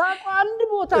ሳቋ አንድ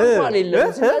ቦታ እንኳን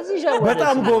የለም ስለዚህ ሸወደች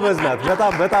በጣም ጎበዝ ናት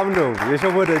በጣም ነው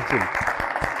የሸወደችን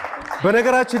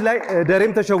በነገራችን ላይ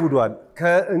ደሬም ተሸውዷል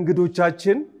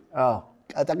ከእንግዶቻችን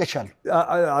አጠቀሻለሁ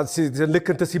ልክ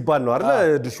እንተ ሲባል ነው አይደል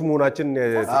ድርሹ መሆናችን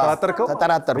ተጠራጠርከው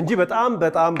እንጂ በጣም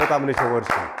ነው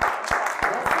የሸወደችው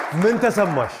ምን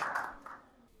ተሰማሽ?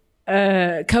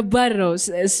 ከባድ ነው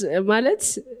ማለት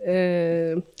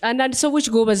አንዳንድ ሰዎች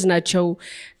ጎበዝ ናቸው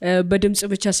በድምጽ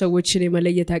ብቻ ሰዎችን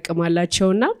የመለየት አቅም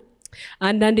አላቸውና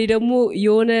አንዳንዴ ደግሞ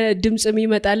የሆነ ድምጽ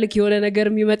የሚመጣልክ የሆነ ነገር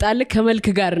የሚመጣልክ ከመልክ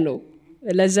ጋር ነው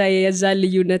ለዛ የዛን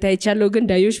ልዩነት አይቻለው ግን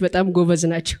ዳዮች በጣም ጎበዝ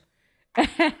ናቸው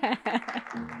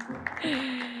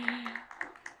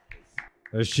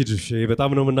እሺ ድሽ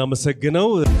በጣም ነው የምናመሰግነው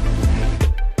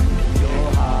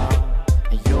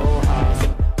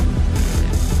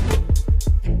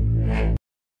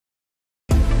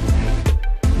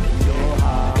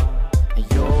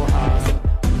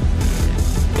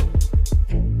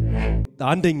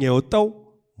አንደኛ የወጣው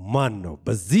ማን ነው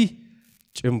በዚህ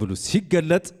ጭምብሉ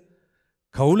ሲገለጥ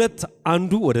ከሁለት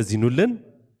አንዱ ወደዚህ ኑልን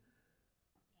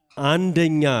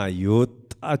አንደኛ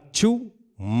የወጣችው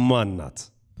ማናት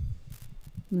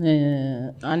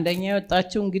አንደኛ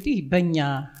የወጣችው እንግዲህ በእኛ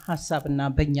ሐሳብና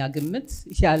በእኛ ግምት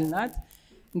ያልናት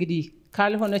እንግዲህ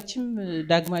ካልሆነችም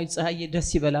ዳግማዊ ፀሐይ ደስ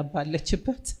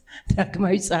ይበላባለችበት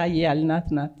ዳግማዊ ፀሐይ ያልናት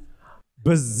ናት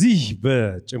በዚህ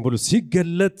በጭምብሉ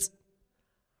ሲገለጥ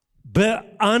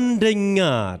በአንደኛ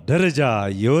ደረጃ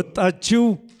የወጣችው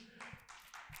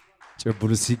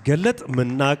ጭምብሉ ሲገለጥ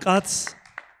ምናቃት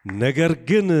ነገር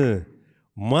ግን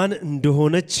ማን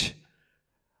እንደሆነች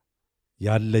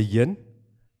ያለየን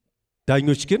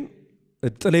ዳኞች ግን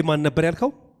ጥሌ ማን ነበር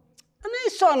ያልከው እኔ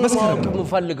እሷን ማወቅ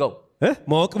የምፈልገው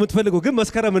ማወቅ የምትፈልገው ግን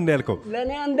መስከረም ምን ያልከው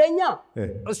ለኔ አንደኛ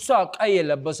እሷ ቀይ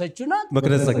የለበሰችው ናት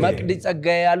መቅዲ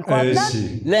ጸጋዬ ያልኳት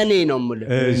ለኔ ነው ምለ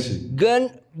ግን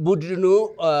ቡድኑ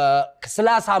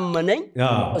ስላሳመነኝ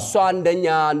እሷ አንደኛ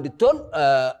እንድትሆን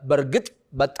በርግጥ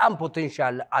በጣም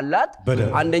ፖቴንሻል አላት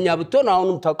አንደኛ ብትሆን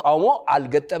አሁንም ተቃውሞ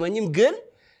አልገጠመኝም ግን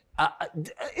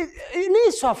እኔ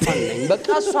እሷ ፋነኝ በቃ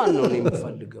እሷን ነው እኔ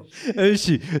የምፈልገው እሺ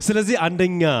ስለዚህ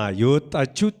አንደኛ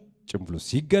የወጣችው ጭምብሉ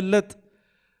ሲገለጥ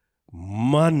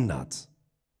ማናት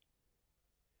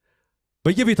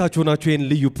በየቤታችሁ ናችሁ ይሄን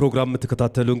ልዩ ፕሮግራም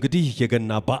የምትከታተሉ እንግዲህ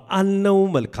የገና በዓል ነው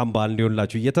መልካም በዓል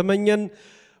እንዲሆንላችሁ እየተመኘን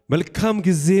መልካም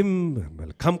ጊዜም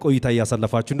መልካም ቆይታ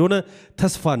ያሳለፋችሁ እንደሆነ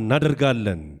ተስፋ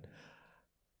እናደርጋለን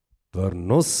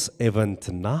በርኖስ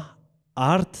ኢቨንትና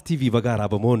አርት ቲቪ በጋራ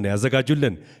በመሆን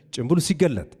ያዘጋጁልን ጭምብሉ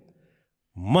ሲገለጥ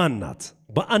ማናት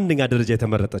በአንደኛ ደረጃ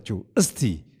የተመረጠችው እስቲ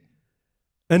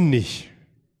እንሽ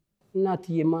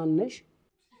እናትዬ ማነሽ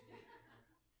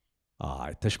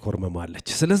ተሽኮርመማለች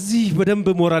ስለዚህ በደንብ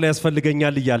ሞራል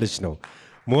ያስፈልገኛል እያለች ነው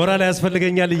ሞራል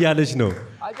ያስፈልገኛል እያለች ነው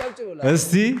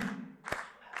እስቲ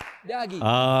ዳጊ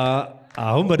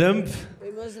አሁን በደንብ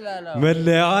ይመስላል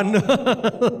መለያዋን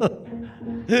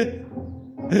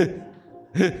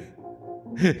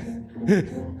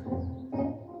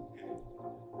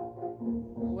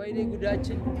ወይኔ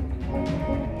ጉዳችን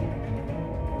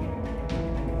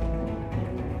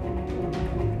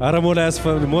አረ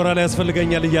ሞራል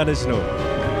ያስፈልገኛል እያለች ነው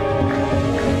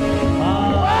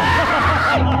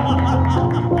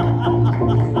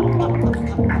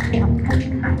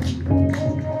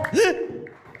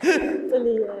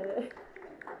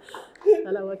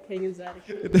አላወከኝ ዛሬ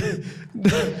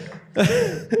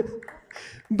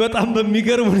በጣም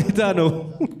በሚገርም ሁኔታ ነው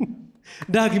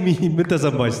ዳግሚ ምን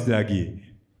ተሰማሽ ዳጊ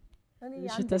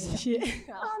እሺ ተስፍሽ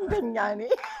አንደኛ እኔ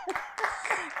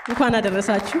እንኳን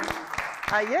አደረሳችሁ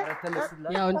አየ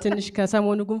ያው ትንሽ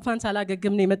ከሰሞኑ ጉንፋን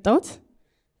ሳላገግም ነው የመጣሁት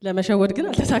ለመሸወድ ግን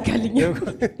አልተሳካልኝም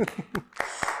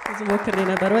እዚህ ሞክሬ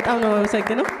ነበር በጣም ነው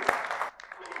የማመሰግነው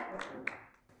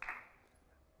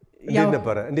እንዴት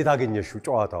ነበር እንዴት አገኘሽው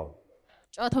ጨዋታው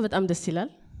በጣም ደስ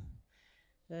ይላል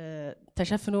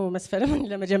ተሸፍኖ መስፈርም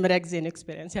ለመጀመሪያ ጊዜ ነው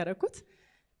ኤክስፒሪየንስ ያደረኩት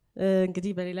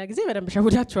እንግዲህ በሌላ ጊዜ በደንብ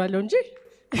ሸውዳችኋለሁ እንጂ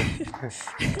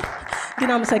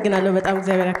ግን አመሰግናለሁ በጣም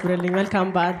እግዚአብሔር ያክብርልኝ መልካም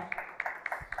በዓል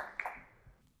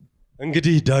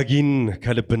እንግዲህ ዳጊን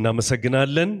ከልብ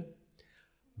እናመሰግናለን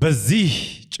በዚህ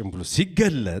ጭምብሉ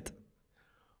ሲገለጥ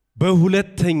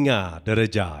በሁለተኛ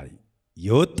ደረጃ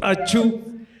የወጣችው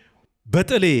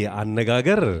በጥሌ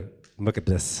አነጋገር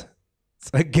መቅደስ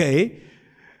ጸጋዬ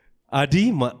አዲ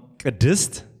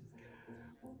ቅድስት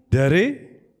ደሬ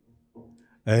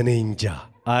እኔ እንጃ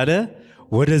አለ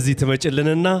ወደዚህ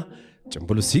ትመጭልንና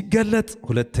ጭምብሉ ሲገለጥ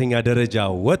ሁለተኛ ደረጃ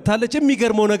ወጣለች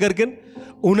የሚገርመው ነገር ግን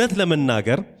እውነት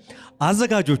ለመናገር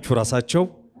አዘጋጆቹ ራሳቸው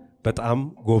በጣም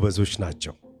ጎበዞች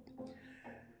ናቸው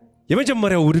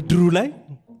የመጀመሪያው ውድድሩ ላይ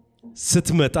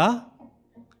ስትመጣ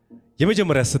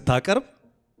የመጀመሪያ ስታቀርብ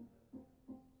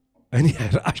እኔ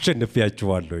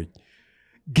አሸንፊያችኋለሁ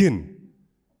ግን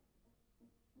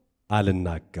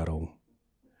አልናገረውም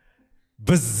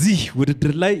በዚህ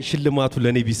ውድድር ላይ ሽልማቱ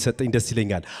ለኔ ቢሰጠኝ ደስ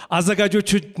ይለኛል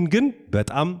አዘጋጆቹን ግን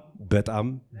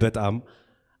በጣም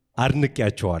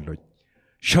አድንቄያቸዋለሁ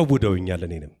ሸውደውኛል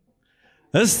እኔንም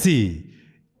እስቲ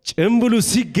ጭምብሉ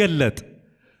ሲገለጥ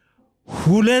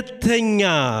ሁለተኛ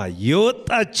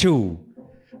የወጣችው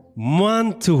ማን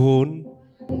ትሆን?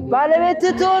 ባለቤት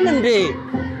ትሆን እንዴ?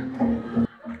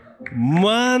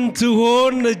 ማን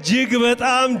ትሆን? እጅግ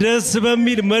በጣም ደስ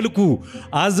በሚል መልኩ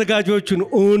አዘጋጆቹን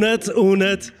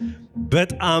እውነት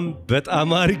በጣም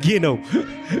አርጌ ነው።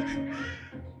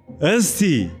 እስቲ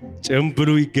ጭምብሉ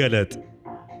ይገለጥ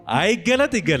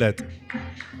አይገለጥ? ይገለጥ።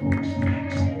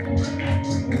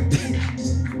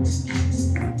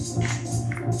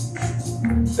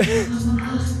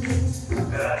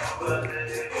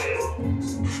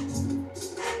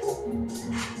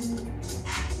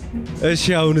 እሺ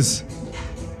አሁንስ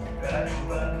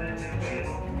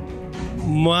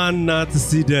ማናት?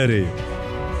 ሲደሬ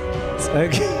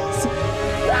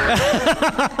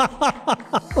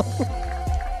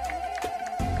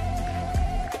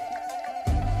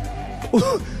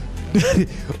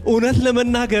እውነት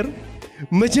ለመናገር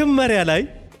መጀመሪያ ላይ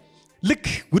ልክ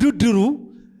ውድድሩ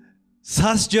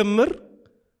ሳስጀምር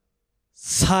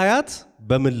ሳያት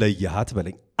በምን ለየሃት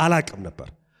በለኝ አላቅም ነበር።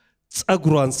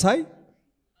 ጸጉሯን ሳይ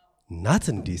ናት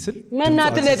እንዴ ስል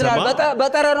መናት ለትራል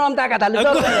በጠረኗም ታውቃታለህ።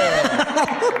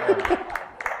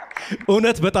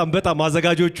 እውነት በጣም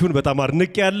አዘጋጆቹን በጣም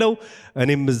አድንቅ ያለው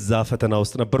እኔም እዛ ፈተና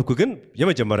ውስጥ ነበርኩ። ግን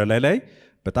የመጀመሪያ ላይ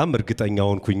በጣም እርግጠኛ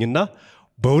ሆንኩኝና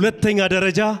በሁለተኛ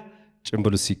ደረጃ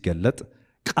ጭምብሉ ሲገለጥ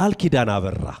ቃል ኪዳን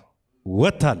አበራ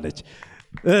ወጣለች።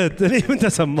 እኔ ምን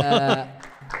ተሰማ?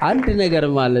 አንድ ነገር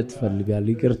ማለት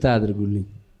ፈልጋለሁ፣ ይቅርታ አድርጉልኝ።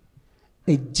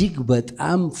 እጅግ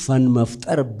በጣም ፈን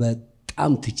መፍጠር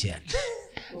በጣም ትችያለሽ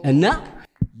እና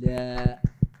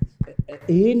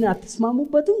ይሄን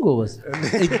አትስማሙበትም ጎበዝ?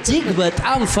 እጅግ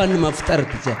በጣም ፈን መፍጠር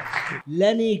ትችያለሽ።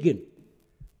 ለኔ ግን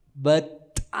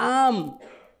በጣም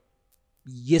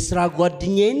የስራ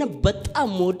ጓደኛዬና በጣም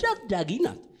ወዳት ዳጊ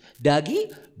ናት። ዳጊ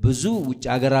ብዙ ውጭ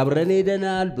ሀገር አብረን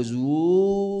ሄደናል፣ ብዙ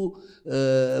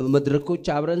መድረኮች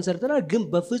አብረን ሰርተናል። ግን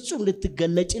በፍጹም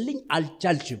ልትገለጭልኝ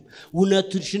አልቻልሽም።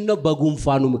 እውነትሽን ነው።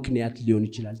 በጉንፋኑ ምክንያት ሊሆን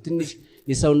ይችላል። ትንሽ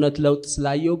የሰውነት ለውጥ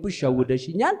ስላየውብሽ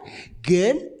ሸውደሽኛል።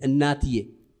 ግን እናትዬ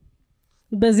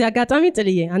በዚህ አጋጣሚ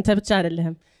ጥልዬ አንተ ብቻ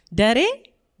አይደለህም፣ ደሬ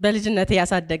በልጅነቴ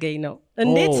ያሳደገኝ ነው።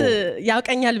 እንዴት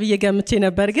ያውቀኛል ብዬ ገምቼ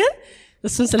ነበር፣ ግን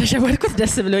እሱን ስለሸወድኩት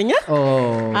ደስ ብሎኛል።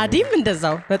 አዲም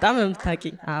እንደዛው በጣም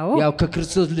የምታውቂኝ። አዎ ያው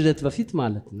ከክርስቶስ ልደት በፊት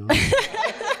ማለት ነው።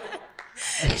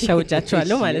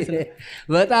 ሸውጃችኋለሁ ማለት ነው።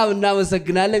 በጣም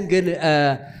እናመሰግናለን። ግን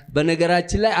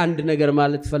በነገራችን ላይ አንድ ነገር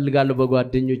ማለት ፈልጋለሁ።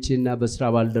 በጓደኞቼና በስራ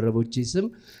ባልደረቦቼ ስም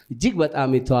እጅግ በጣም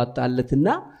የተዋጣለትና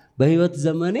በህይወት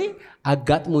ዘመኔ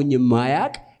አጋጥሞኝ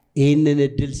የማያቅ ይህንን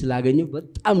እድል ስላገኘው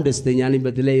በጣም ደስተኛ ነኝ።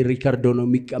 በተለይ ሪከርዶ ነው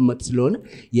የሚቀመጥ ስለሆነ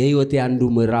የህይወቴ አንዱ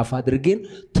ምዕራፍ አድርጌን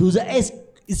ቱዛኤስ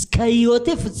እስከ ህይወቴ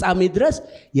ፍጻሜ ድረስ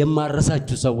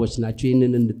የማረሳችሁ ሰዎች ናቸው።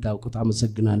 ይህንን እንድታውቁት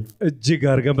አመሰግናለሁ። እጅግ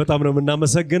አድርገን በጣም ነው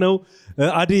የምናመሰግነው።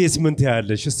 አዲስ ምን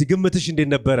ትያለሽ? እስቲ ግምትሽ እንዴት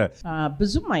ነበረ?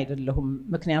 ብዙም አይደለሁም፣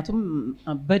 ምክንያቱም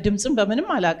በድምጽም በምንም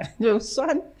አላውቅም።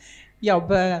 እሷን ያው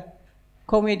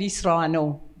በኮሜዲ ስራዋ ነው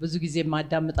ብዙ ጊዜ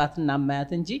ማዳምጣትና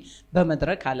ማያት እንጂ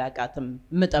በመድረክ አላውቃትም።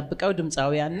 የምጠብቀው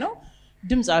ድምጻውያን ነው።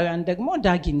 ድምጻውያን ደግሞ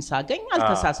ዳጊን ሳገኝ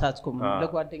አልተሳሳትኩም።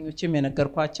 ለጓደኞቼም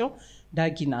የነገርኳቸው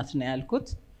ዳጊ ናት ነው ያልኩት።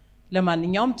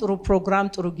 ለማንኛውም ጥሩ ፕሮግራም፣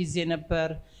 ጥሩ ጊዜ ነበር።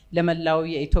 ለመላው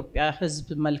የኢትዮጵያ ህዝብ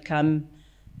መልካም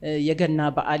የገና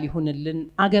በዓል ይሁንልን።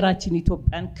 አገራችን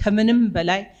ኢትዮጵያን ከምንም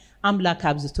በላይ አምላክ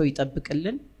አብዝቶ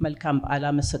ይጠብቅልን። መልካም በዓል።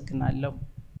 አመሰግናለሁ።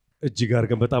 እጅግ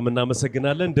አድርገን በጣም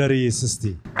እናመሰግናለን። ደሬስ እስቲ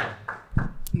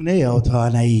እኔ ያው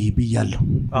ተዋናይ ብያለሁ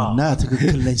እና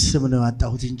ትክክል ነኝ። ስም ነው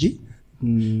ያጣሁት እንጂ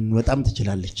በጣም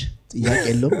ትችላለች፣ ጥያቄ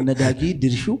የለውም። እነ ዳጊ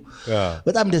ድርሹ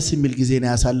በጣም ደስ የሚል ጊዜ ነው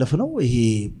ያሳለፍነው። ይሄ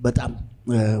በጣም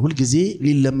ሁል ጊዜ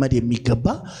ሊለመድ የሚገባ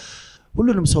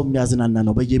ሁሉንም ሰው የሚያዝናና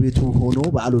ነው። በየቤቱ ሆኖ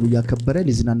በዓሉን እያከበረ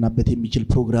ሊዝናናበት የሚችል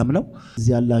ፕሮግራም ነው።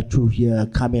 እዚህ ያላችሁ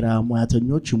የካሜራ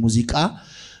ሙያተኞች፣ ሙዚቃ፣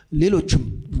 ሌሎችም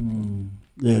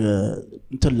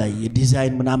እንትን ላይ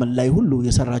ዲዛይን ምናምን ላይ ሁሉ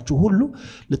የሰራችሁ ሁሉ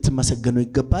ልትመሰገኑ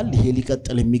ይገባል። ይሄ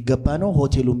ሊቀጥል የሚገባ ነው።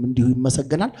 ሆቴሉም እንዲሁ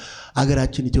ይመሰገናል።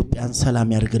 አገራችን ኢትዮጵያን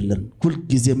ሰላም ያርግልን። ሁሉ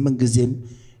ጊዜም ምን ጊዜም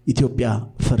ኢትዮጵያ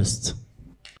ፈርስት።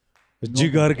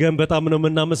 እጅግ አድርገን በጣም ነው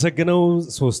የምናመሰግነው።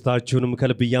 ሶስታችሁንም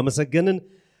ከልብ እያመሰገንን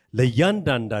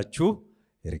ለእያንዳንዳችሁ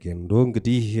ኤርጌንዶ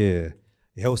እንግዲህ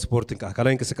ይሄው ስፖርት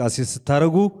አካላዊ እንቅስቃሴ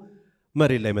ስታረጉ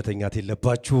መሬት ላይ መተኛት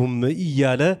የለባችሁም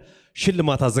እያለ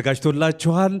ሽልማት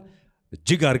አዘጋጅቶላችኋል።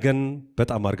 እጅግ አድርገን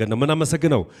በጣም አድርገን ነው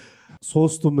የምናመሰግነው።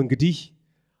 ሶስቱም እንግዲህ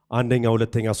አንደኛ፣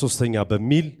 ሁለተኛ፣ ሶስተኛ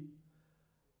በሚል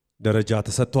ደረጃ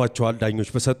ተሰጥቷቸዋል። ዳኞች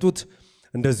በሰጡት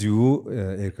እንደዚሁ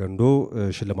ኤርጌንዶ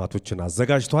ሽልማቶችን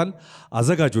አዘጋጅቷል።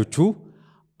 አዘጋጆቹ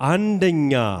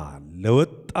አንደኛ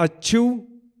ለወጣችው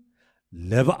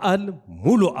ለበዓል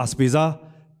ሙሉ አስቤዛ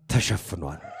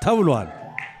ተሸፍኗል ተብሏል።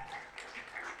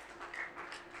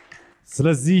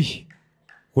 ስለዚህ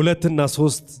 2 እና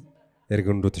 3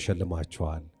 ኤርጎንዶ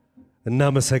ተሸልማችኋል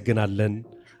እናመሰግናለን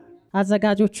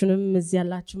አዘጋጆቹንም እዚህ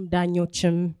ያላችሁም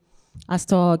ዳኞችም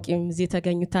አስተዋዋቂም እዚህ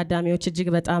የተገኙ ታዳሚዎች እጅግ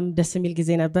በጣም ደስ የሚል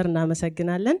ጊዜ ነበር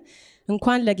እናመሰግናለን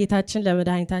እንኳን ለጌታችን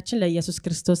ለመድኃኒታችን ለኢየሱስ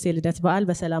ክርስቶስ የልደት በዓል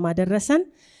በሰላም አደረሰን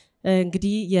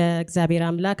እንግዲህ የእግዚአብሔር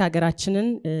አምላክ ሀገራችንን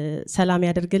ሰላም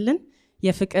ያደርግልን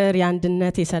የፍቅር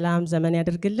የአንድነት የሰላም ዘመን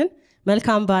ያደርግልን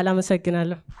መልካም በዓል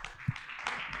አመሰግናለሁ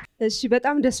እሺ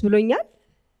በጣም ደስ ብሎኛል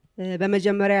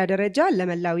በመጀመሪያ ደረጃ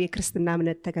ለመላው የክርስትና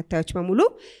እምነት ተከታዮች በሙሉ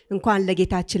እንኳን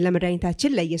ለጌታችን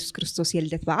ለመድኃኒታችን ለኢየሱስ ክርስቶስ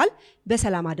የልደት በዓል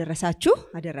በሰላም አደረሳችሁ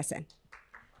አደረሰን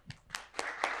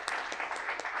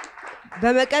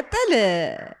በመቀጠል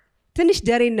ትንሽ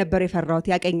ደሬን ነበር የፈራሁት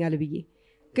ያቀኛል ብዬ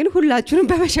ግን ሁላችሁንም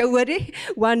በመሸወዴ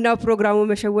ዋናው ፕሮግራሙ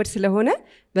መሸወድ ስለሆነ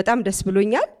በጣም ደስ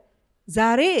ብሎኛል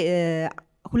ዛሬ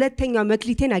ሁለተኛው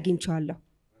መክሊቴን አግኝቻለሁ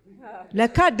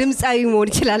ለካ ድምጻዊ መሆን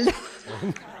ይችላል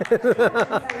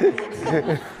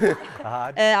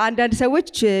አንዳንድ ሰዎች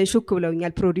ሹክ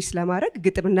ብለውኛል ፕሮዲዩስ ለማድረግ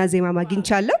ግጥምና ዜማ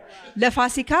ማግኝቻለሁ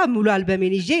ለፋሲካ ሙሉ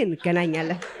አልበሜን ይዤ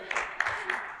እንገናኛለን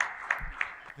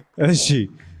እሺ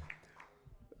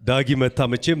ዳጊ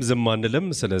መታመቼም ዝም አንልም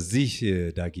ስለዚህ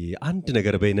ዳጊ አንድ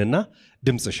ነገር በይነና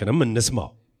ድምጽሽንም እንስማው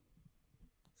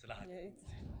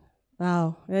አዎ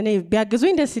እኔ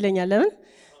ቢያግዙኝ ደስ ይለኛል ለምን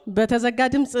በተዘጋ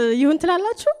ድምጽ ይሁን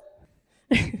ትላላችሁ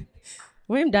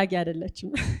ወይም ዳጊ አይደለችም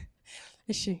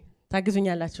እሺ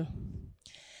ታግዙኛላችሁ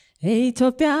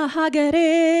ኢትዮጵያ ሀገሬ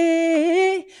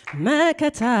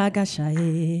መከታ ጋሻዬ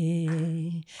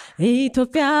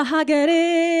ኢትዮጵያ ሀገሬ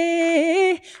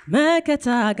መከታ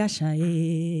ጋሻዬ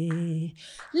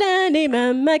ለኔ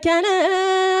መመኪያ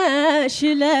ነሽ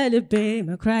ለልቤ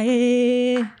መኩሪያዬ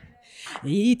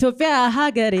ኢትዮጵያ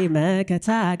ሀገሬ መከታ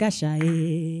ጋሻዬ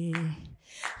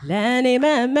ለኔ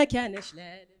መመኪያ ነሽ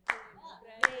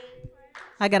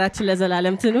ሀገራችን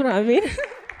ለዘላለም ትኑር አሜን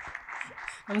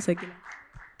አመሰግናለሁ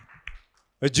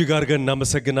እጅግ አርገን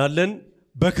እናመሰግናለን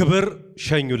በክብር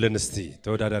ሸኙልን እስቲ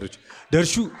ተወዳዳሪዎች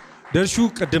ደርሹ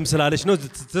ቀደም ስላለች ነው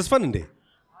ተስፋን እንዴ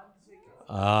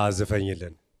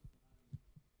ዘፈኝልን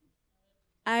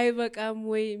አይ በቃም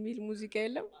ወይ የሚል ሙዚቃ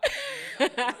የለም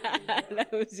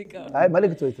ለሙዚቃው አይ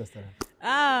መልእክት ወይ ተስተላል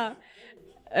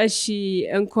እሺ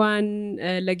እንኳን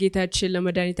ለጌታችን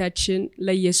ለመድኃኒታችን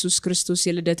ለኢየሱስ ክርስቶስ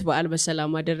የልደት በዓል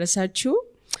በሰላም አደረሳችሁ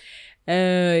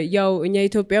ያው እኛ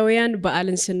ኢትዮጵያውያን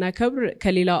በዓልን ስናከብር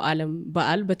ከሌላው ዓለም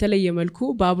በዓል በተለየ መልኩ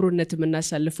በአብሮነት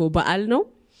የምናሳልፈው በዓል ነው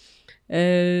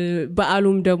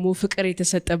በዓሉም ደግሞ ፍቅር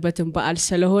የተሰጠበትን በዓል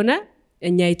ስለሆነ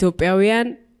እኛ ኢትዮጵያውያን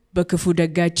በክፉ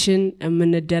ደጋችን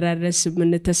የምንደራረስ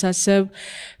የምንተሳሰብ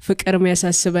ፍቅር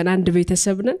የሚያሳስበን አንድ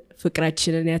ቤተሰብ ነን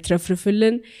ፍቅራችንን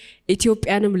ያትረፍርፍልን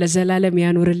ኢትዮጵያንም ለዘላለም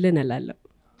ያኖርልን እላለሁ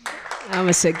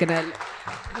አመሰግናለሁ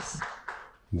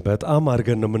በጣም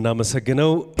አርገን ነው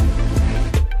የምናመሰግነው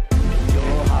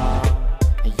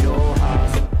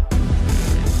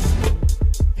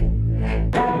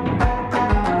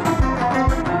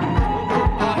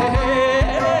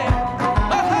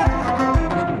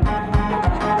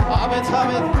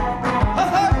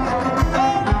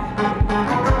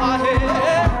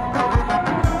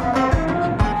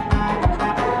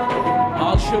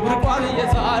ሽብርቋን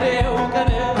የዛሬው ቀን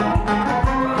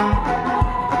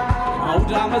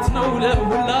አውደ ዓመት ነው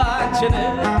ለሁላችን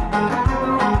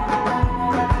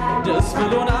ደስ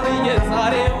ብሎናል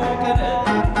የዛሬው ቀን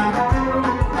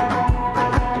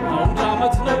አውደ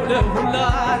ዓመት ነው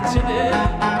ለሁላችን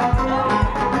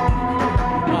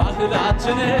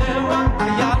ባህላችን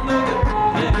ያለው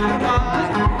ግርማ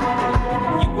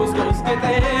ይጎስጎስ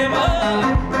ቄጤማ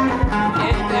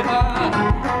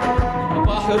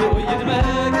ባህሩ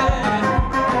ይድመቅ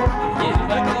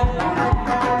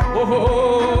ኦሆ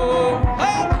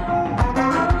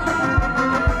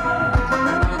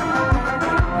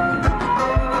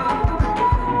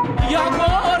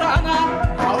ያኮራናል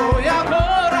አዎ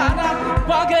ያኮራናል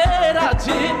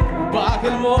በሀገራችን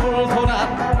ባህል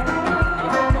ሞልቶናል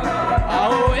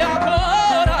አዎ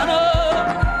ያኮራናል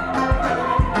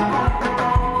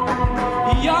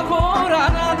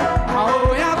አዎ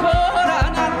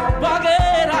ያኮራናል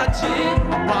በሀገራችን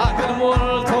ባህል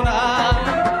ሞልቶናል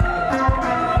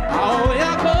አዎ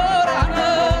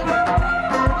ያኮራናል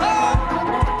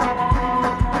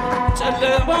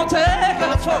ጨለማው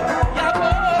ተገፎ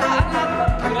ያኮራናል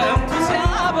ክረምቱ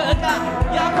ሲያበቃ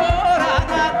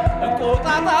ያኮራናል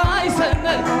እንቁጣጣሽ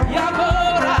ስንል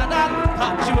ያኮራናል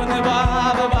ታጅበን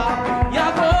በአበባ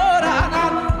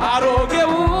ያኮራናል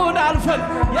አሮጌውን አልፈን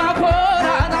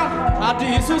ያኮራናል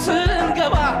አዲሱ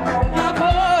ስንገባ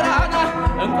ያኮራናል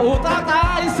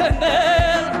እንቁጣጣሽ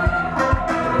ስንል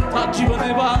ታጅበን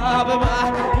በአበባ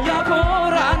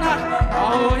ያኮራናል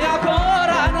አዎ ያኮራናል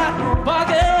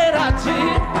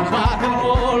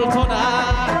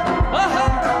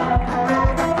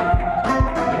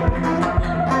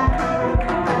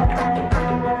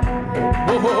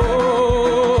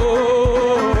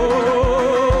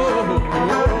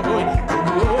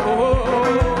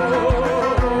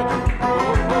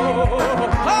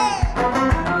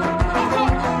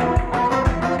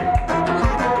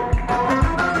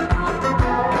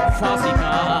ፋሲካ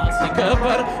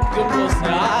ሲከበር ግንቦት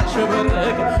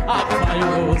ሲያሸበርቅ አቅፋዩ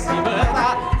ሲመጣ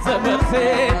ዘመድ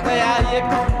ሲጠያየቅ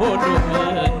ሁሉም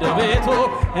እንደ ቤቱ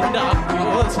እንደ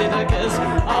አብዮት ሲነግስ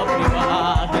አብሪ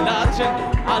ባህላችን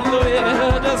አለው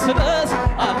የደስ ደስ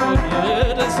አለው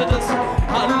የደስ ደስ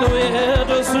አለው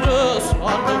የደስ ደስ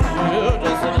አለው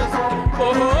የደስ ደስ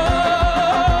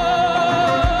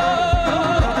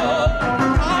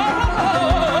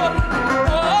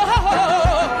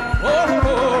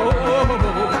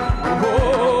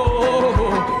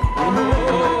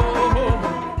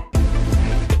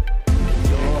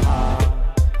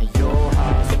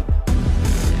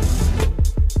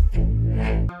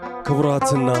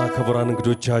ክቡራትና ክቡራን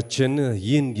እንግዶቻችን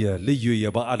ይህን የልዩ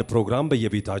የበዓል ፕሮግራም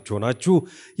በየቤታችሁ ሆናችሁ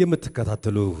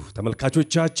የምትከታተሉ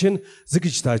ተመልካቾቻችን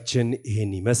ዝግጅታችን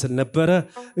ይሄን ይመስል ነበረ።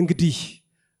 እንግዲህ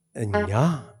እኛ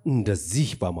እንደዚህ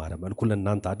በአማረ መልኩ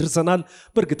ለእናንተ አድርሰናል።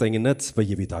 በእርግጠኝነት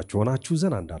በየቤታችሁ ሆናችሁ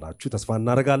ዘና እንዳላችሁ ተስፋ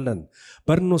እናደርጋለን።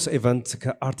 በርኖስ ኢቨንት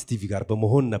ከአርት ቲቪ ጋር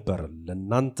በመሆን ነበር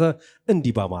ለእናንተ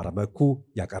እንዲህ በአማረ መልኩ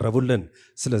ያቀረቡልን።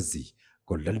 ስለዚህ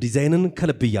ጎልደን ዲዛይንን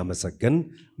ከልብ እያመሰገን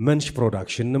መንሽ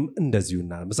ፕሮዳክሽንም እንደዚሁ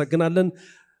እናመሰግናለን።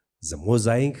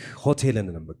 ዘሞዛይክ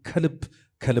ሆቴልንም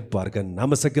ከልብ አድርገን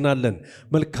እናመሰግናለን።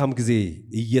 መልካም ጊዜ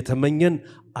እየተመኘን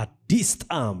አዲስ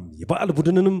ጣዕም የበዓል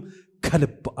ቡድንንም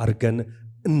ከልብ አድርገን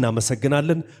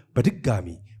እናመሰግናለን። በድጋሚ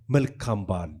መልካም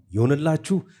በዓል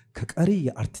ይሆንላችሁ። ከቀሪ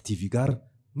የአርት ቲቪ ጋር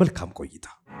መልካም ቆይታ